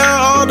 but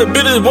now all the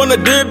bitches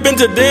wanna dip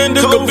into then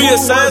this could be a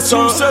sad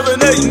song. 7,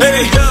 8,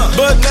 8.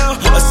 But now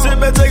I sit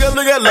back, take a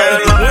look at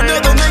life. When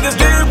other niggas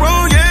did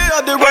wrong, yeah,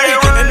 I did right.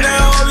 And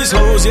now all these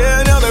hoes,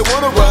 yeah, now they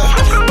wanna ride.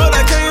 But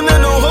I can't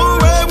let no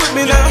hoe ride with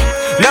me now.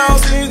 Now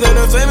it seems that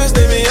the famous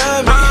stay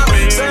behind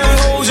me. Same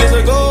hoes years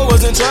ago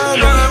wasn't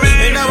trying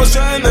me. And I was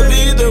trying to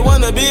be the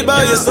one to be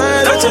by your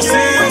side. That you see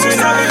me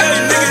now.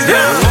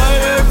 Why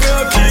that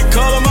girl keep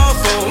calling my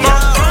phone?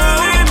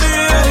 Leave me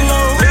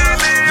alone.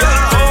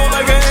 Phone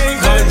like I ain't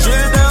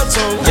 100 down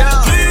tone.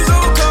 Please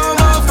don't call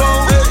my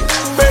phone.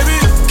 Baby,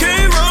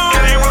 can't run,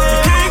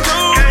 can't go.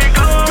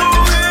 Go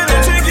ahead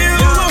and take it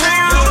home.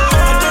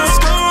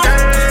 Just go,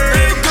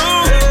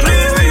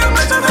 please be a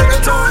bitch and take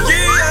a tone.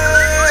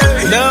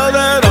 Now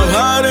that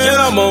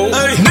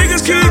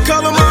niggas keep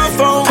calling my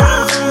phone.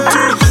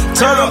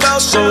 Talking about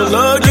show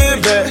love,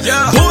 get back.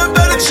 Boy,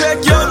 better check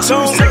your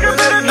tone.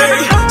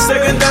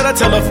 Second that I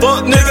tell a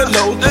fuck nigga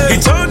no. He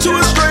turned to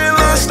a straight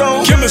line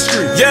stone.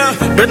 Chemistry, yeah.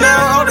 But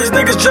now all these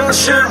niggas jump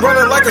shit,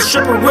 running like a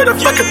stripper with a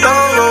fucking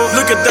thong on.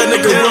 Look at that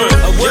nigga run.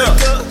 I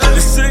wake up,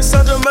 it's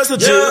 600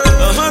 messages.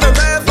 100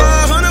 bad,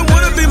 500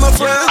 wanna be my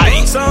friend.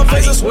 Some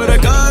faces, swear to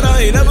God,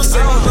 I ain't never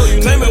seen.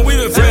 Claiming we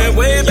been friends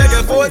way back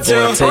at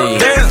 14.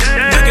 Damn,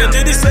 nigga,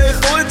 did he say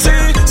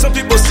 14? Some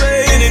people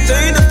say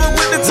anything to fuck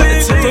with the team.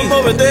 From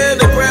over there,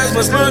 the grass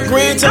must look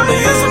green. Tell me,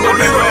 is it what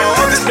we don't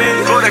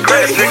understand? Why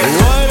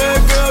that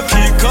girl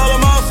keep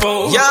calling my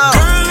phone? Girl,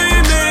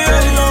 leave me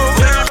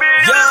alone.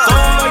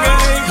 Phone like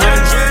I ain't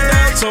 100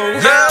 that tone.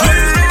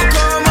 Please don't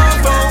call my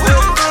phone.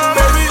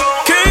 Baby,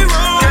 can't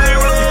run,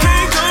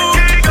 can't go.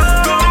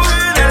 Go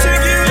ahead and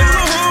take it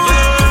home.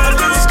 I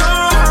just go,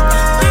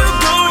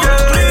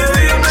 please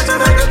be a bitch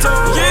and take a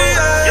tone.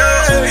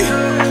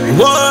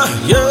 What?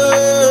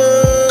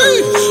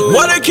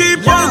 Why they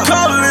keep on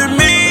calling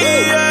me?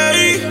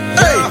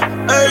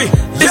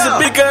 Is it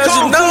because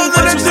you know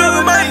that I'm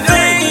doing my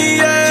thing?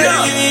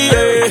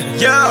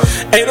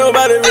 Ain't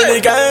nobody really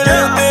got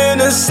nothing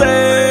to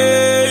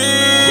say.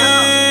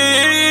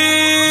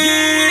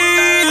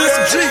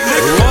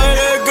 Why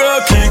that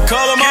girl keep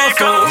calling my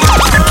phone?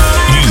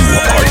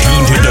 You are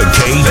tuned to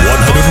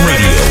K100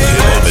 Radio, hip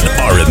hop and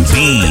R&B.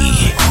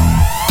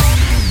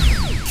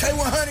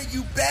 K100,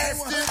 you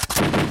bastard.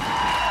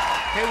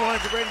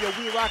 K100 Radio,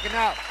 we rocking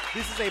out.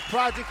 This is a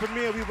project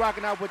premiere. We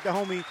rocking out with the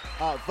homie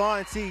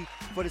Von T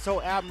for this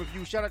whole album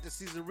review. Shout out to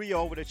Cesario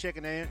over there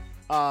checking in.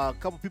 A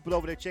couple people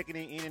over there checking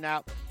in and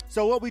out.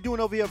 So what we doing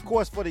over here, of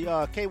course, for the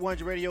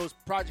K100 Radio's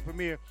project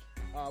premiere,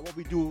 what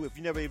we do, if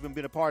you've never even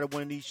been a part of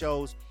one of these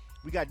shows,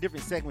 we got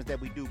different segments that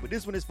we do. But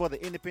this one is for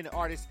the independent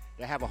artists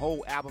that have a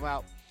whole album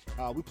out.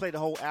 We play the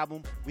whole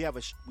album. We have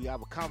a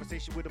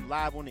conversation with them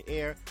live on the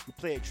air. We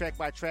play it track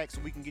by track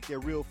so we can get their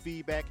real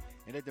feedback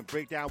and let them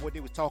break down what they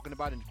was talking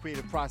about in the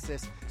creative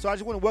process. So I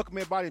just want to welcome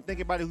everybody and thank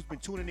everybody who's been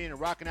tuning in and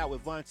rocking out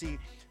with Von T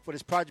for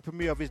this project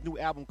premiere of his new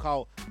album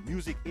called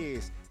Music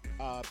Is.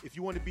 If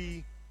you want to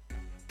be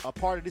a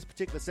part of this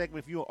particular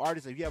segment, if you're an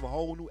artist, if you have a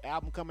whole new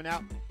album coming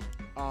out,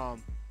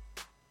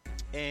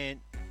 and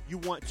you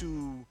want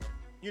to,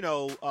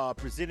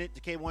 present it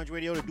to K100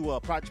 Radio to do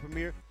a project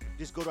premiere,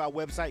 just go to our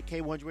website,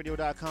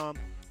 K100Radio.com,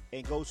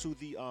 and go to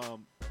the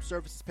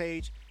services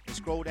page and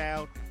scroll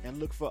down and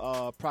look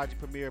for project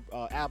premiere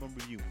album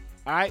review.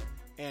 All right,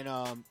 and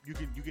you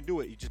can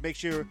do it. You just make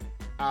sure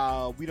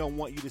we don't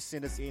want you to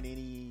send us in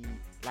any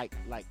like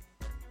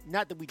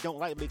not that we don't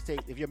like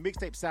mixtape. If your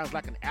mixtape sounds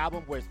like an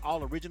album where it's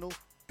all original,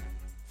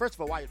 first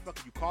of all, why the fuck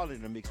are you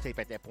calling it a mixtape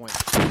at that point?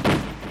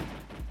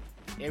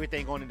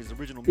 Everything on it is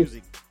original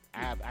music.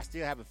 I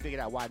still haven't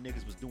figured out why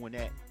niggas was doing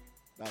that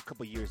a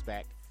couple years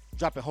back,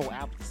 dropping whole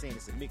albums and saying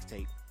it's a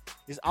mixtape.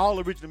 It's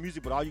all original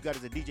music, but all you got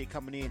is a DJ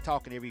coming in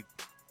talking every.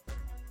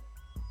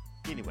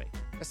 Anyway,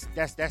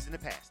 that's in the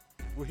past.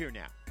 We're here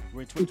now.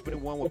 We're in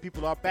 2021 where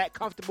people are back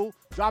comfortable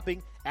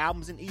dropping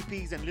albums and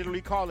EPs and literally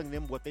calling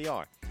them what they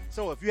are.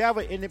 So if you're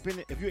an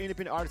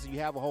independent artist and you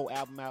have a whole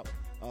album out,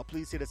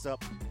 please hit us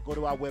up. Go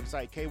to our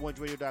website,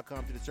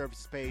 K100radio.com, to the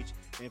services page.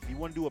 And if you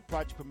want to do a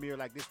project premiere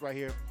like this right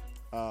here,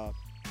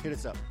 hit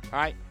us up. All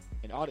right?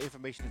 And all the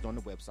information is on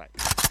the website.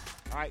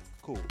 All right?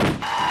 Cool.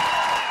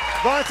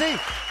 Von T.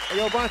 Hey,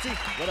 yo, Von T.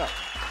 What up?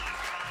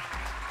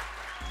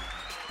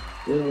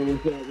 Yo,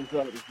 what's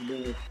up? It's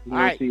been, all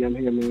right. I'm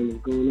here, man.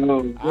 What's going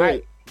on? All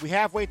right. We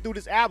halfway through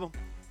this album.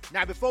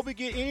 Now, before we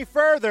get any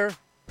further,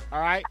 all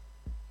right,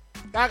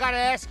 I got to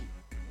ask you,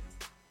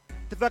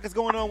 what the fuck is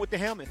going on with the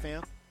helmet,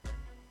 fam?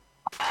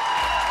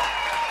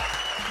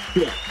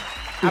 Yeah.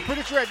 I'm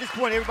pretty sure at this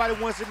point everybody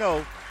wants to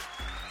know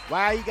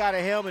why you got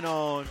a helmet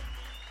on,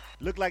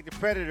 look like the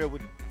Predator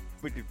with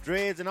the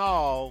dreads and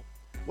all.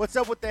 What's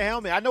up with the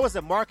helmet? I know it's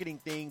a marketing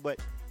thing, but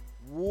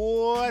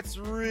what's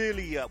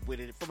really up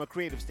with it from a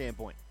creative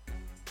standpoint?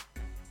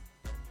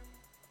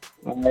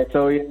 All right,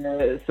 so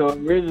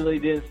originally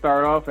did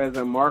start off as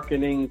a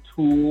marketing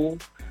tool.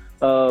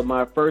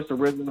 My first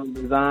original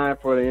design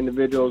for the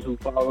individuals who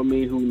follow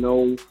me, who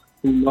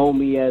know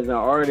me as an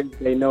artist,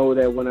 they know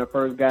that when I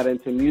first got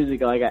into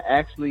music, like I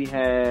actually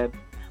had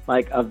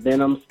like a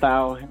Venom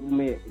style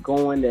helmet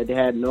going that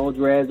had no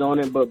dreads on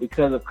it, but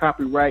because of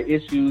copyright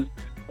issues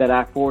that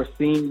I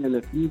foreseen in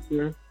the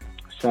future,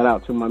 shout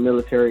out to my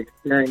military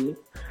experience,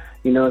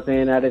 you know what I'm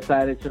saying, I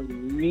decided to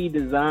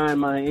redesign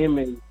my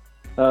image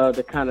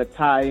to kind of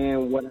tie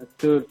in what I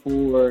stood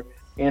for,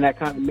 and I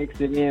kind of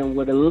mixed it in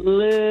with a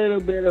little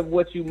bit of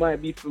what you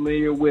might be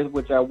familiar with,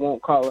 which I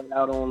won't call it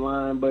out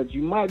online, but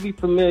you might be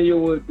familiar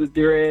with the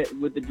dreads,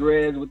 with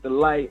the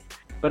light,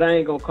 but I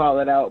ain't gonna call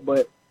it out.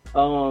 But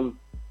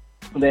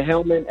the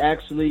helmet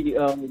actually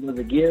was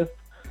a gift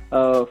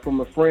from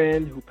a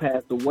friend who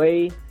passed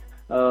away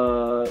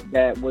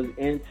that was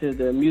into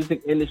the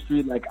music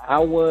industry like I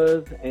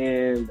was,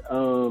 and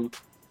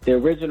the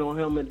original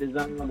helmet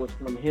design was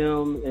from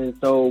him. And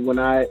so when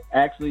I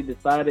actually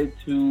decided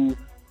to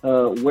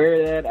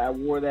wear that, I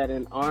wore that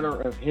in honor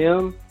of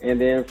him.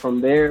 And then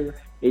from there,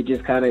 it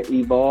just kind of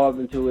evolved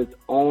into its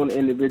own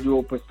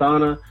individual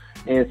persona.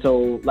 And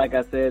so, like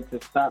I said,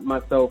 to stop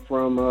myself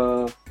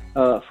from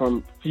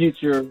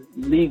future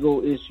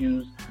legal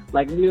issues,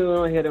 like me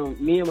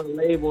and my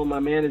label and my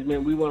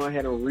management, we went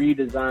ahead and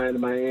redesigned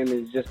my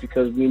image just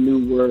because we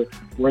knew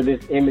where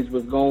this image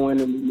was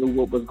going and we knew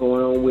what was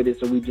going on with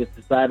it. So we just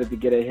decided to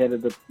get ahead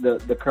of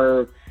the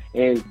curve,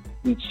 and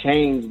we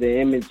changed the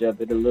image of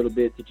it a little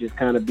bit to just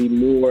kind of be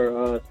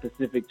more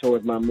specific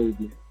towards my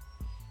movement.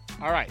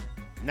 All right.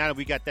 Now that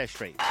we got that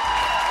straight,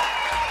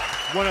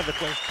 one other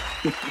question.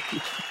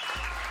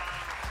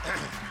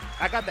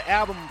 I got the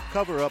album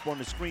cover up on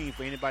the screen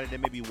for anybody that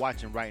may be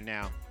watching right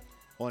now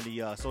on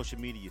the social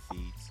media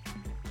feeds,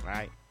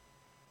 right?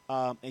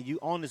 And you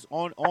on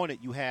it,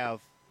 you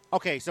have,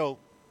 okay, so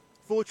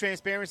full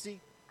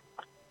transparency,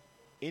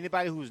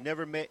 anybody who's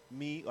never met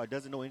me or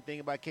doesn't know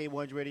anything about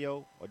K100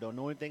 Radio or don't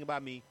know anything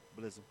about me,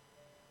 but listen,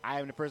 I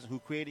am the person who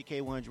created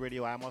K100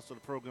 Radio. I am also the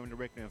program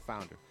director and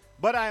founder,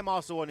 but I am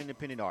also an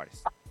independent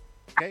artist,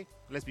 okay?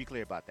 Let's be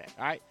clear about that,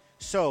 all right?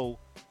 So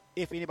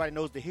if anybody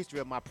knows the history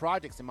of my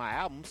projects and my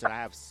albums, and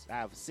I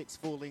have 6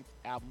 full-length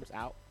albums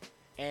out,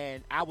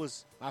 and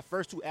my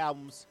first 2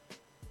 albums,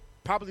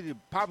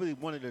 probably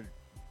one of the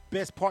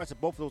best parts of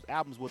both of those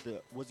albums was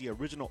the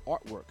original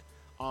artwork.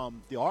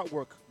 The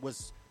artwork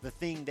was the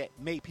thing that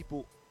made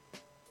people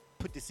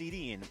put the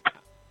CD in.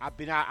 I've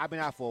been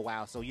out for a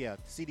while, so yeah,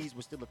 CDs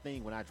were still a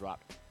thing when I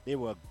dropped. They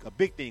were a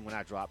big thing when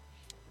I dropped,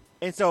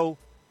 and so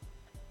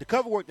the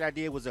cover work that I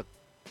did was a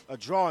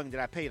drawing that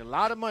I paid a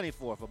lot of money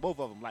for both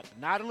of them, like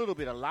not a little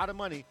bit, a lot of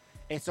money.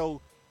 And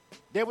so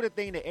they were the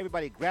thing that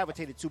everybody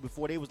gravitated to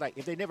before. They was like,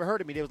 if they never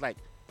heard of me, they was like,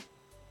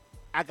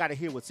 I got to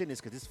hear what's in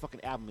this because this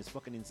fucking album is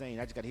fucking insane.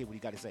 I just got to hear what he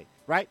got to say,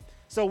 right?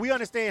 So we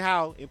understand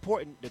how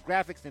important the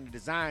graphics and the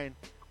design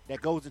that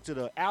goes into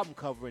the album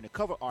cover and the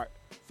cover art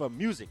for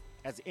music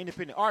as an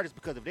independent artist,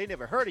 because if they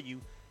never heard of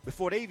you,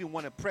 before they even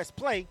want to press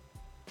play,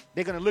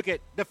 they're going to look at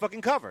the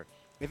fucking cover.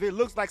 If it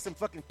looks like some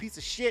fucking piece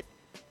of shit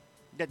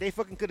that they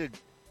fucking could have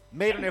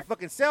made on their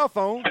fucking cell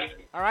phone,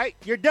 all right,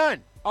 you're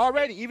done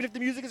already. Even if the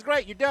music is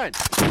great, you're done.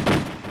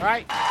 All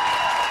right.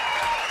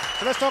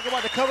 So let's talk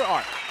about the cover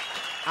art.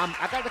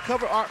 I got the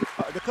cover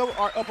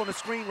art up on the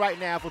screen right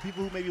now for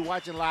people who may be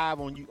watching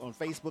live on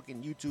Facebook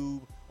and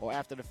YouTube or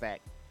after the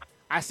fact.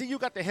 I see you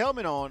got the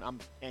helmet on,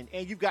 and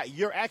you've got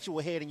your actual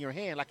head in your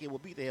hand like it will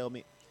be the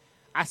helmet.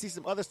 I see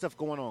some other stuff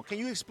going on. Can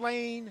you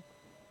explain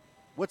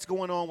what's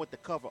going on with the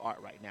cover art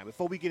right now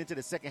before we get into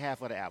the second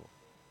half of the album?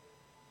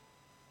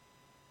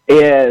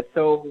 Yeah,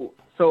 so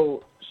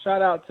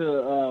shout out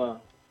to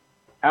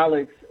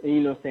Alex,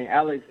 you know what I'm saying,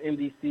 Alex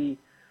MDC.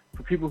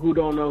 For people who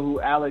don't know who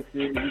Alex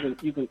is,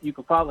 you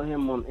can follow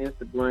him on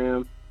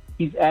Instagram.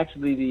 He's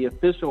actually the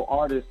official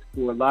artist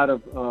for a lot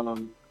of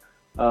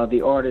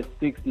the artist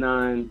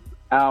 6ix9ine's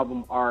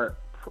album art,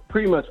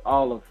 pretty much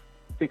all of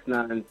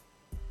 6ix9ine's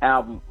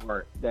album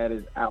art that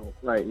is out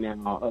right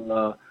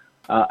now.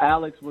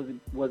 Alex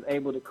was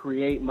able to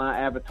create my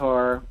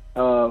avatar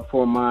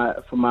for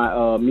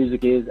my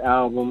Music Is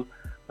album.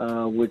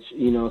 which,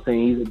 you know,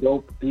 saying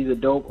he's a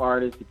dope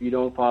artist. If you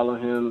don't follow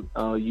him,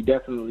 you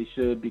definitely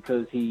should,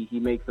 because he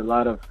makes a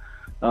lot of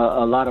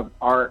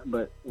art.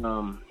 But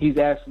he's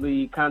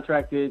actually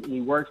contracted.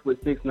 He works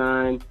with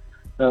 6ix9ine.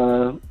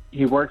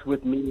 He works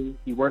with me.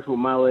 He works with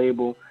my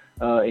label,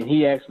 and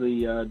he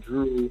actually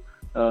drew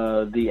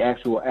the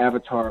actual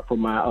avatar for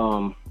my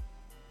album.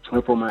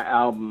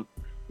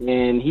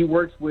 And he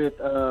works with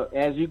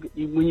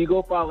when you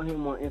go follow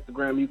him on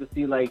Instagram, you can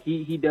see like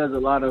he does a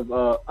lot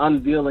of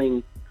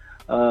unveiling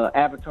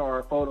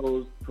avatar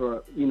photos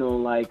for, you know,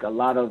 like a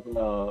lot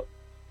of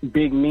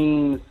big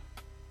memes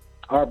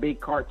or big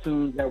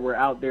cartoons that were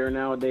out there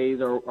nowadays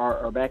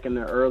or back in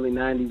the early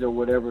 90s or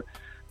whatever.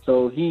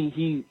 So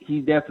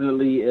he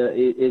definitely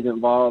is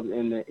involved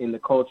in the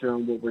culture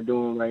and what we're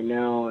doing right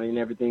now and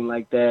everything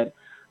like that.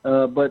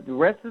 But the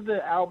rest of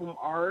the album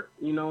art,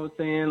 you know what I'm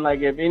saying?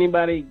 Like, if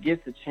anybody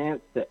gets a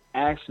chance to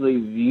actually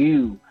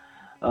view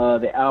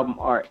the album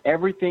art,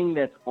 everything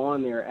that's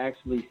on there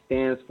actually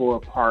stands for a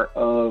part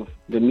of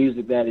the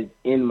music that is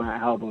in my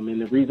album.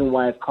 And the reason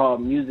why it's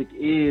called Music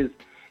is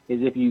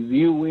if you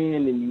view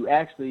in and you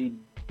actually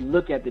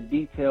look at the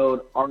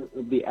detailed art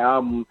of the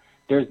album,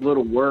 there's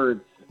little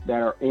words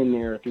that are in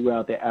there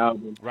throughout the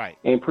album. Right.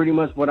 And pretty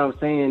much what I'm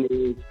saying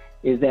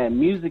is that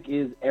music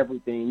is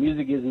everything.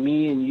 Music is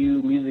me and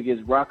you. Music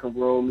is rock and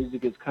roll.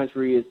 Music is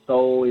country. It's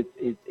soul.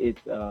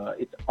 It's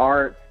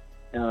art.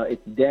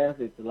 It's death.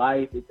 It's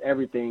life. It's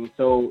everything.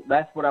 So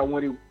that's what I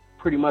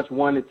pretty much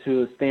wanted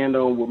to stand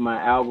on with my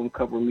album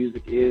cover.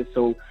 Music is.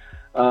 So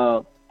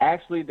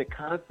actually, the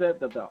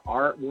concept of the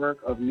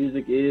artwork of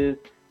music is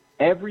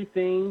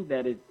everything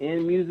that is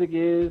in music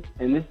is,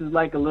 and this is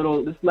like a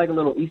little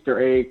Easter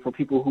egg for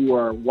people who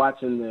are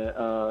watching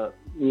the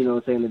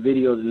the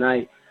video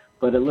tonight.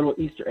 But a little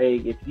Easter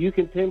egg, if you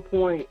can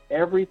pinpoint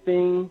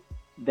everything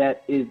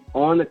that is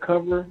on the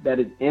cover, that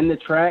is in the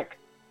track,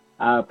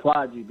 I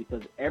applaud you,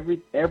 because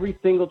every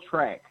single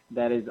track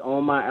that is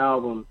on my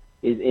album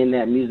is in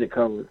that music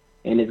cover.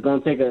 And it's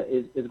gonna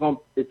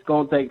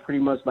take pretty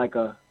much like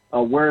a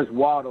Where's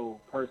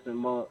Waldo person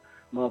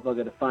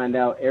motherfucker to find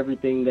out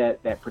everything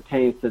that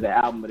pertains to the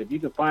album. But if you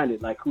can find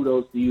it, like,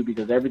 kudos to you,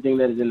 because everything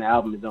that is in the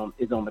album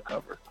is on the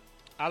cover.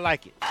 I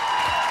like it.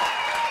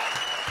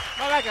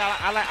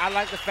 I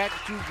like the fact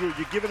that you're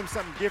giving them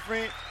something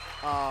different.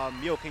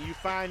 Can you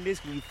find this?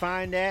 Can you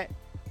find that?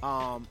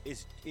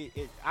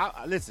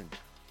 Listen,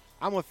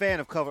 I'm a fan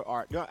of cover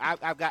art.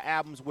 I've got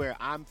albums where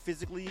I'm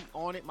physically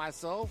on it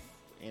myself,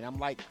 and I'm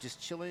like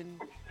just chilling.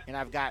 And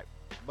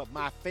but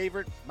my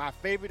favorite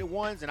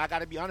ones, and I got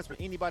to be honest with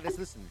anybody that's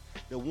listening,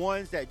 the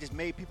ones that just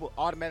made people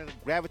automatically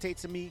gravitate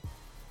to me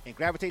and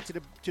gravitate to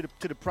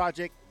the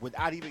project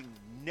without even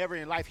never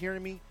in life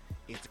hearing me.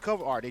 It's the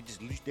cover art.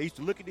 They used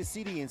to look at this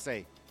CD and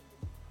say,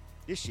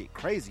 "This shit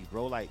crazy,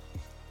 bro." Like,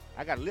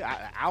 I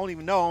don't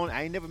even know.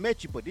 I ain't never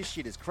met you, but this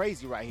shit is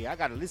crazy right here. I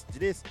gotta listen to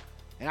this.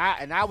 And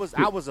I was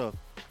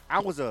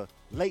a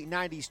late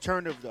 '90s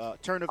turn of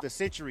the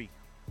century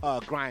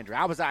grinder.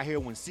 I was out here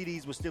when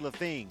CDs were still a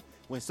thing,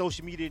 when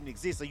social media didn't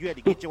exist, so you had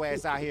to get your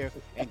ass out here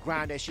and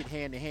grind that shit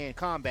hand-to-hand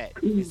combat.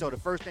 And so the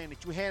first thing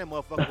that you hand a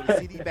motherfucker with a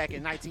CD back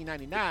in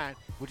 1999,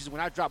 which is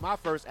when I dropped my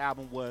first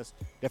album, was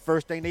the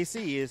first thing they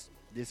see is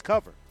this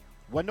cover.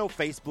 Wasn't no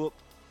Facebook,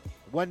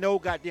 wasn't no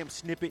goddamn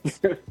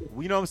snippets.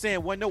 You know what I'm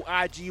saying? Wasn't no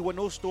IG,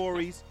 wasn't no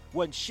stories,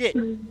 wasn't shit.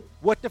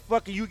 What the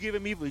fuck are you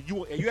giving me for?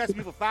 You asking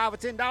me for $5 or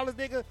 $10,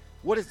 nigga?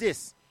 What is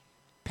this?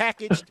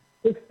 Packaged?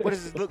 What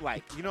does this look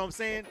like? You know what I'm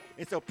saying?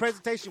 And so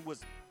presentation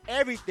was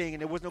everything,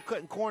 and there was no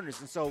cutting corners.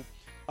 And so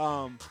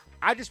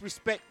I just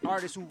respect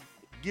artists who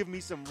give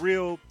me some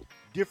real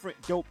different,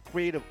 dope,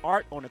 creative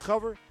art on the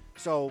cover.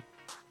 So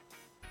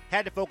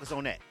had to focus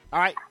on that. All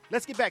right,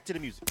 let's get back to the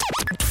music.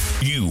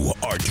 You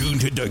are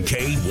tuned to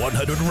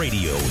K100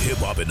 Radio, hip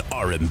hop and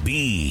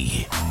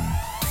R&B.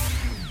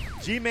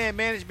 G-Man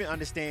Management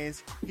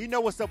understands. He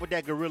know what's up with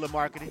that guerrilla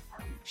marketing.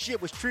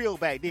 Shit was Trill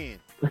back then.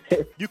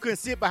 You couldn't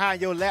sit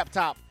behind your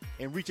laptop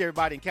and reach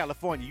everybody in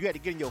California. You had to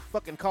get in your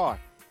fucking car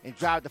and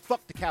drive the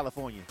fuck to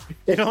California.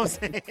 You know what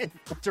I'm saying?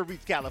 To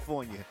reach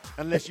California.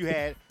 Unless you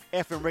had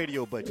effing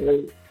radio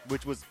budget,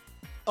 which was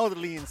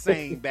utterly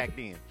insane back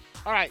then.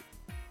 All right.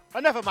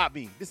 Enough about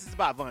me. This is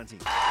about Von T.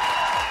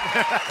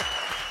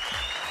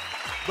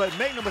 But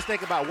make no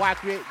mistake about why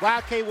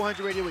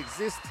K100 Radio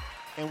exists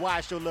and why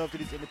I show love to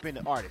these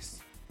independent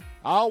artists.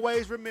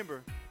 Always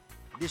remember,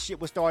 this shit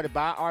was started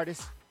by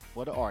artists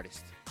for the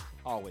artist.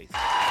 Always.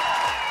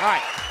 All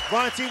right,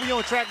 Von T, we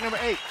on track number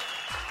 8.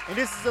 And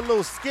this is a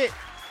little skit.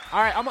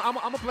 All right, I'm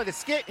going to play the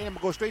skit, and I'm going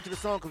to go straight to the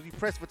song because we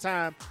pressed for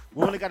time.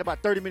 We only got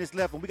about 30 minutes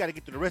left, and we got to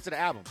get through the rest of the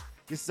album.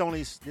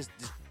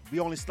 We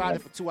only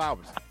slotted for 2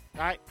 hours.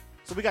 All right?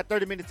 So we got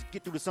 30 minutes to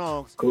get through the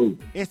songs. Cool.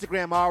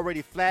 Instagram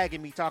already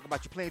flagging me, talking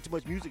about you playing too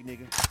much music,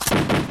 nigga.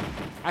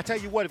 I tell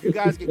you what, if you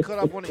guys get cut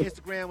up on the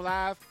Instagram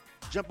live,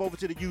 jump over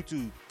to the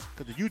YouTube,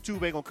 because the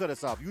YouTube ain't going to cut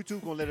us off.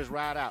 YouTube going to let us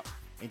ride out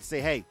and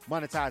say, hey,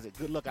 monetize it.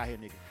 Good luck out here,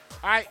 nigga.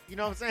 All right, you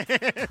know what I'm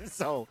saying?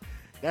 So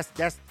that's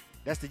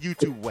the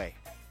YouTube way.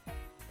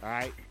 All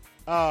right.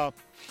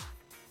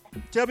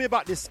 Tell me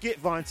about this skit,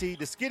 Von T.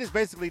 The skit is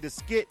basically the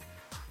skit.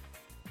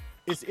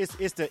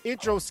 It's the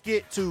intro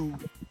skit to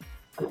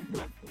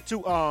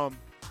The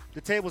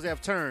Tables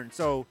Have Turned.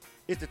 So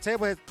it's the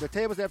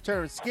Tables Have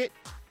Turned skit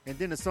and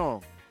then the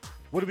song.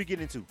 What are we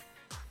getting into?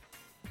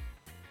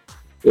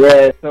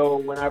 Yeah, so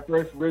when I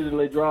first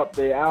originally dropped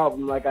the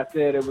album, like I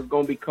said, it was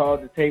going to be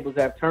called The Tables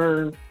Have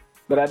Turned,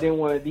 but I didn't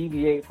want to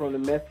deviate from the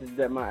message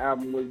that my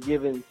album was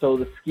giving. So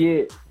the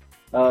skit,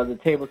 The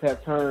Tables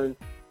Have Turned,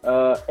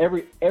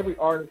 every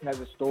artist has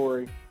a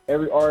story.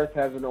 Every artist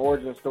has an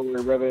origin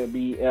story, whether it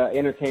be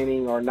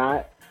entertaining or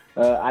not.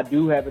 I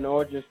do have an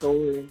origin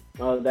story.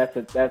 That's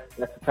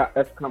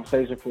a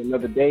conversation for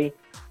another day.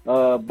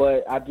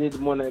 But I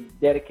did want to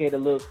dedicate a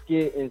little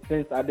skit, and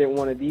since I didn't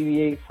want to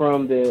deviate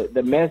from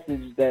the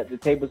message that The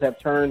Tables Have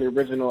Turned, the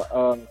original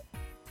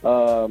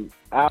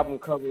album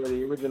cover of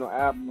the original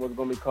album was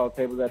going to be called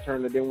Tables Have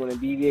Turned. I didn't want to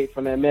deviate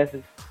from that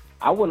message.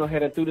 I went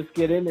ahead and threw the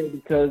skit in there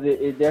because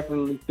it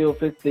definitely still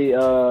fits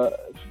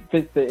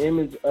the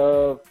image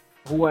of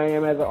who I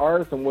am as an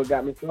artist and what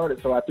got me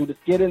started. So I threw the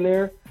skit in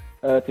there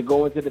to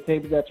go into The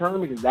Tables Have Turned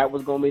because that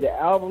was going to be the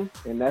album,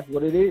 and that's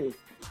what it is.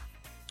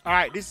 All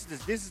right, this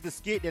is the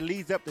skit that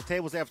leads up to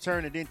Tables Have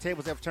Turned, and then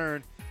Tables Have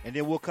Turned, and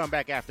then we'll come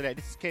back after that.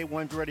 This is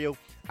K1 Radio.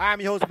 I'm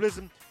your host,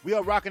 Blizzard. We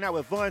are rocking out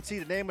with Von T.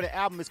 The name of the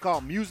album is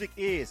called Music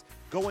Is.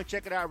 Go and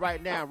check it out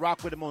right now.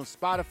 Rock with him on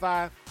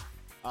Spotify.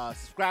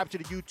 Subscribe to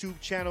the YouTube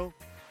channel.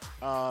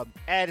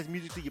 Add his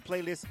music to your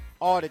playlist.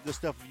 All that good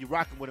stuff if you're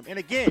rocking with him. And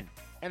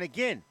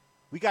again,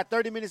 we got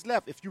 30 minutes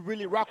left. If you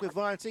really rock with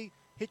Von T,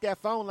 hit that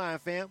phone line,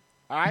 fam.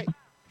 All right?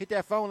 Hit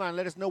that phone line.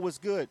 Let us know what's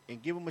good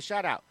and give him a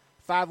shout out.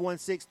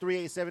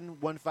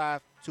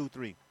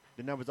 516-387-1523.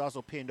 The number is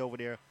also pinned over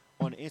there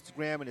on the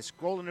Instagram, and it's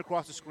scrolling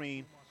across the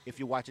screen if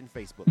you're watching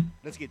Facebook.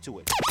 Let's get to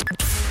it.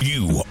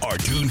 You are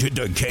tuned to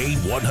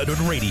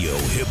K100 Radio,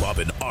 Hip Hop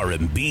and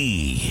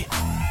R&B.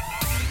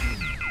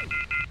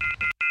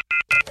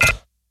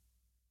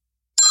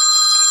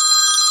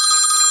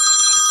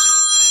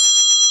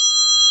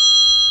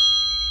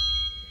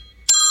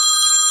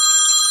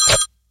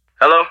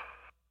 Hello?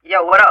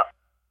 Yo, what up?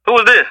 Who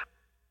is this?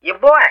 Your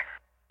boy.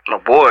 My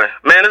boy.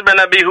 Man, this better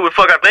not be who the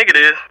fuck I think it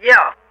is. Yo,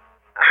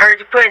 I heard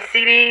you putting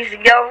CDs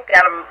together.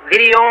 Got a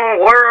video on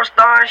World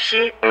Star and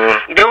shit.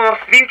 You doing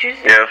futures.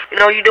 Yeah. You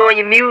know, you doing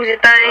your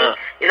music thing.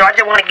 You know, I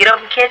just want to get up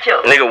and catch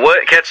up. Nigga,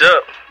 what? Catch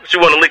up? What you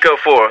want to link up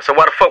for? So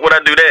why the fuck would I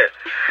do that?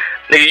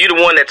 Nigga, you the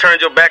one that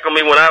turned your back on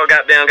me when I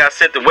got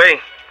sent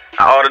away.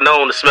 I ought to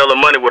known the smell of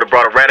money would have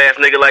brought a rat-ass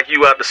nigga like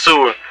you out the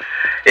sewer.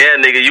 Yeah,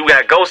 nigga, you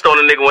got ghost on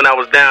a nigga when I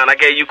was down. I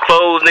gave you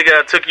clothes, nigga.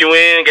 I took you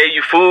in, gave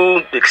you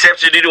food,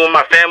 accepted you with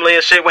my family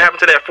and shit. What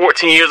happened to that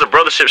 14 years of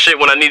brothership shit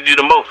when I needed you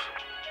the most?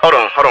 Hold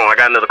on. I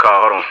got another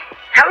call. Hold on.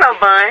 Hello,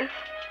 Bun.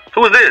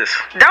 Who is this?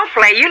 Don't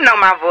play. You know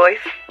my voice.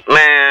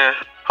 Man,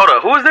 hold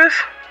up. Who is this?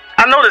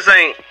 I know this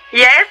ain't...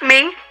 Yeah, it's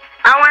me.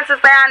 I wanted to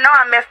say I know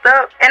I messed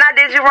up, and I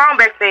did you wrong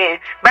back then.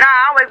 But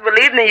I always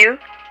believed in you.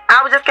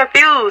 I was just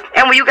confused.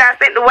 And when you got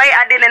sent away,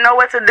 I didn't know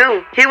what to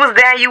do. He was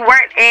there, you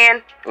weren't,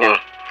 and...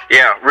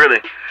 Yeah,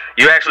 really.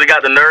 You actually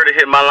got the nerve to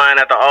hit my line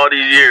after all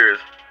these years.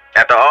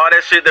 After all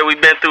that shit that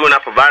we've been through and I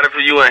provided for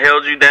you and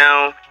held you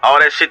down,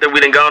 all that shit that we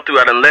done gone through,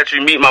 I done let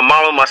you meet my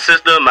mama, my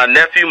sister, my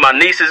nephew, my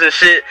nieces and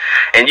shit,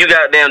 and you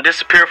goddamn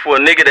disappear for a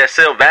nigga that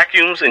sell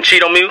vacuums and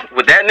cheat on me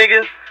with that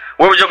nigga?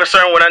 Where was your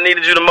concern when I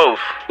needed you the most?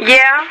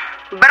 Yeah,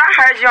 but I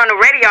heard you on the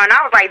radio and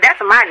I was like,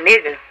 that's my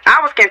nigga. I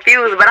was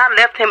confused, but I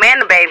left him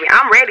and the baby.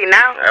 I'm ready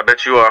now. I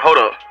bet you are.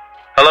 Hold up.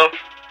 Hello?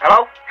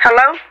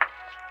 Hello?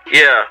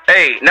 Yeah.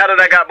 Hey, now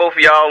that I got both of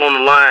y'all on the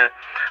line,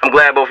 I'm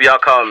glad both of y'all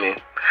called me.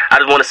 I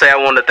just want to say I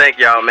wanted to thank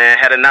y'all, man.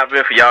 Had it not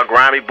been for y'all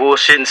grimy,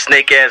 bullshitting,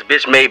 snake-ass,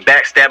 bitch-made,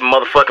 backstabbing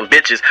motherfucking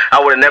bitches, I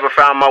would have never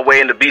found my way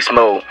into beast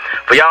mode.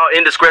 For y'all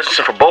indiscretions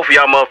and for both of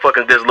y'all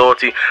motherfucking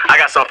disloyalty, I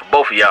got something for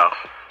both of y'all.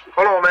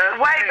 Hold on, man.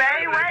 Wait.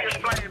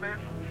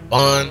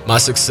 On my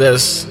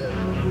success,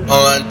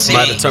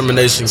 my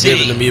determination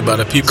given to me by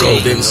the people who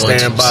didn't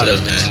stand by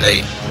them.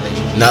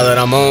 Now that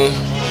I'm on,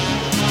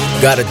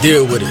 gotta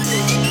deal with it.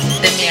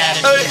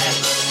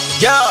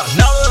 Yeah,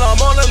 now that I'm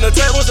on and the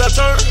tables have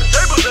turned.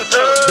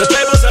 The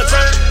tables have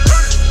turned.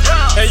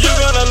 And you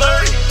gonna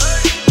learn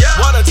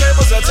why the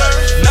tables have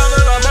turned. Now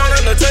that I'm on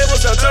and the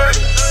tables have turned.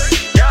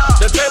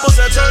 The tables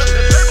have turned.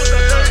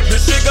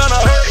 This shit gonna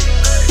hurt.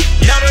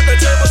 Now that the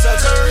tables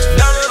have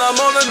turned. Now that I'm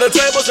on and the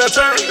tables have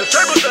turned.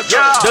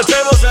 The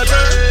tables have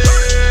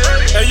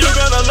turned. And you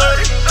gonna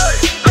learn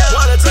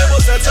why the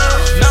tables have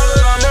turned. Now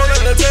that I'm on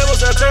and the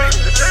tables have turned.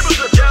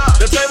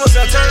 The tables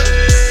have turned.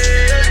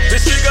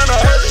 This shit gonna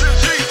hurt.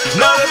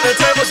 Now that the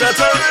tables have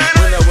turned.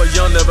 When I was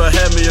young, never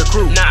had me a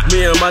crew.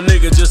 Me and my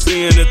nigga just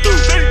seeing it through.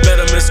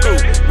 Met him in school,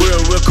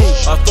 we're cool.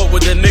 I fuck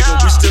with that nigga,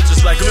 we still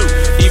just like Luke.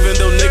 Even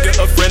though nigga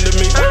a friend of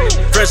me,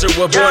 friendship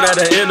was born out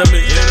of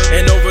enemy.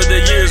 And over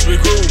the years we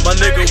grew, my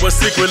nigga was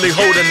secretly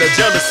holding the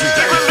jealousy.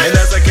 And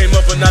as I came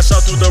up in when I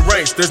shot through the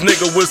ranks, this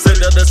nigga would sit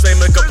there the same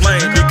and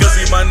complain. Because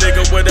he my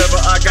nigga, whatever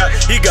I got,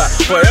 he got.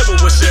 Forever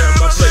was sharing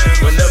my plate.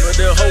 Whenever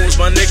there hoes,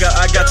 my nigga,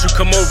 I got you,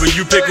 come over.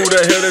 You pick who the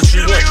hell that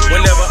you want.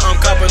 Whenever I'm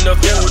copping the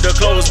food, the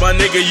clothes, my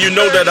nigga, you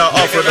know that I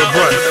offer the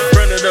brunt.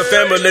 Friend of the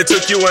family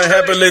took you in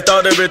happily,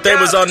 thought everything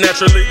was all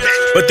naturally.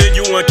 But then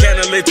you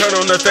uncannily turn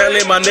on the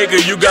family, my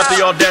nigga, you got the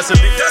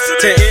audacity.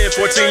 10 in,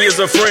 14 years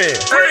a friend,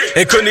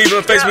 and couldn't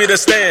even face me to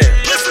stand.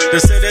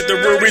 They said that the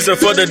real reason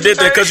for the did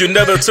that, cause you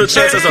never took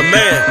chance as a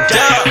man.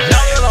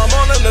 Now that I'm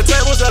on and the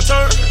tables have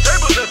turned,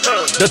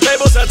 the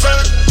tables have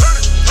turned,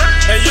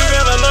 and you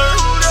gotta learn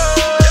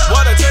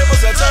why the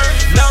tables have turned.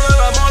 Now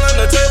that I'm on and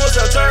the tables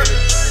have turned,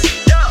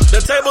 the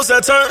tables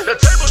have turned,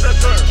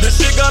 this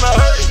shit gonna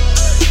hurt.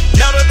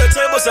 Now that the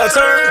tables have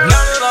turned,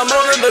 now that I'm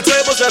on and the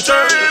tables have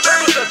turned,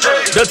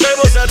 the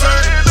tables have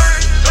turned,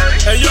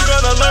 and you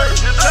gonna learn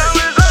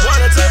why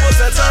the tables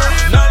have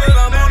turned. Now that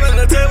I'm on and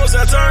the tables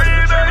have turned,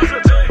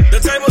 the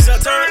tables have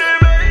turned,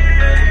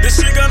 this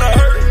shit gonna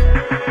hurt.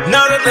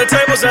 Now that the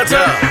tables have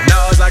turned.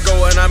 Now as I go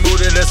and I move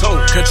to this hoe,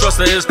 can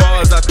trust her as far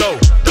as I throw.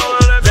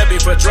 That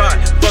be for try,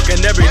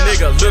 fucking every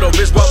nigga, little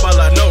bitch walk while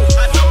I know.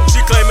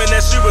 She claiming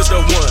that she was the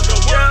one,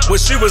 when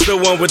she was the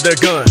one with the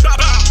gun.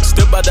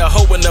 Stood by the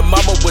hoe and the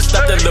mama would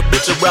stop that little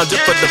bitch around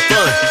just for the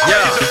fun.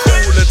 Yeah,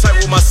 cool and tight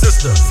with my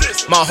sister,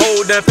 my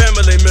whole damn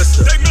family missed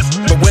her.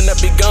 But when I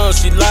be gone,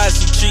 she lied,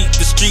 she cheat,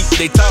 the street,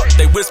 they talk,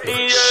 they whisper.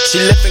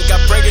 She left and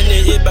got pregnant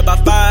in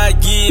about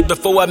 5 years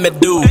before I met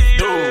dude.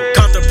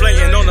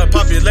 Contemplating on the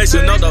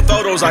population, on the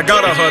photos I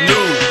got of her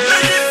nude.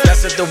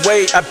 That's it the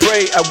way I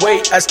pray, I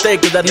wait, I stay,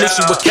 cause I knew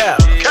she would cap.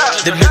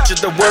 The bitch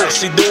is the work,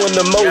 she doing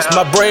the most,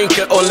 my brain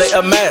can only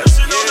amass.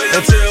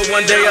 Until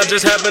one day I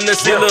just happened to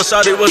see Lil'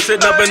 Shawty was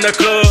sitting up in the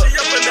club.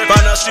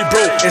 Find out she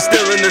broke and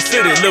still in the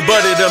city, Lil'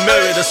 buddy done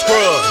married a scrub.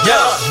 Yeah,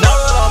 now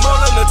that I'm on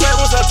and the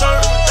tables have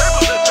turned,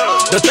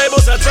 the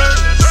tables have turned,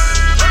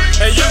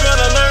 and you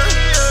gotta learn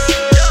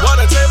why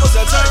the tables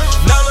have turned.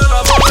 Now that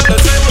I'm on and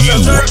the tables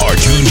have turned. You are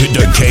tuned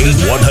to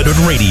K100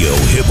 Radio,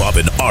 Hip Hop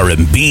and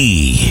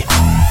R&B.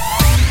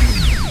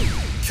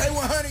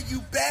 K100, you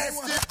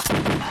bastard.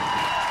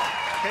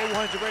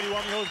 K100 Radio,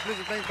 I'm your host,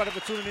 Blizzard. Thanks for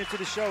tuning into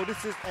the show.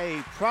 This is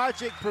a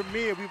project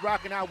premiere. We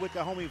rocking out with the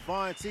homie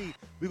Von T.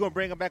 We're going to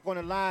bring him back on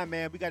the line,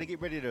 man. We got to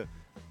get ready to...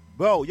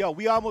 Bro, yo,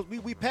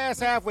 we passed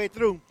halfway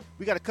through.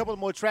 We got a couple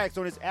more tracks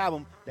on this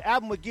album. The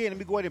album, again, let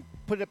me go ahead and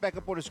put it back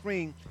up on the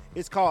screen.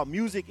 It's called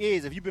Music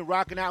Is. If you've been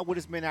rocking out with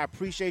us, man, I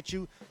appreciate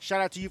you.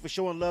 Shout out to you for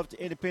showing love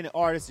to independent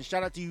artists. And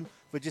shout out to you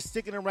for just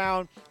sticking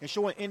around and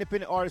showing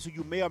independent artists who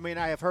you may or may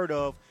not have heard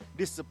of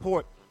this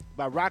support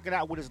by rocking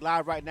out with us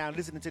live right now,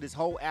 listening to this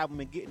whole album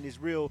and getting this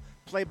real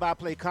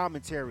play-by-play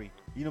commentary,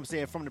 you know what I'm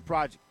saying, from the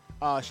project.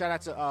 Shout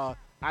out to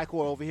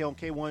iCore over here on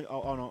K1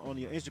 on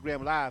the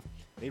Instagram Live.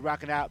 They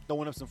rocking out,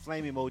 throwing up some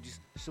flame emojis.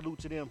 Salute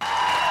to them.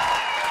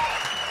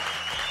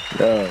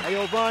 Yo. Hey,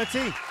 yo, Von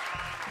T.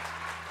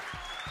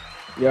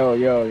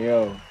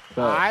 Yo.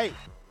 All right.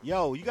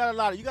 Yo, you got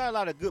a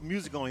lot of good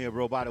music on here,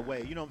 bro, by the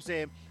way. You know what I'm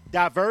saying?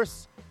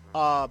 Diverse.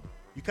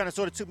 You kind of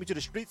sort of took me to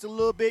the streets a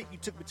little bit. You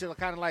took me to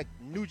kind of like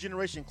new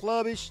generation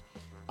clubbish.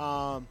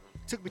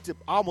 Took me to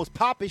almost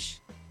popish.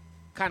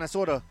 Kind of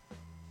sort of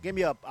gave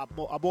me a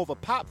more of a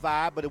pop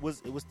vibe, but it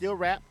was still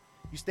rap.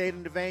 You stayed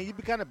in the vein. You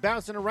be kind of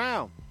bouncing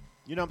around.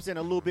 You know what I'm saying?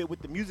 A little bit with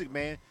the music,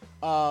 man.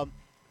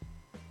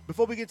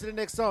 Before we get to the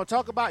next song,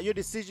 talk about your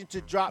decision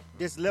to drop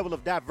this level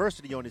of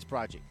diversity on this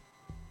project.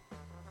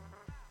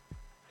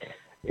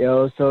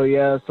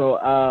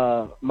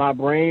 So my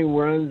brain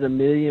runs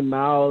 1,000,000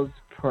 miles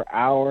per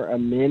hour a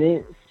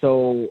minute.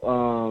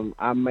 So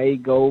I may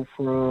go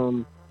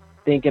from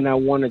thinking I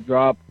want to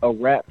drop a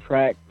rap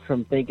track,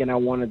 from thinking I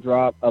want to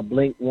drop a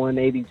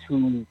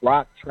Blink-182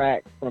 rock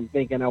track, from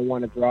thinking I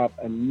want to drop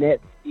a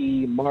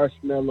Netsky,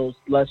 Marshmello,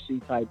 Slushy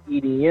type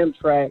EDM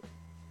track,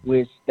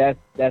 which that's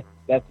the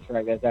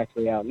track that's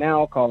actually out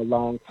now called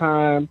Long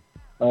Time.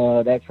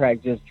 That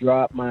track just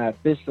dropped, my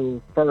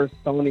official first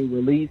Sony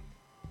release.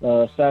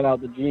 Shout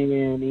out to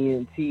GN,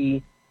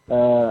 ENT,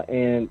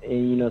 and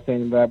you know,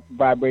 saying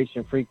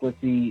vibration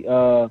frequency.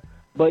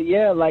 But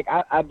yeah, like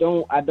I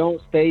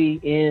don't stay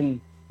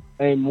in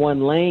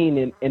one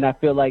lane, and I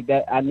feel like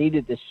that I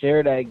needed to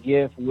share that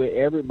gift with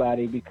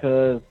everybody,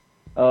 because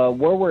where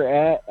we're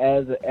at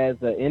as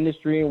an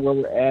industry and where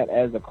we're at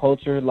as a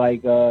culture,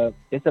 like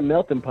it's a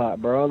melting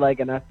pot, bro. Like,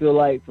 and I feel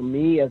like for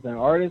me as an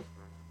artist,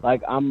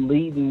 like I'm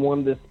leading one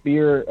of the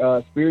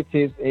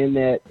spiritists in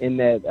that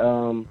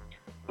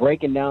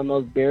breaking down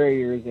those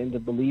barriers into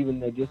believing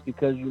that just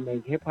because you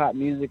make hip hop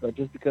music or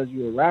just because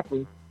you're a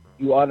rapper,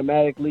 you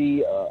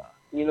automatically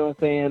you know what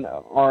I'm saying,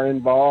 are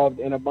involved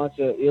in a bunch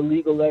of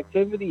illegal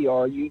activity,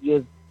 or you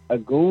just a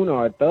goon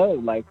or a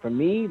thug. Like for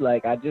me,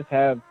 like I just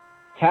have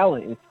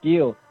talent and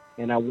skill,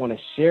 and I want to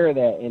share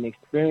that and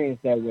experience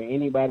that with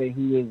anybody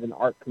who is an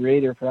art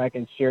creator, so I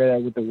can share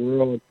that with the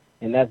world.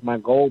 And that's my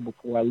goal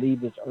before I leave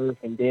this earth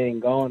and dead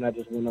and gone. I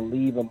just want to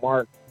leave a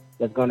mark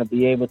that's going to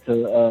be able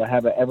to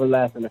have an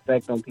everlasting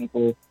effect on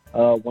people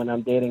when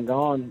I'm dead and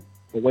gone,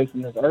 away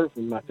from this earth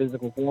and my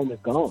physical form is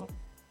gone.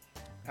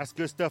 That's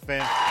good stuff,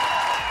 man.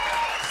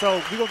 So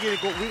we're gonna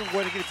go ahead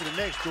and get into the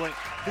next joint.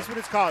 This one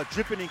is called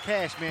Drippin' in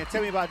Cash, man.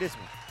 Tell me about this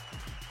one.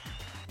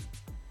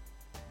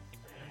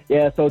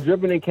 Yeah, so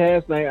Drippin' in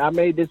Cash, man, I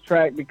made this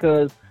track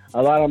because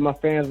a lot of my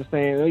fans were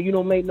saying, oh, you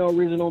don't make no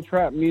original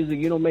trap music,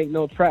 you don't make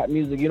no trap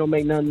music, you don't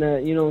make nothing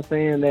that, you know what I'm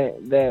saying,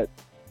 that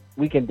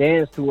we can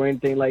dance to or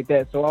anything like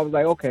that. So I was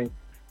like, okay,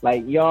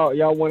 like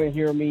y'all want to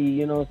hear me,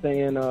 you know what I'm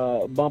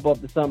saying, bump up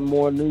to something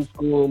more new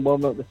school,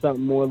 bump up to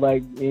something more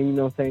like, you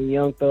know what I'm saying,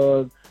 Young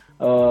Thug,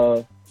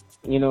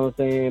 you know what I'm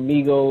saying,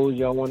 Migos.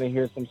 Y'all want to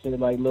hear some shit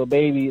like Lil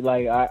Baby.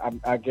 Like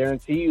I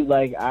guarantee you,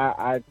 like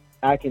I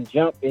can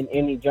jump in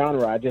any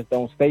genre. I just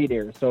don't stay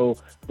there. So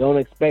don't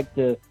expect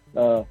to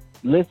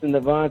listen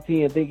to Von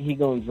T and think he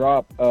gonna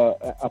drop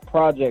a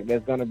project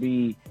that's gonna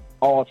be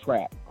all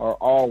trap or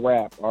all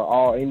rap or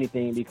all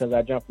anything, because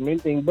I jump from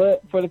anything.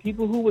 But for the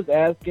people who was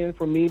asking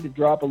for me to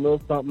drop a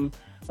little something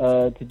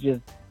to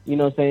just, you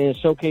know what I'm saying,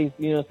 showcase,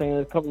 you know what I'm saying,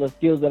 a couple of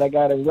skills that I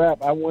got in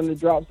rap, I wanted to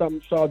drop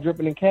something called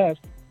Drippin' in Cash.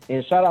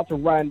 And shout out to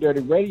Riding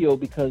Dirty Radio,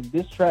 because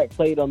this track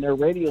played on their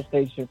radio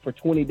station for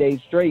 20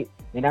 days straight,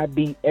 and I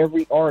beat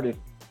every artist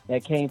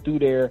that came through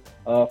there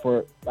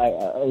for like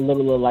a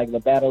little like the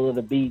Battle of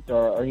the Beats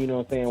or you know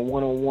what I'm saying,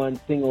 one-on-one,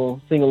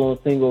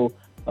 single-on-single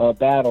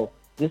battle.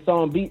 This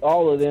song beat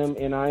all of them,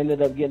 and I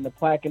ended up getting the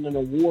plaque and an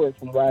award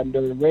from Riding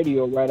Dirty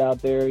Radio right out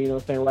there, you know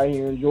what I'm saying, right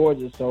here in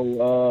Georgia.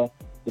 So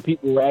the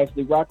people were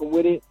actually rocking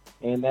with it,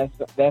 and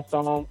that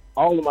song,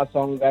 all of my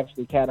songs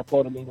actually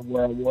catapulted me to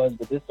where I was,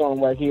 but this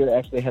song right here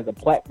actually has a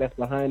plaque that's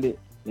behind it,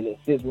 and it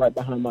sits right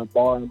behind my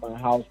bar in my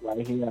house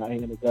right here out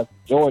here in Augusta,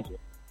 Georgia.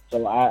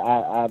 So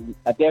I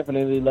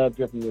definitely love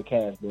Drippin' in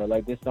Cash, bro.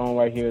 Like, this song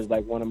right here is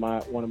like one of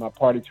my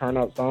party turn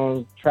up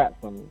songs, trap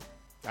songs.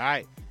 All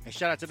right. And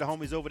shout out to the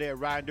homies over there at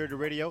Riding Dirty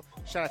Radio.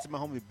 Shout out to my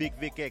homie Big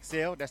Vic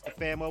XL. That's the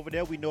fam over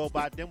there. We know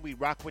about them. We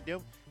rock with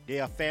them. They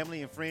are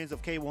family and friends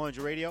of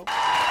K100 Radio.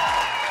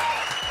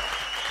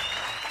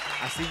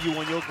 I see you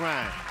on your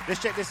grind.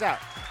 Let's check this out.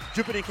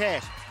 Drippin' in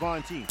Cash,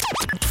 Von T.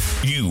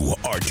 You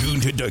are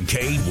tuned to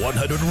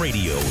K100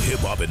 Radio, Hip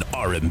Hop and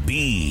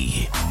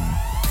R&B.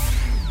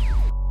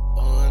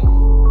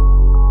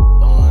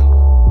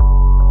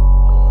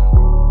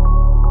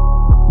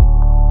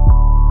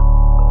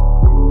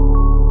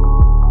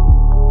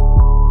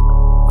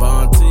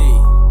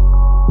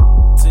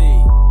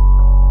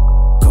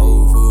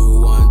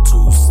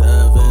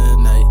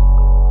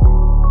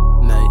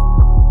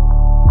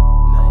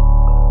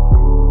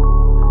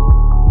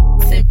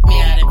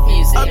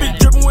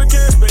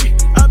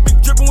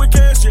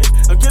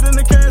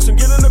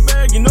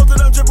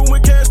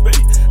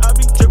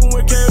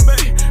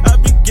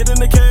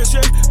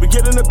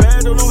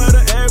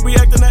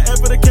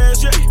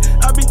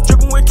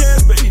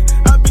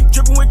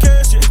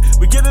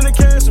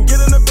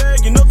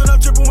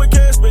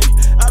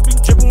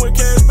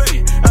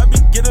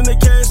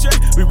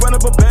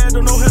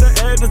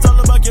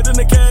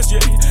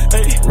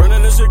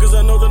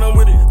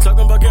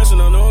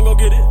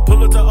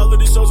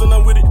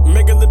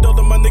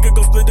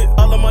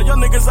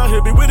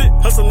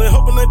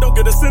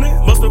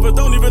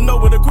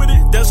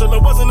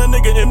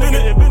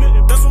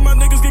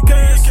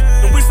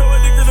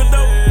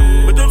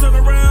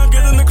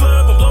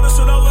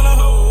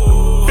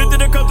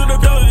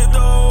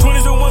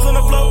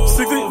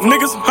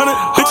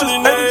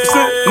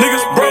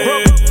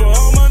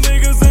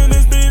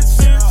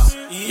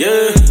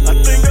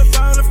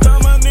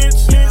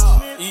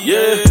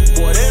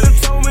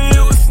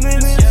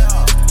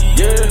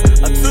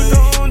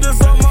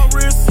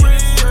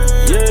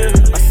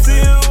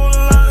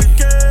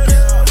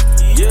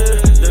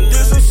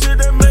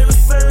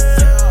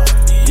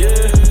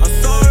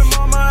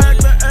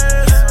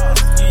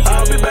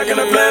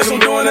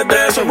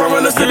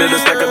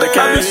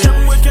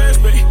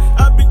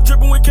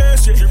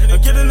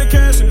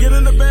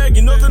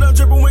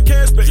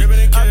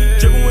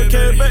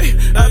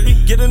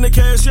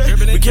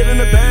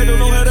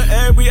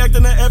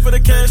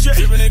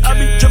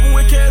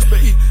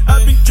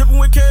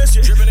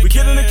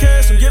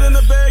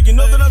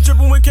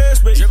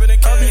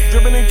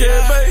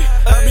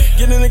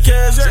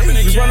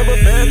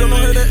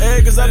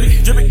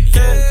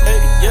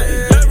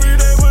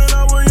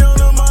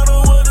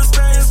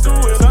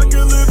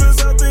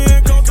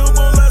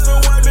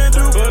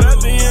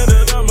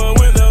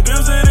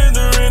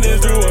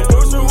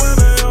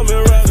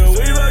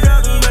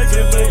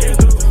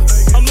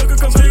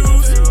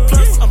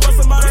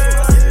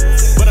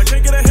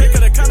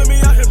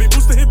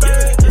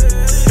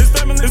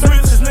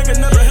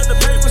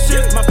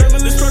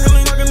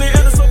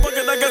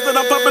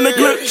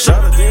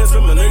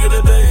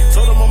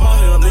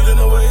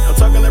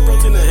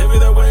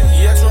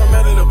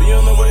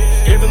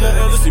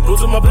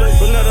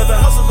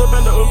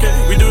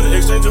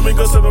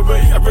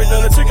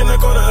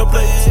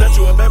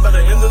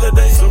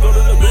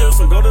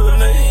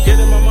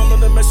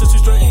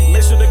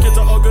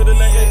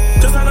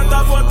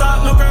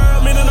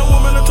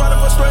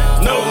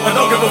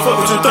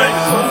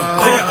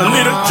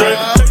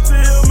 Take to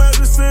Hill,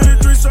 Magic City,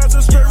 3 shots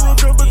and straight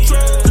rook up a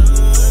truck.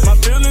 My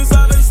feelings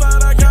out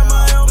inside, I got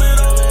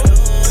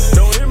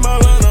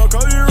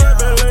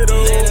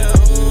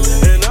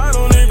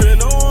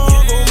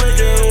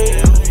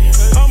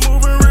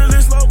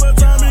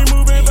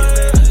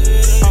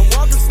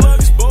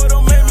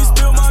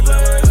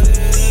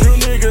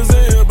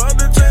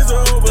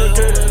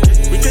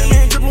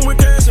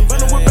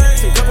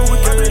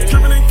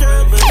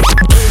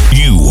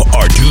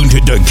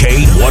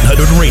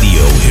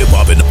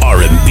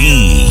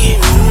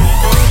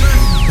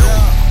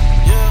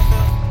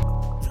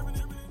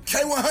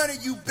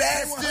K100, you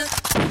bastard.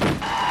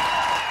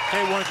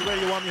 K100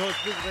 Radio, I'm your host,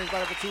 Blizzard. Thanks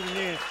everybody for tuning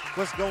in.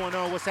 What's going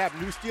on? What's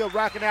happening? We still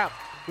rocking out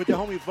with the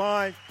homie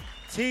Von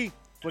T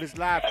for this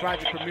live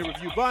project premiere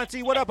review. Von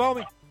T, what up,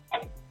 homie?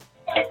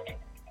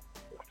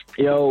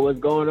 Yo, what's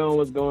going on?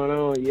 What's going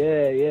on?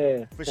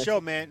 Yeah. For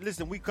sure, man.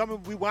 Listen, we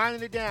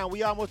winding it down.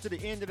 We almost to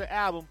the end of the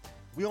album.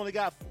 We only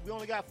got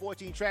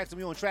 14 tracks, and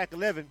we on track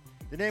 11.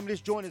 The name of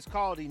this joint is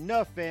called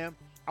Enough, fam.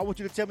 I want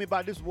you to tell me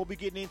about this. What we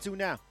getting into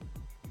now?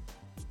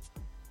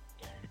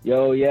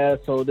 Yo, yeah.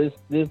 So this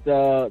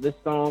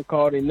song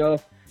called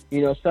Enough.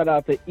 You know, shout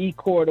out to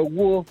E-Core the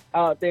Wolf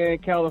out there in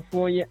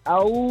California.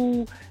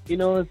 Ow, you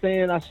know what I'm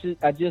saying?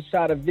 I just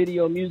shot a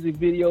music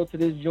video to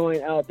this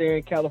joint out there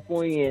in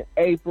California in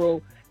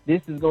April.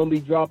 This is going to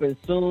be dropping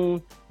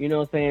soon. You know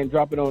what I'm saying?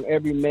 Dropping on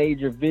every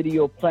major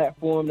video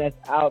platform that's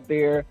out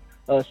there.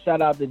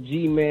 Shout out to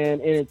G-Man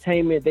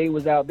Entertainment. They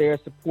was out there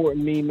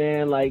supporting me,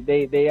 man. Like,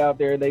 they out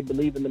there. They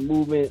believe in the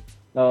movement.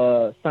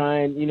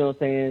 Signed, you know what I'm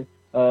saying,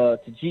 to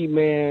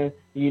G-Man.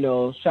 You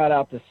know, shout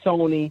out to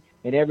Sony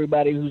and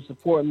everybody who's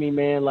supporting me,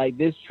 man. Like,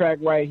 this track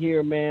right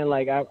here, man,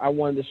 like, I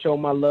wanted to show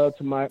my love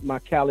to my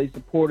Cali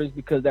supporters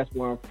because that's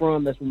where I'm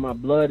from. That's where my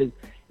blood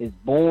is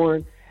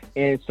born.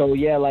 And so,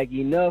 yeah, like,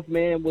 Enough,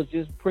 man, was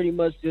just pretty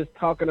much just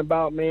talking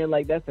about, man,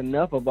 like, that's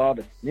enough of all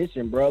the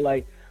snitching, bro.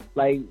 Like,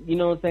 you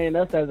know what I'm saying?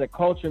 Us as a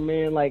culture,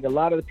 man, like, a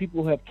lot of the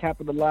people have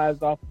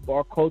capitalized off of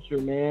our culture,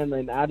 man.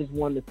 And I just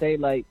wanted to say,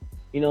 like,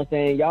 you know what I'm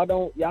saying?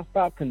 Y'all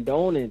stop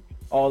condoning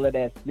all of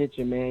that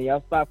snitching, man.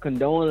 Y'all stop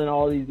condoning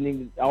all these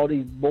niggas, all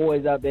these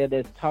boys out there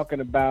that's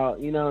talking about,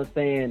 you know what I'm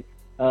saying,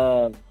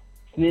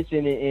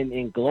 snitching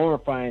and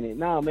glorifying it.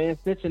 Nah, man,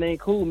 snitching ain't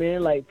cool,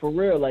 man. Like, for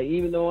real. Like,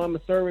 even though I'm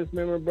a service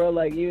member, bro,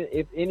 like, even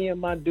if any of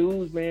my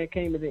dudes, man,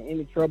 came into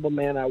any trouble,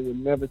 man, I would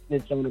never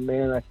snitch on them,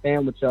 man. I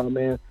stand with y'all,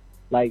 man.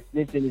 Like,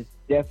 snitching is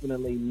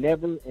definitely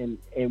never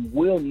and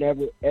will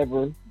never,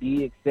 ever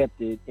be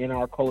accepted in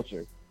our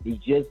culture. You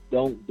just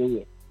don't do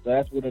it. So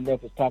that's what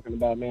Enough is talking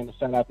about, man. And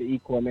shout out to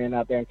E-Core, man,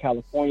 out there in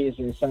California.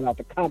 And shout out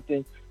to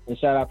Compton. And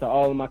shout out to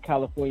all of my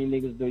California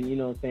niggas, you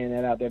know what I'm saying,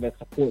 that out there that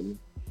support me.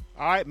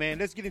 All right, man,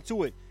 let's get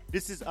into it.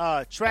 This is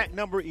track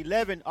number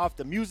 11 off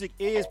the Music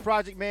Is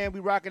project, man. We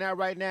rocking out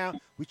right now.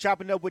 We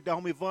chopping up with the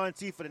homie Von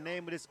T for the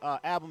name of this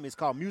album. It's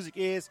called Music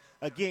Is.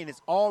 Again,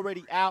 it's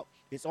already out.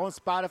 It's on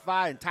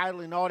Spotify and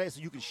Tidal and all that,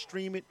 so you can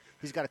stream it.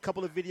 He's got a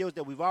couple of videos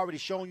that we've already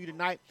shown you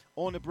tonight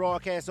on the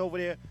broadcast over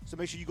there, so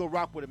make sure you go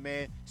rock with him,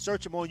 man.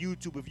 Search him on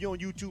YouTube. If you're on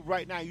YouTube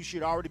right now, you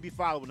should already be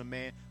following him,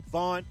 man.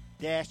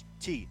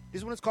 Von-T.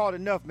 This one is called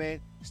Enough,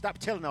 man. Stop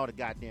telling all the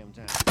goddamn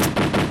time.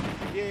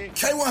 Yeah.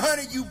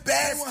 K100, you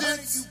bastard.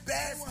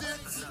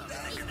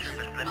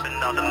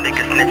 All them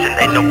niggas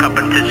snitching, ain't no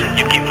competition.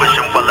 You keep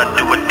wishing while I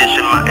do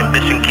addition. My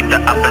ambition, keep the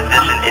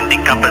opposition in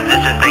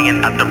decomposition. Staying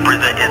out the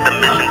prison is the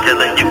mission.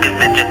 Tilling you can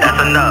snitch it,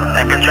 that's enough.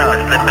 Acting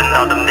tripping, slipping,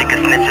 all them niggas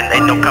snitching,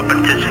 ain't no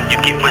competition. You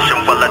keep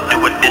wishing while I do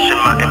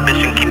addition. My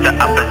ambition, keep the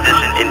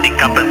opposition in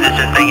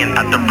decomposition. Staying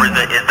out the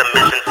prison is the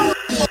mission.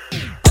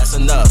 That's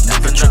enough.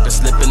 Nigga tripping,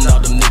 slipping, all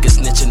them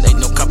niggas snitching,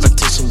 ain't no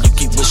competition. You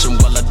keep wishing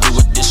while I do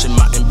addition.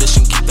 My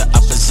ambition, keep the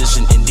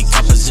opposition in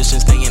decomposition.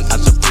 Staying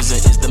out the prison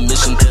is the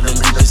mission. Tilling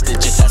you can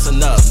snitch it, that's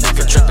enough.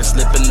 Nigga tripping,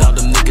 slipping, all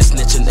them niggas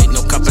snitching, ain't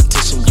no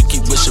competition. You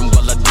keep wishing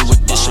while I do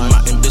addition.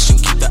 My ambition,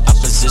 keep the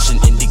opposition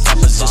in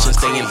decomposition.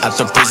 Staying out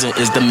the prison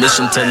is the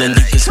mission. Telling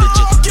you can switch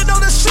it. You know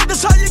that shit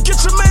is how you get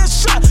your man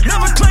shot.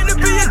 Never claim to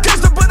be a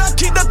gangster, but I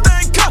keep that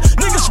thing caught.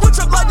 Niggas switch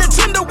up like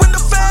Nintendo when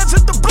the fans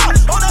hit the block.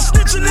 All that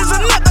snitching is a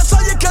nut, that's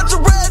how you catch a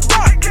red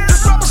dot.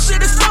 This rapper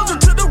shit is exposure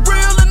to the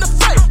real and the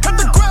fake. Cut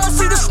the grass,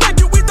 see the snake,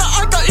 you eat the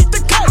ike, I eat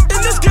the cake.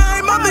 In this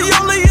game, I'm the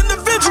only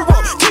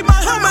individual. Keep my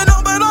helmet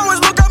on, but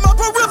always look at my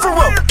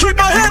peripheral. Keep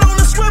my head on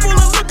the swivel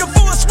and looking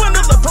for a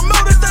swindler.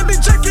 Promoters, they be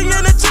checking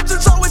in,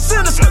 intentions always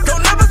sinister.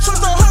 Don't never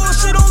trust the whole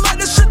shit, don't like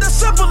this shit that's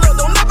simpler.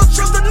 Don't never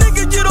trust a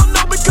nigga you don't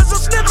know because I'll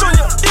snitch on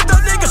you. If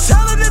that nigga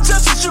telling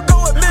injustice, you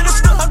go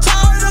administer. I'm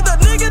tired of that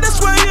nigga, that's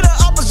where he the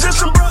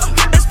opposition, bro.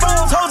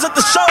 Expose hoes at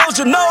the shows,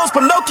 your nose,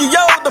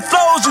 Pinocchio, the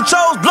flows, you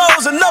chose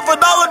blows, enough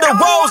with all of the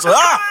woes.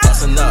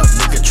 That's enough.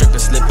 Nigga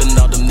tripping, slipping,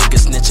 all them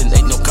niggas snitching,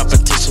 ain't no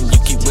competition. You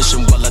keep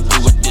wishing while I do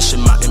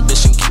addition. My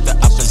ambition, keep the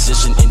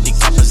opposition in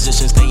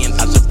decomposition. Staying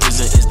out the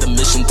prison is the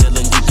mission.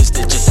 Telling you can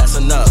stitch it, that's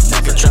enough.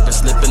 Nigga tripping,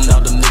 slipping,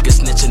 all them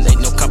niggas snitching,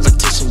 ain't no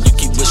competition. You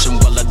keep wishing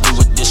while I do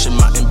addition.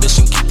 My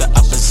ambition, keep the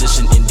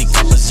opposition in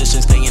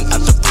decomposition. Staying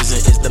out the prison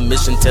is the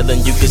mission. Telling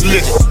you can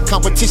stitch it.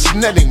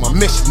 Competition, that ain't my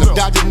mission. I'm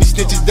dodging these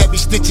snitches that be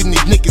snitching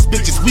these niggas,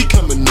 bitches. We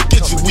coming to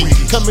get you. We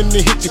coming to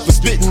hit you for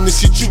spitting the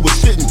shit you was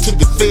spitting to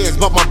the feds.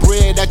 But my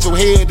bread at your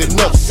head,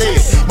 enough said.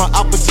 My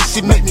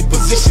opposition make me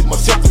position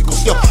myself to go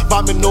stealth.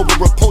 Bombing over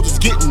opposers,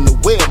 getting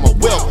away of my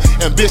wealth.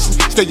 Ambition,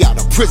 stay out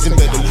of prison,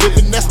 better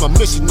living. That's my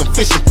mission. I'm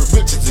fishing for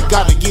riches. I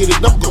gotta get it.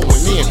 I'm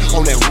going in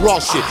on that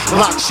raw shit,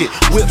 lock shit,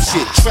 whip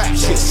shit, trap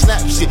shit,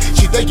 snap shit.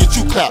 Shit, they get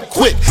you clapped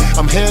quick.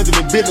 I'm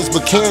handling business,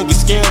 but can get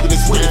scandalous.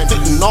 We're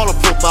fitting all the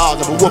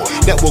profiles of a wolf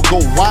that will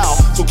go wild.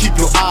 So keep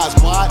your eyes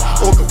wide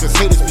open, cause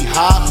haters be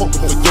high,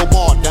 hoping for your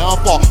ball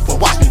downfall.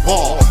 But watch me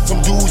ball.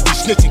 Some dudes be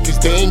snitching cause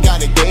they ain't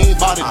got it, they ain't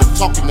started, I'm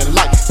talking to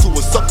life. So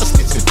what's up, the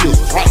snitching feels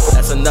right.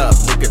 That's enough,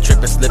 nigga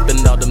trippin',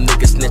 slippin', all them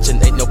niggas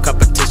snitchin'. Ain't no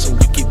competition,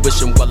 you keep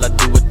wishing while I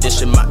do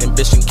addition. My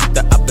ambition, keep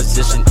the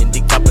opposition in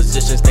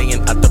decomposition.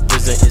 Staying out the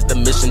prison is the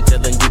mission,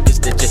 telling you can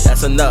stitch it.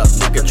 That's enough,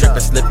 nigga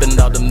trippin', slippin',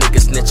 all them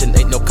niggas snitchin'.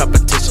 Ain't no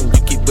competition,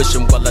 you keep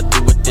wishing while I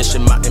do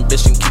addition. My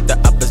ambition, keep the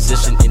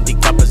opposition in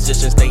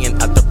decomposition. Staying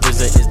out the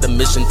prison is the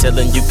mission,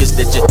 telling you can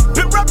stitch it.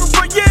 Been rapping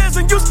for years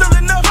and you still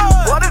in the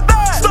hood. What is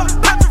that? Stuck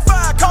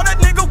petrified, call that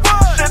nigga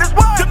what? Shit is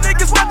what? The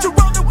niggas that you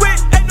rollin'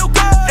 with ain't no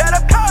good. Yeah,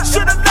 that's cut.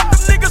 Should've let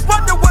them niggas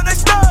wonder where they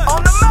stood.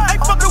 On the map.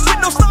 Ain't fuckin' with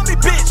no slummy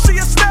bitch, she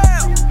a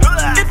snail.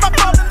 If I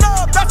fall in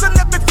love, that's an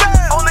epic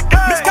fail. On the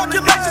game.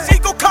 Miscalculations,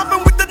 ego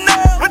copping with the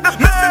nail.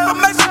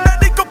 Misinformation,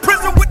 that ego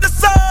prison with the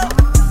cell.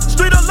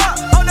 Street a lot,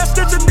 all that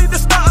stitching need to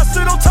stop. I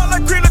sit on top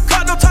like green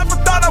card, no time for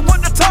thought, I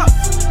want the top.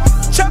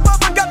 Chap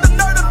up and got the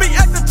nerve to be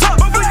acting tough.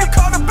 But when you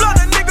call the blood,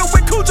 a nigga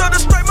with Cujo to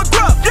straight my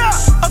gruff. Yeah,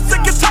 I'm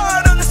sick and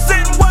tired of the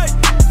sitting wait.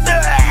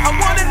 I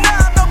want it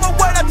now, know my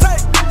way to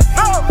take.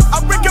 I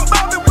Rick and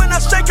Bobby when I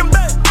shake and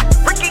bake.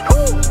 Ricky,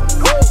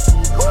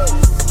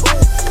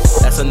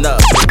 That's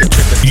enough.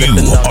 You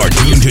are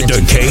tuned to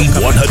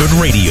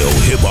K100 Radio,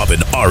 Hip Hop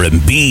and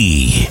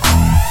R&B.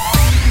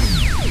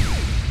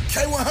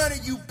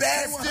 K100, you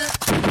bastard.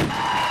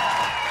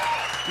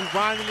 We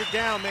winding it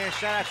down, man.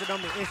 Shout out to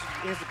them on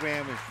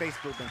Instagram and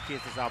Facebook. Them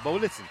kids us out. But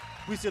listen,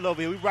 we still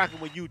over here. We rocking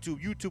with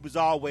YouTube. YouTube is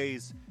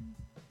always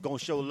gonna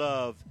show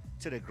love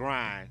to the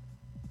grind.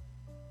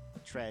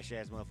 Trash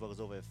ass motherfuckers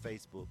over at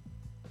Facebook.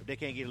 If they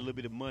can't get a little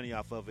bit of money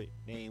off of it,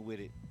 they ain't with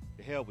it.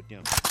 The hell with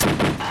them.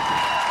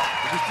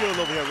 But we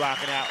still over here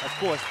rocking out. Of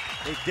course,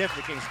 they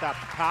definitely can't stop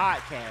the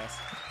podcast.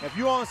 If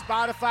you're on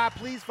Spotify,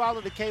 please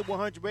follow the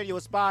K100 Radio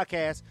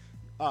podcast.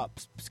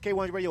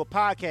 K100 Radio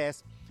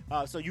podcast,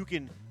 so you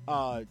can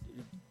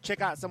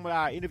check out some of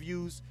our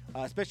interviews,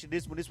 especially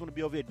this one. This one will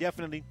be over here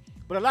definitely.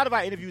 But a lot of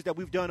our interviews that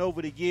we've done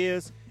over the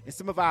years, and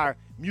some of our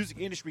music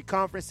industry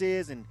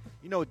conferences, and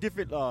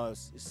different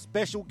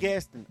special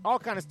guests and all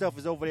kind of stuff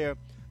is over there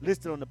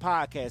listed on the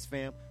podcast,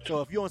 fam. So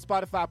if you're on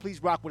Spotify,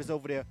 please rock with us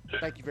over there.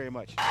 Thank you very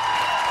much.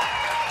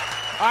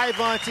 All right,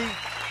 Von T.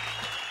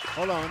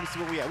 Hold on, let me see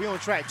where we at. We on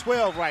track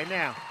 12 right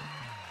now.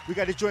 We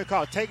got this joint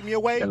called Take Me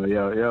Away.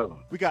 Yo.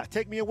 We got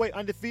Take Me Away,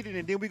 Undefeated,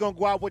 and then we're going to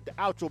go out with the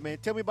outro, man.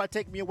 Tell me about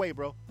Take Me Away,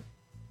 bro.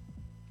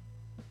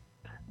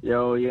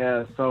 Yo,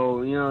 yeah.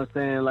 So, you know what I'm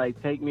saying?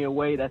 Like, Take Me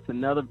Away, that's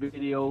another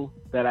video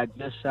that I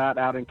just shot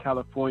out in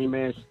California,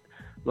 man.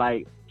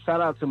 Like, shout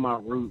out to my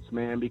roots,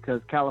 man,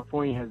 because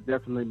California has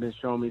definitely been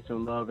showing me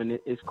some love. And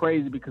it's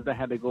crazy because I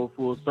had to go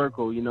full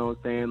circle, you know what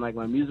I'm saying? Like,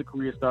 my music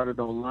career started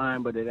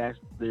online, but it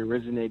actually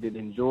originated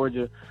in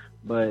Georgia.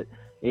 But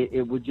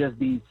it would just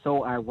be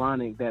so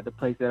ironic that the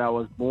place that I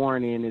was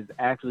born in is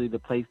actually the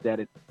place that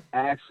it's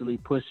actually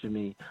pushing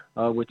me,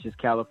 which is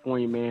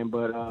California, man.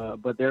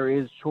 But there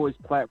is choice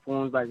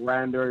platforms like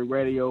Riding Dirty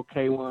Radio,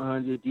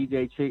 K100,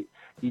 DJ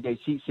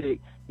Cheat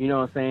Chick, you know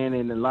what I'm saying,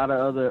 and a lot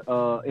of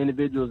other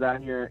individuals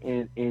out here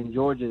in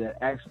Georgia that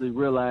actually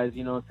realize,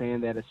 you know what I'm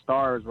saying, that it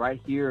stars right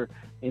here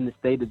in the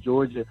state of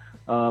Georgia.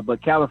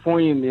 But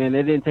California, man,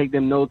 it didn't take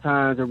them no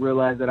time to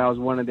realize that I was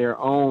one of their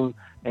own.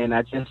 And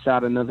I just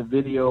shot another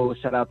video.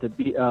 Shout out to,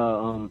 you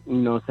know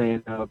what I'm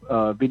saying,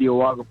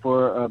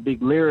 videographer, Big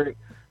Lyric,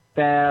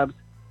 Fabs,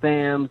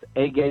 Sams,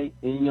 A-Gate,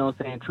 and, you know what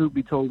I'm saying, Truth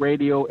Be Told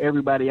Radio,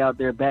 everybody out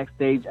there,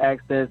 Backstage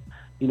Access,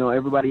 you know,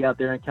 everybody out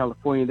there in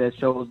California that's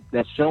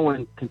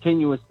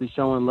continuously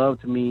showing love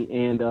to me.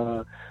 And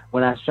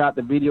when I shot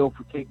the video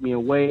for Take Me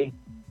Away,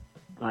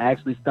 I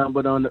actually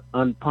stumbled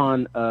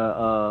upon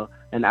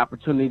an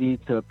opportunity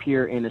to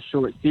appear in a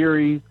short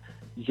series,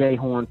 J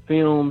Horn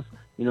Films.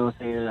 You know what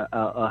I'm saying,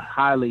 a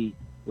highly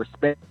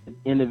respected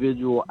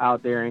individual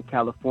out there in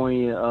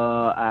California.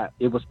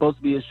 It was supposed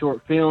to be a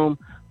short film,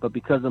 but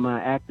because of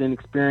my acting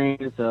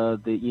experience,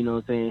 you know what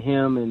I'm saying,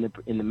 him and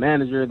the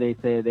manager, they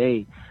said,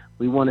 hey,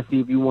 we want to see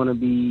if you want to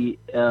be,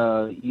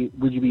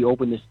 would you be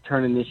open to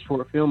turning this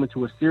short film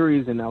into a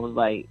series? And I was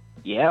like,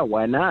 yeah,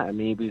 why not? I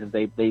mean, because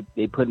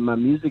they put my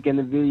music in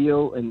the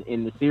video and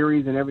in the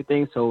series and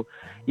everything. So,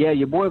 yeah,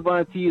 your boy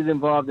Von T is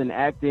involved in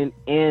acting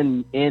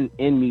and in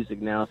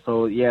music now.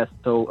 So, yes,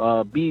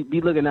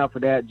 be looking out for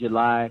that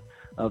July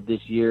of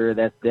this year.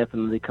 That's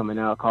definitely coming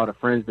out, called A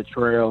Friend's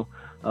Betrayal.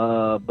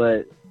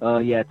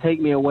 Yeah, Take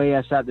Me Away.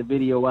 I shot the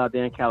video out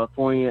there in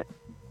California.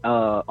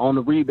 On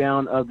the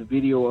rebound of the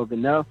video of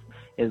Enough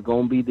is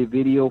going to be the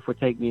video for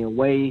Take Me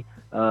Away.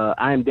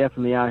 I am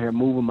definitely out here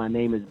moving. My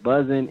name is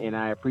buzzing, and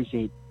I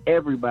appreciate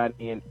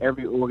everybody and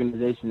every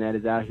organization that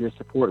is out here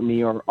supporting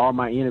me, or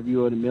my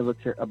interview of the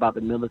military, about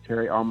the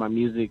military, or my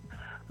music,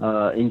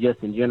 and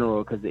just in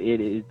general, because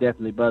it is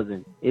definitely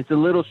buzzing. It's a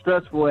little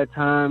stressful at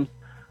times,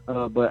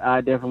 but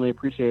I definitely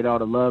appreciate all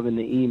the love and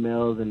the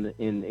emails and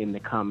in the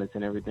comments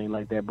and everything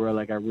like that, bro.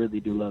 Like, I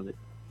really do love it.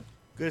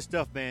 Good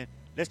stuff, man.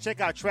 Let's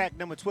check out track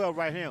number 12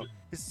 right here.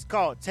 This is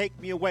called Take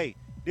Me Away.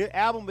 The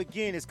album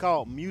again is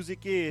called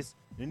Music Is.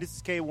 And this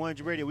is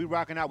K100 Radio. We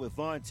rocking out with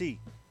Von T.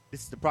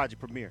 This is the project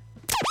premiere.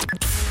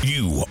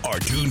 You are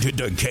tuned to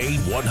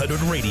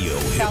K100 Radio,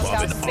 Hip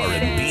Hop and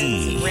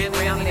R&B.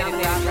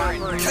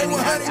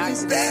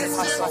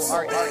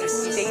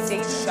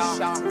 They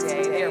shocked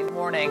today. They are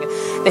mourning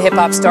the hip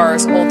hop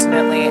star's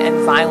ultimately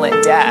and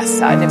violent death.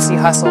 Nipsey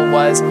Hussle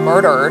was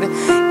murdered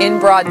in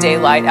broad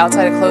daylight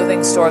outside a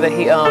clothing store that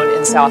he owned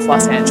in South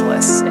Los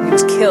Angeles, and he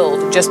was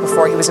killed just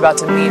before he was about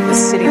to meet with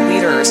city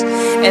leaders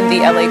and the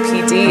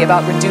LAPD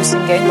about reducing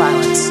gang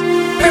violence.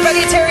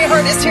 Everybody, Terry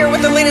Hart is here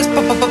with the latest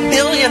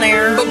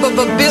billionaire.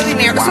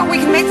 Billionaire. So we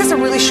can make this a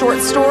really short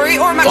story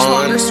or a much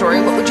longer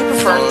story. What would you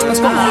prefer? Let's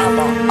go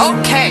long.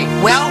 Okay.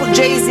 Well,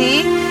 Jay-Z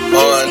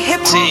is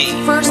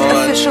hip-hop's first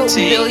official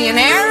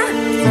billionaire.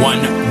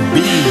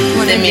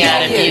 1B. Send me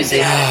out of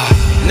music.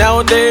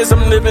 Nowadays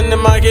I'm living in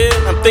my head.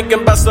 I'm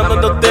thinking about some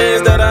of the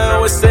things that I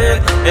always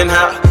said, and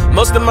how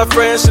most of my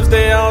friendships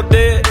they all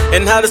dead,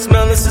 and how the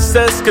smell of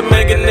success can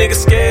make a nigga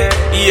scared.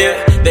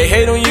 Yeah, they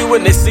hate on you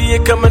when they see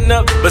it coming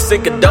up, but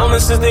send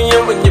condolences to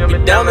you when you be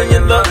down on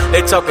your luck.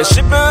 They talking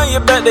shit behind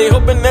your back, they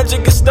hoping that you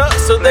get stuck,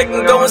 so they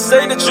can go and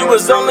say that you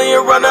was only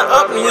a runner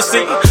up. And you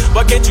see,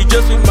 why can't you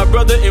just be my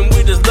brother and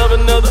we just love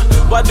another?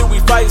 Why do we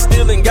fight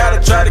still and gotta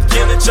try to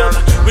kill each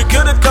other? We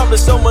could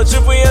accomplish so much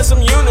if we had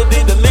some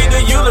unity to lead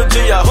a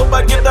eulogy. I hope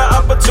I get the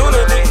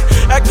opportunity.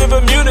 Active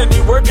immunity,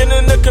 working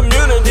in the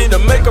community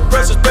to make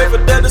oppressors pay for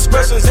their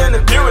discretions and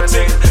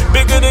impurity.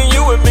 Bigger than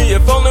you and me,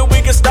 if only we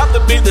can stop the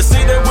beat to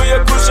see that we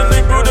are crucially,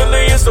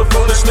 brutally, and so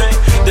foolishly.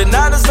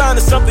 Deny design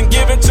is something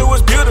given to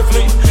us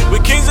beautifully. We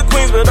kings and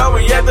queens, but are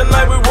we acting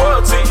like we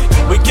royalty?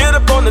 We get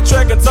up on the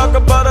track and talk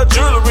about our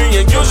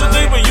jewelry, and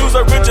usually we use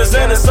our riches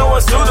and it's so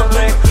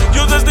unsuitably.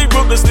 Uselessly,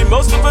 ruthlessly,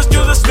 most of us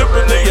use it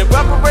stupidly. And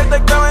operate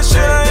like current shit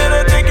I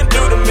ain't anything can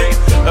do to me.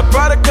 A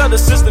product of the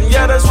system,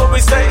 yeah, that's what we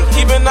say.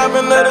 Even I've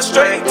been led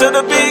astray to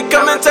the beat,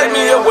 come and take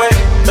me away.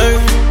 Hey.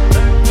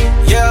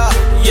 Yeah,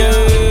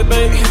 yeah,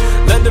 baby.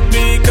 Let the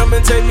beat come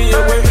and take me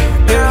away.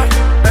 Yeah,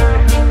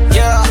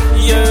 yeah,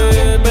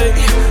 yeah,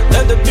 baby.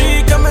 Let the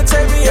beat come and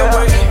take me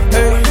away.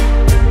 Hey.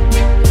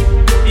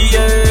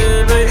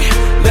 Yeah, baby.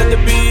 Let the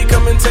beat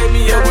come and take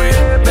me away.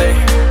 Hey.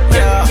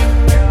 Yeah,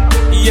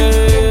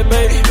 yeah,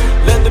 baby.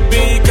 Let the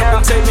beat come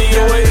and take me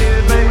away.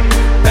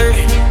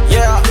 Hey.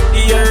 Yeah,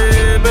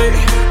 yeah, baby.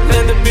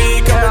 Let the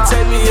beat come and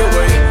take me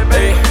away.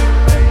 Hey.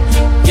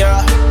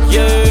 Yeah,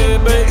 yeah,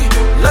 baby.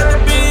 Let the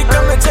beat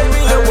come and take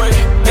me away.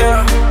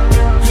 Yeah,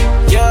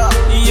 yeah,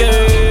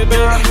 yeah,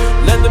 baby.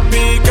 Let the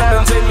beat come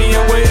and take me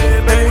away.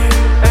 Hey.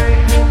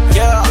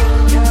 Yeah,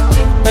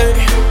 hey.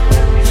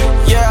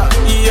 Yeah,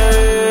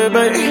 yeah,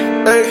 baby.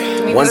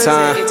 Hey. One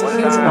time,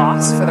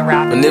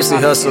 when Nipsey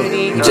Hussle,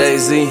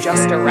 Jay-Z,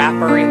 just a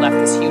rapper, he left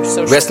this huge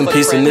social rest in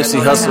peace to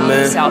Nipsey Hussle,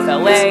 man. South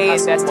LA,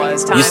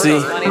 you see,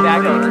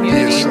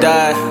 he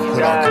died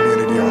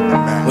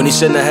when he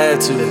shouldn't have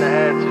had to.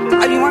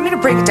 You want me to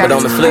break it down? But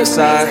on the flip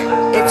side,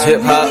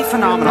 hip hop really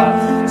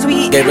phenomenal. So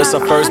gave us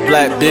our first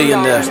black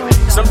billionaire.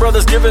 Some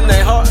brothers giving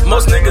their heart,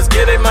 most niggas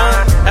get their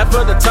mind. Half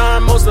of the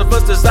time, most of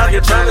us just out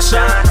here trying to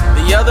shine.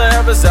 The other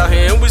half is out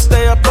here and we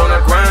stay up on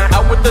our grind.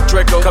 Out with the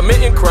Draco,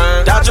 committing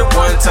crime, dodge it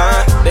one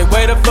time. They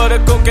waiting for the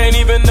cocaine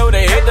even though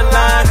they hit the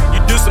line.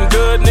 You do some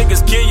good,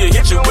 niggas kill you,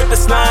 hit you with the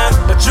slime.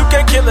 But you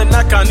can't kill a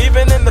icon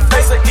even in the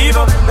face of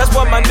evil. That's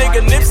why my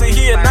nigga Nipsey,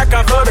 he an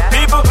icon for the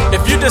people.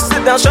 If you just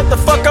sit down, shut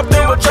the fuck up,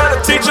 then we'll try to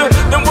teach you.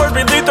 Them words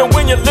be lethal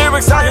when your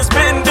lyrics out here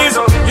spitting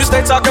diesel. You stay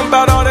talking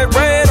about all that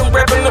red, I'm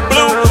rapping the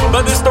blue.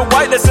 But it's the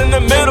white that's in the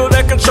middle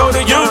that control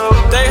the youth.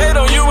 They hate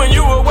on you and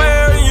you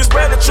aware and you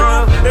spread the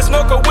truth. It's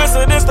no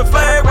coincidence the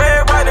flag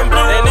red, white and blue.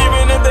 And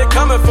even if they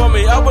coming for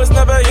me, I was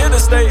never here to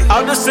stay.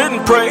 I'll just sit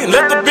and pray.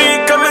 Let the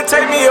beat come and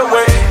take me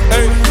away.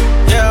 Hey,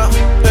 yeah,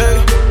 hey,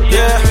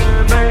 yeah.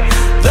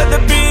 Let the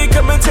beat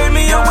come and take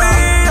me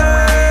away.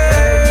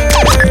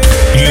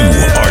 You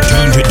are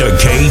tuned to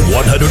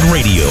K100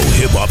 Radio,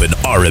 Hip Hop and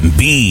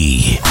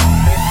R&B.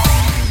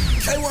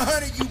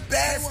 K100, you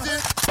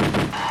bastard.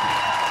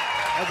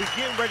 And we're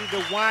getting ready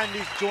to wind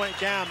this joint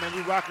down, man.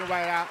 We're rocking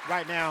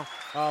right now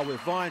with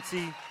Von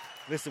T.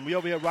 Listen, we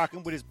over here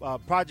rocking with his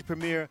project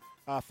premiere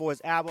for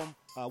his album,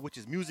 which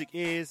is Music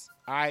Is.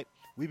 All right.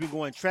 We've been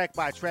going track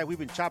by track. We've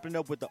been chopping it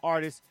up with the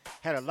artist.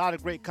 Had a lot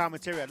of great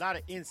commentary, a lot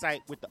of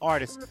insight with the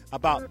artist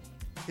about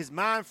his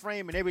mind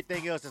frame and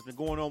everything else that's been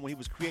going on when he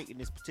was creating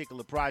this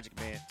particular project,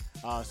 man.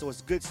 So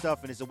it's good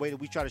stuff, and it's a way that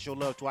we try to show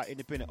love to our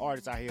independent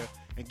artists out here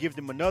and give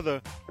them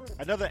another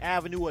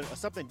avenue or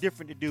something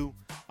different to do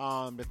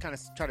to kind of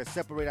try to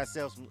separate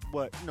ourselves from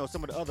what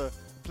some of the other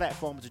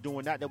platforms are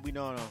doing. Not that we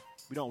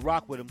don't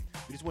rock with them.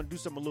 We just want to do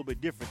something a little bit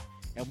different.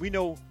 And we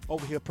know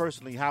over here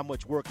personally how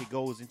much work it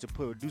goes into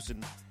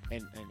producing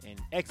and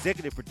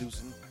executive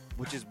producing,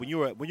 which is when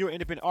you're an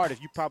independent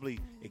artist, you probably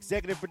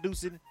executive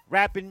producing,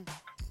 rapping,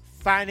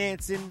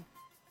 financing,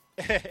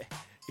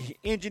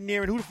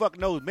 engineering, who the fuck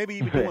knows? Maybe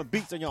even doing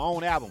beats on your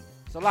own album.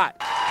 It's a lot.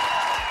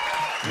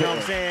 You know what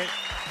I'm saying?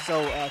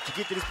 So to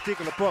get to this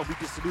particular point, we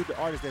can salute the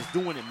artist that's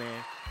doing it,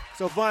 man.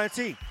 So Von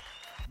T,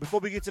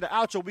 before we get to the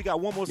outro, we got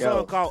one more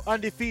song called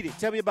Undefeated.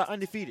 Tell me about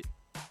Undefeated.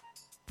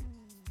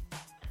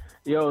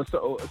 Yo,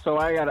 so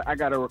I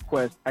got a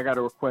request. I got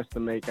a request to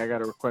make. I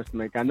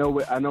know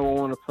I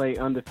want to play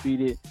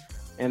Undefeated,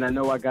 and I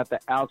know I got the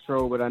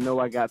outro, but I know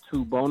I got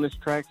 2 bonus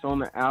tracks on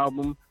the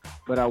album.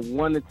 But I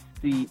wanted to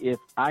see if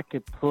I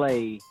could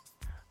play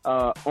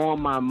On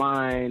My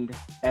Mind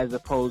as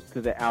opposed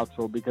to the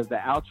outro, because the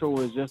outro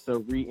is just a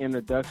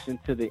reintroduction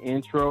to the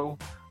intro.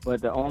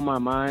 But the On My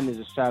Mind is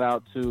a shout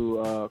out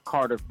to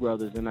Cardiff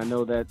Brothers, and I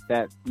know that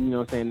you know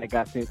what I'm saying, that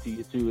got sent to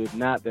you too. If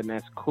not, then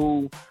that's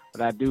cool. But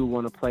I do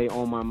want to play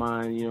On My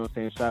Mind, you know what I'm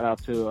saying. Shout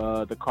out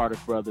to the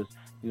Cardiff Brothers,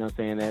 you know what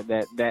I'm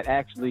saying, that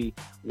actually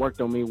worked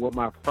on me with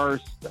my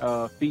first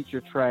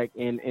feature track,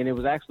 and it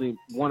was actually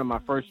one of my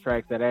first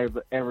tracks that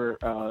ever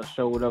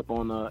showed up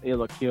on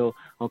Ill or Kill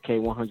on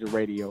K100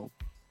 Radio. All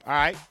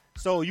right,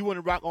 so you want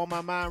to rock On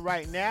My Mind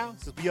right now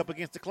since we up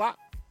against the clock?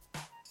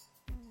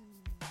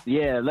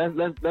 Yeah, let's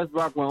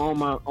rock with On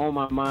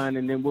My Mind,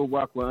 and then we'll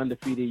rock with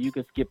Undefeated. You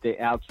can skip the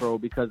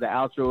outro because the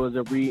outro is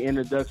a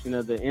reintroduction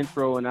of the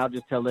intro, and I'll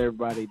just tell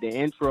everybody the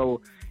intro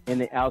and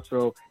the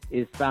outro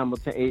is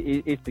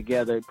simultaneous. It's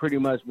together. Pretty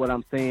much what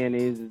I'm saying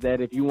is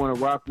that if you want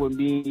to rock with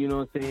me, you know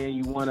what I'm saying,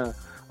 you want to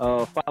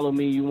follow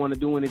me, you want to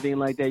do anything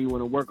like that, you want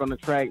to work on the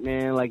track,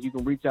 man, like you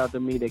can reach out to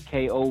me to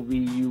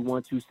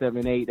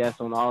KOVU1278. That's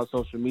on all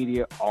social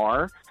media,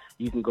 or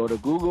you can go to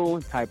Google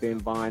and type in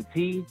Von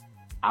T.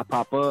 I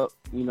pop up,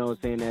 you know what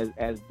I'm saying,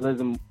 as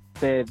Blizzum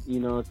said, you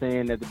know what I'm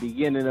saying, at the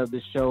beginning of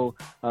the show,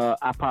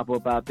 I pop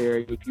up out there.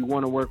 If you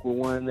want to work with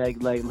one,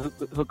 like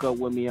hook up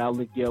with me. I'll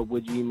link you up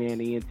with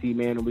G-Man, ENT,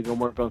 man, and we're going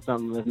to work on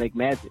something. Let's make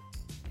magic.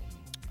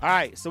 All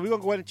right, so we're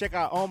going to go ahead and check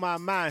out On My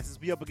Mind since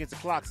we up against the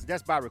clock. So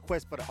that's by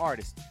request for the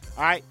artist.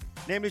 All right,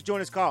 name of this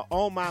joint is called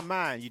On My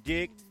Mind. You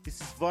dig? This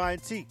is Von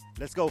T.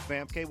 Let's go,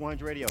 fam.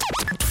 K100 Radio.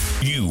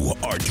 You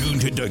are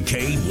tuned into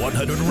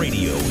K100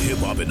 Radio, Hip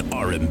Hop and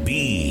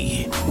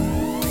R&B.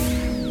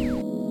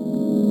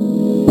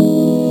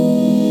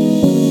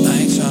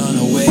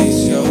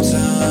 Your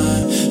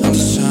time, I'm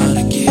just trying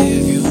to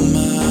give you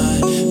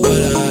mine,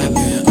 but I've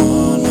been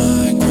on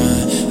my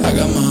grind. I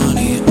got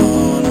money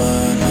on my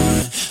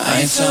mind. I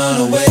ain't trying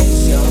to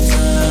waste your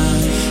time.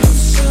 I'm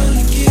just trying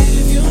to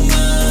give you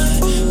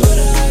mine, but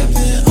I've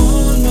been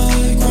on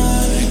my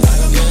grind. I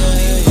got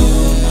money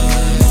on my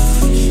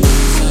mind.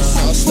 Since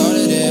I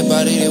started,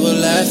 everybody they would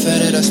laugh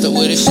at it. I stuck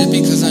with this shit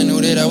because I knew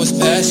that I was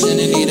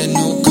passionate. Need a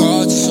new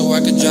car just so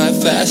I could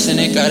drive fast, and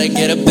it gotta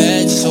get a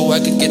badge so I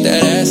could get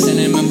that ass in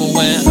it. Remember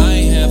when I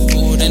ain't have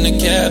food in the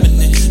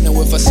cabinet? Now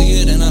if I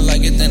see it and I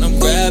like it, then I'm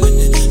grabbing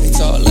it. They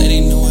talk like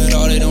they know it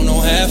all, they don't know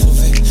half of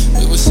it.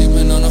 We was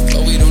sleeping on the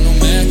floor, we don't know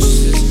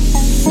mattresses.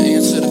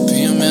 AM to the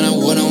PM, man, I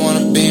wouldn't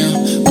wanna be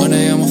him. One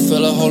day I'ma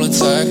fill a whole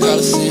entire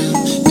Coliseum.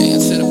 AM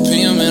to the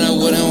PM, man, I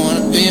wouldn't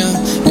wanna be him.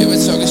 They been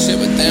talking shit,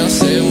 but they don't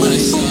say it when they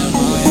see him.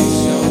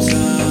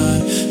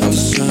 I'm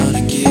just trying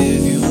to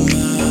give you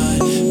mine,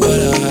 but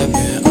I've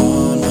been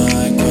on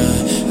my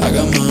grind. I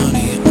got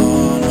money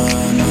on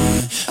my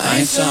mind. I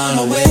ain't trying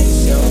to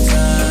waste your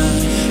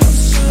time. I'm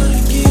just trying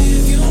to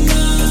give you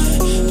mine,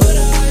 but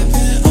I've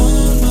been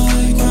on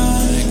my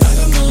grind. I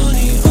got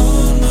money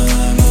on my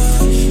mind.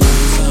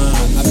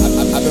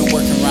 I've been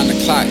working around the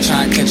clock,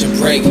 trying to catch a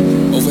break.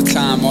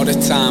 Overtime, all the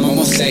time,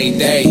 almost every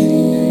day.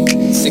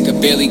 Sick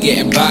of barely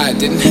getting by.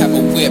 Didn't have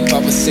a whip, I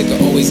was sick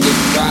of always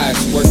getting rides.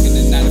 Working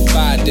the 9 to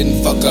 5,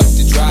 didn't fuck up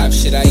the drive.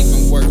 Shit, I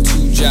even worked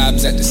 2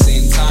 jobs at the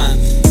same time.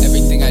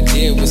 Everything I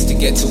did was to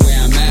get to where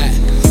I'm at.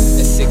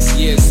 That's 6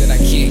 years that I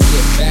can't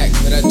get back,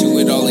 but I do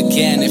it all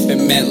again if it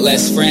meant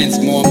less friends.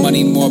 More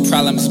money, more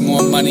problems,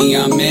 more money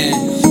I'm in.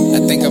 I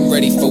think I'm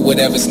ready for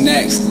whatever's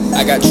next.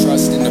 I got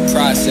trust in the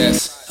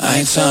process. I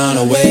ain't trying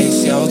to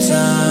waste your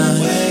time.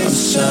 I'm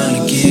just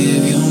trying to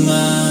give you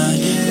mine,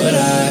 but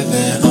I've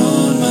been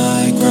on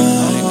my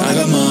grind. I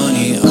got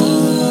money on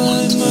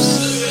my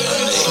mind.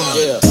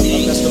 Yeah,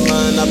 that's the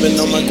mind. I've been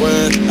on my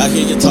grind. I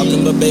hear you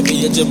talking, but baby,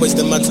 you're just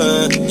wasting my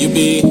time. You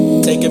be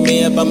taking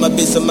me up on my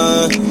peace of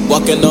mind.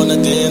 Walking on a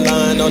thin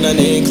line, on an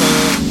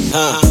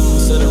incline.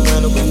 Sit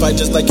around and we fight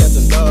just like cats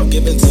and dogs.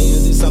 Giving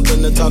TNZ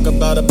something to talk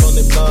about up on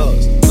the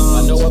blogs.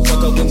 I know I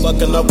fuck up with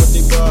fucking up with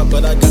the bra,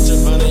 but I got your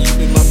money, you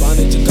be my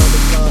bondage, you call the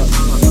club.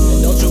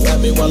 And don't you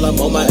at me while I'm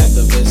on my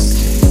activist.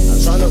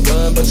 I'm trying to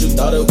run, but you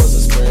thought it was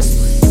a sprint.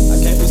 I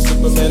can't be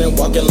Superman and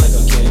walking like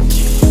a kid.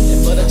 And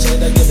for the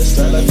chain, I get the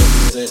strap like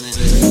 50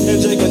 cents.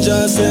 And Jake and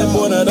John said,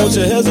 boy, now don't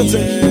you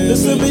hesitate. The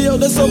symbiote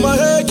that's on my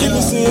head, keep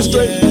me seeing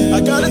straight. I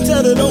got it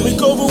tatted on me,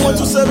 Cobra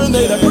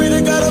 1278. I pray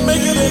they gotta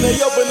make it and they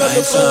open up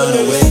the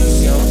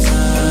floodgates.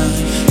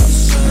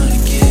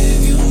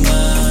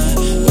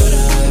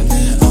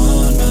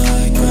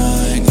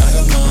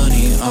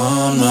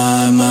 On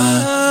my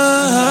mind,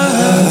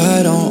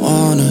 I don't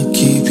wanna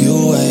keep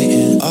you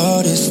waiting.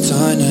 All this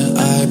time that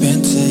I've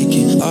been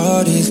taking,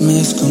 all these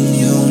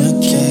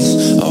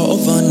miscommunications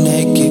over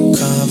naked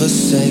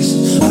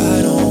conversations.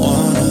 I don't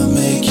wanna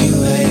make you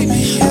hate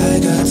me. I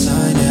got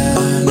time that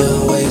I'm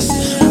not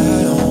wasting.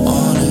 I don't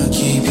wanna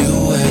keep you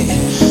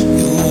waiting,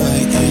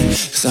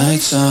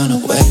 Sights on the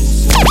way.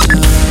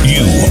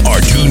 You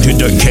are tuned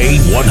to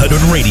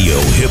K100 Radio,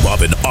 Hip Hop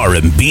and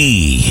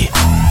R&B.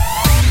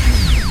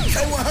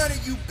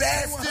 K100, you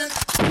bastard!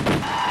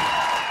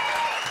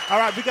 All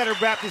right, we got to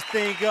wrap this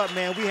thing up,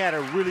 man. We had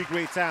a really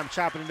great time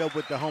chopping it up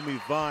with the homie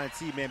Von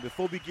T, man.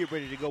 Before we get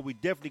ready to go, we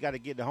definitely got to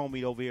get the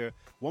homie over here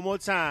one more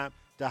time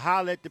to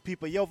holler at the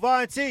people. Yo,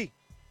 Von T.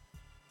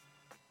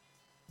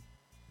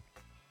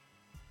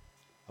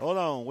 Hold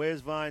on,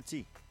 where's Von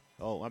T?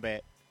 Oh, my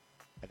bad.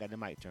 I got the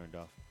mic turned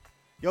off.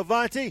 Yo,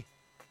 Von T.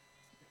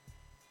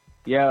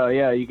 Yeah,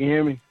 you can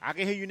hear me? I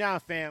can hear you now,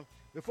 fam.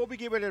 Before we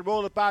get ready to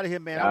roll up out of here,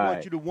 man, I All want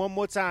right. you to one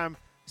more time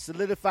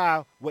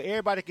solidify where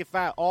everybody can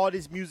find all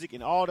this music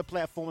and all the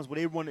platforms where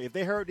they want to, if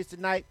they heard this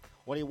tonight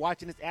or they're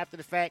watching this after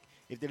the fact,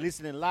 if they're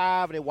listening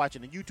live or they're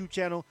watching the YouTube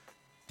channel,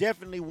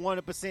 definitely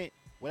 100%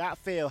 without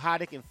fail how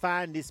they can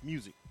find this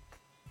music.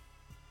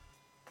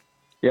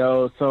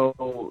 Yo,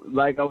 so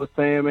like I was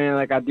saying, man,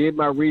 like I did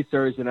my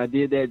research and I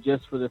did that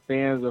just for the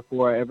fans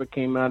before I ever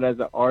came out as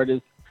an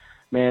artist.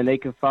 Man, they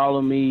can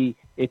follow me.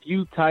 If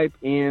you type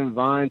in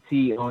Von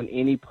T on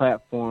any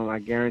platform, I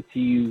guarantee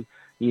you,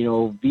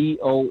 VON-T,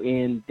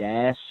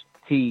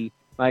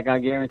 like I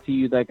guarantee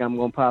you, like I'm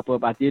going to pop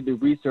up. I did the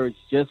research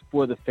just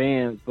for the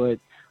fans, but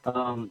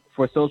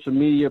for social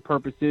media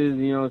purposes,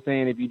 you know what I'm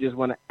saying, if you just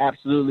want to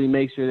absolutely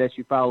make sure that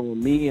you follow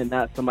me and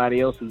not somebody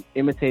else who's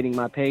imitating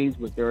my page,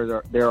 which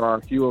there are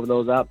a few of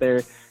those out there,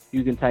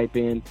 you can type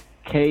in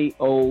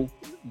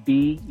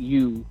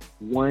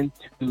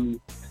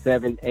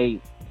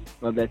KOVU1278.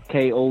 Well, that's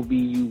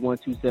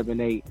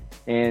KOVU1278.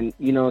 And,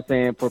 you know what I'm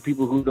saying, for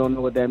people who don't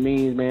know what that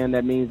means, man,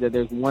 that means that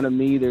there's one of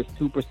me, there's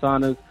two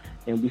personas,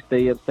 and we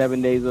stay up 7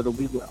 days of the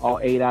week with all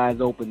 8 eyes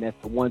open. That's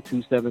the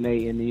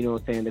 1278. And, you know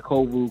what I'm saying, the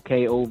KOVU,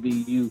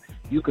 KOVU.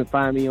 You can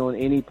find me on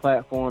any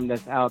platform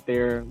that's out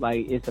there.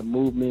 Like, it's a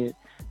movement.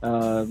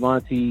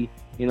 Von T,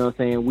 you know what I'm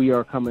saying, we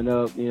are coming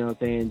up, you know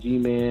what I'm saying,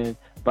 G-Man,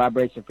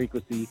 Vibration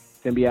Frequency,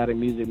 Symbiotic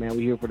Music, man.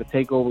 We here for the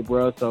takeover,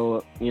 bro.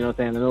 So, you know what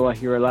I'm saying, I know I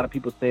hear a lot of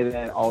people say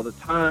that all the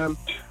time,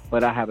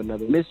 but I have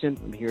another mission.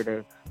 I'm here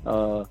to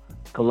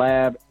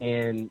collab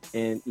and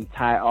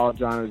tie all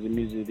genres of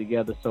music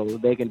together, so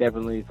they can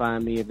definitely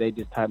find me if they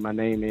just type my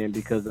name in,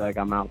 because like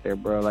I'm out there,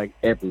 bro, like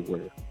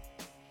everywhere.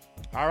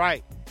 All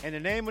right, and the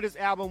name of this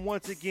album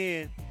once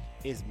again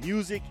is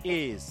Music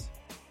Is,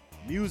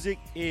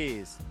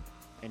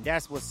 and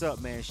that's what's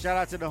up, man. Shout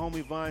out to the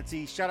homie Von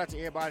T. Shout out to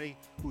everybody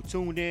who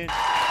tuned in.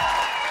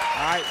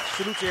 All right,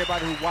 salute to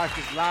everybody who watched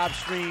this live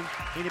stream,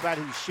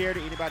 anybody who shared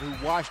it, anybody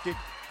who watched it.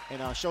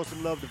 And show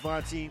some love to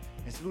Von T,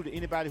 and salute to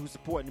anybody who's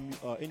supporting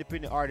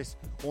independent artists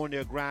on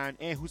their grind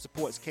and who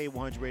supports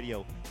K100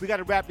 Radio. We got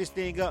to wrap this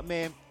thing up,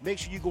 man. Make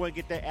sure you go and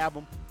get that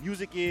album.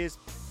 Music Is.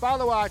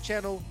 Follow our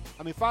channel.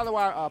 Follow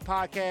our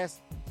podcast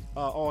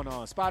on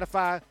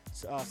Spotify.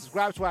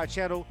 Subscribe to our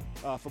channel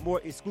for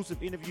more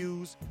exclusive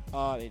interviews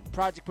and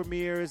project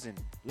premieres and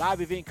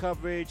live event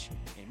coverage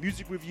and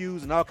music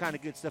reviews and all kind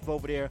of good stuff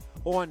over there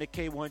on the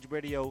K100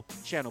 Radio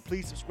channel.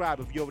 Please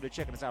subscribe if you're over there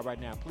checking us out right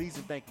now. Please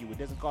and thank you. It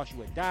doesn't cost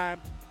you a dime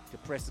to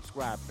press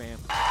subscribe, fam.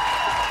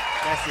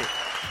 That's it.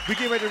 We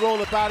getting ready to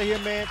roll up out of here,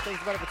 man.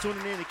 Thanks everybody for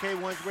tuning in to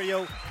K100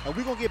 Radio. And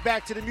we're going to get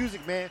back to the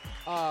music, man.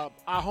 Our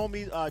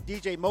homie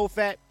DJ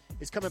MoFat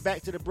is coming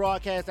back to the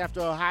broadcast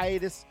after a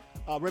hiatus.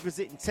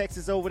 Representing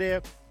Texas over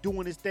there,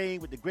 doing his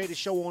thing with the greatest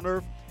show on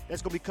earth.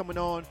 That's going to be coming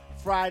on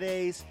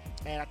Fridays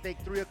at, I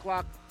think, 3 or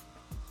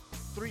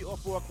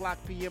 4 o'clock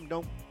p.m.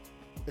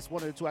 It's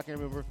one of the two, I can't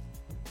remember.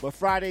 But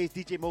Fridays,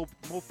 DJ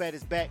MoFat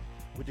is back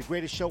with the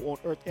greatest show on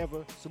earth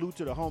ever. Salute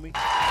to the homie.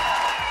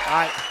 All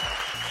right.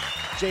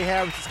 Jay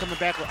Harris is coming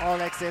back with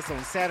All Access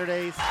on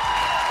Saturdays,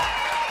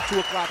 2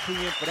 o'clock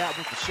p.m. for that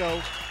one for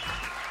show.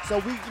 So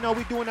we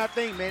doing our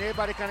thing, man.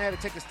 Everybody kind of had to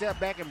take a step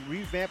back and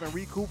revamp and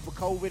recoup for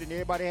COVID, and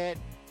everybody had,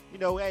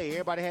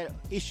 everybody had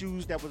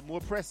issues that was more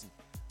pressing.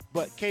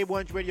 But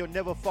K100 Radio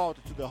never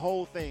faltered through the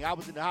whole thing. I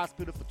was in the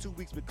hospital for 2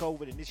 weeks with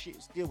COVID, and this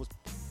shit still was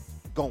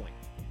going.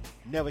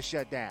 Never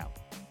shut down.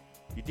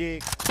 You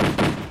dig?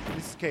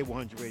 This is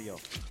K100 Radio.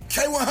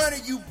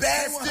 K100, you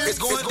bastard! It's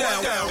going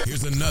down.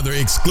 Here's another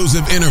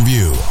exclusive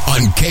interview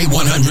on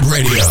K100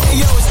 Radio.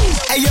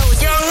 Hey, yo,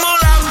 it's Young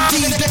Moolah,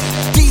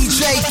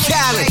 DJ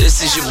Khaled.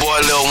 This is your boy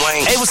Lil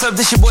Wayne. Hey, what's up?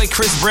 This your boy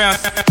Chris Brown.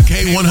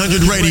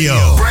 K100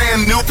 Radio.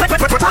 Brand new.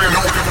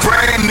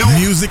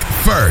 Music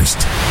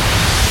first.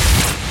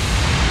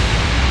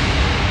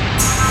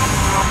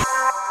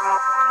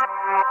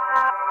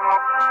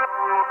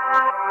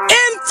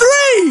 In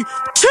 3,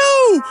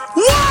 2,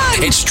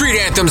 1. It's Street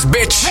Anthems,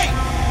 bitch. Hey,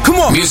 come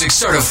on. Music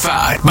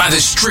certified by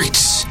the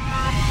streets.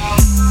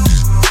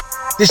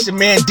 This your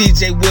man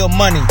DJ Will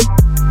Money.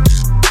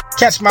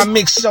 Catch my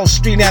mix show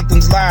Street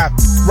Anthems live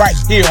right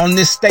here on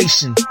this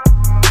station.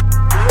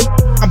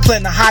 I'm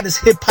playing the hottest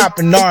hip hop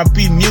and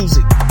R&B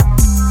music.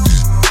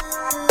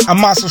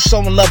 I'm also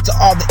showing love to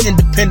all the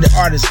independent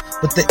artists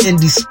with the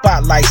Indie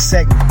Spotlight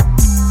segment.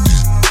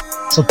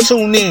 So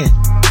tune in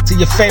to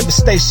your favorite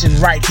station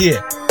right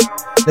here.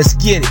 Let's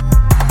get it.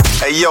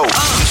 Hey yo,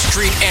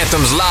 Street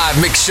Anthems live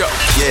mix show.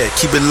 Yeah,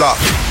 keep it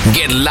locked.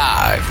 Get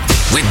live.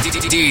 with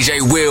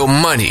DJ Will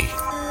Money.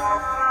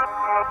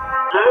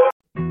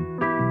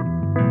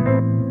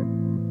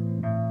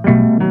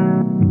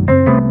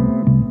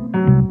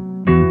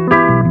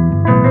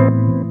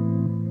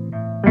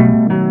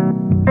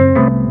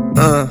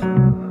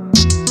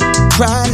 Cry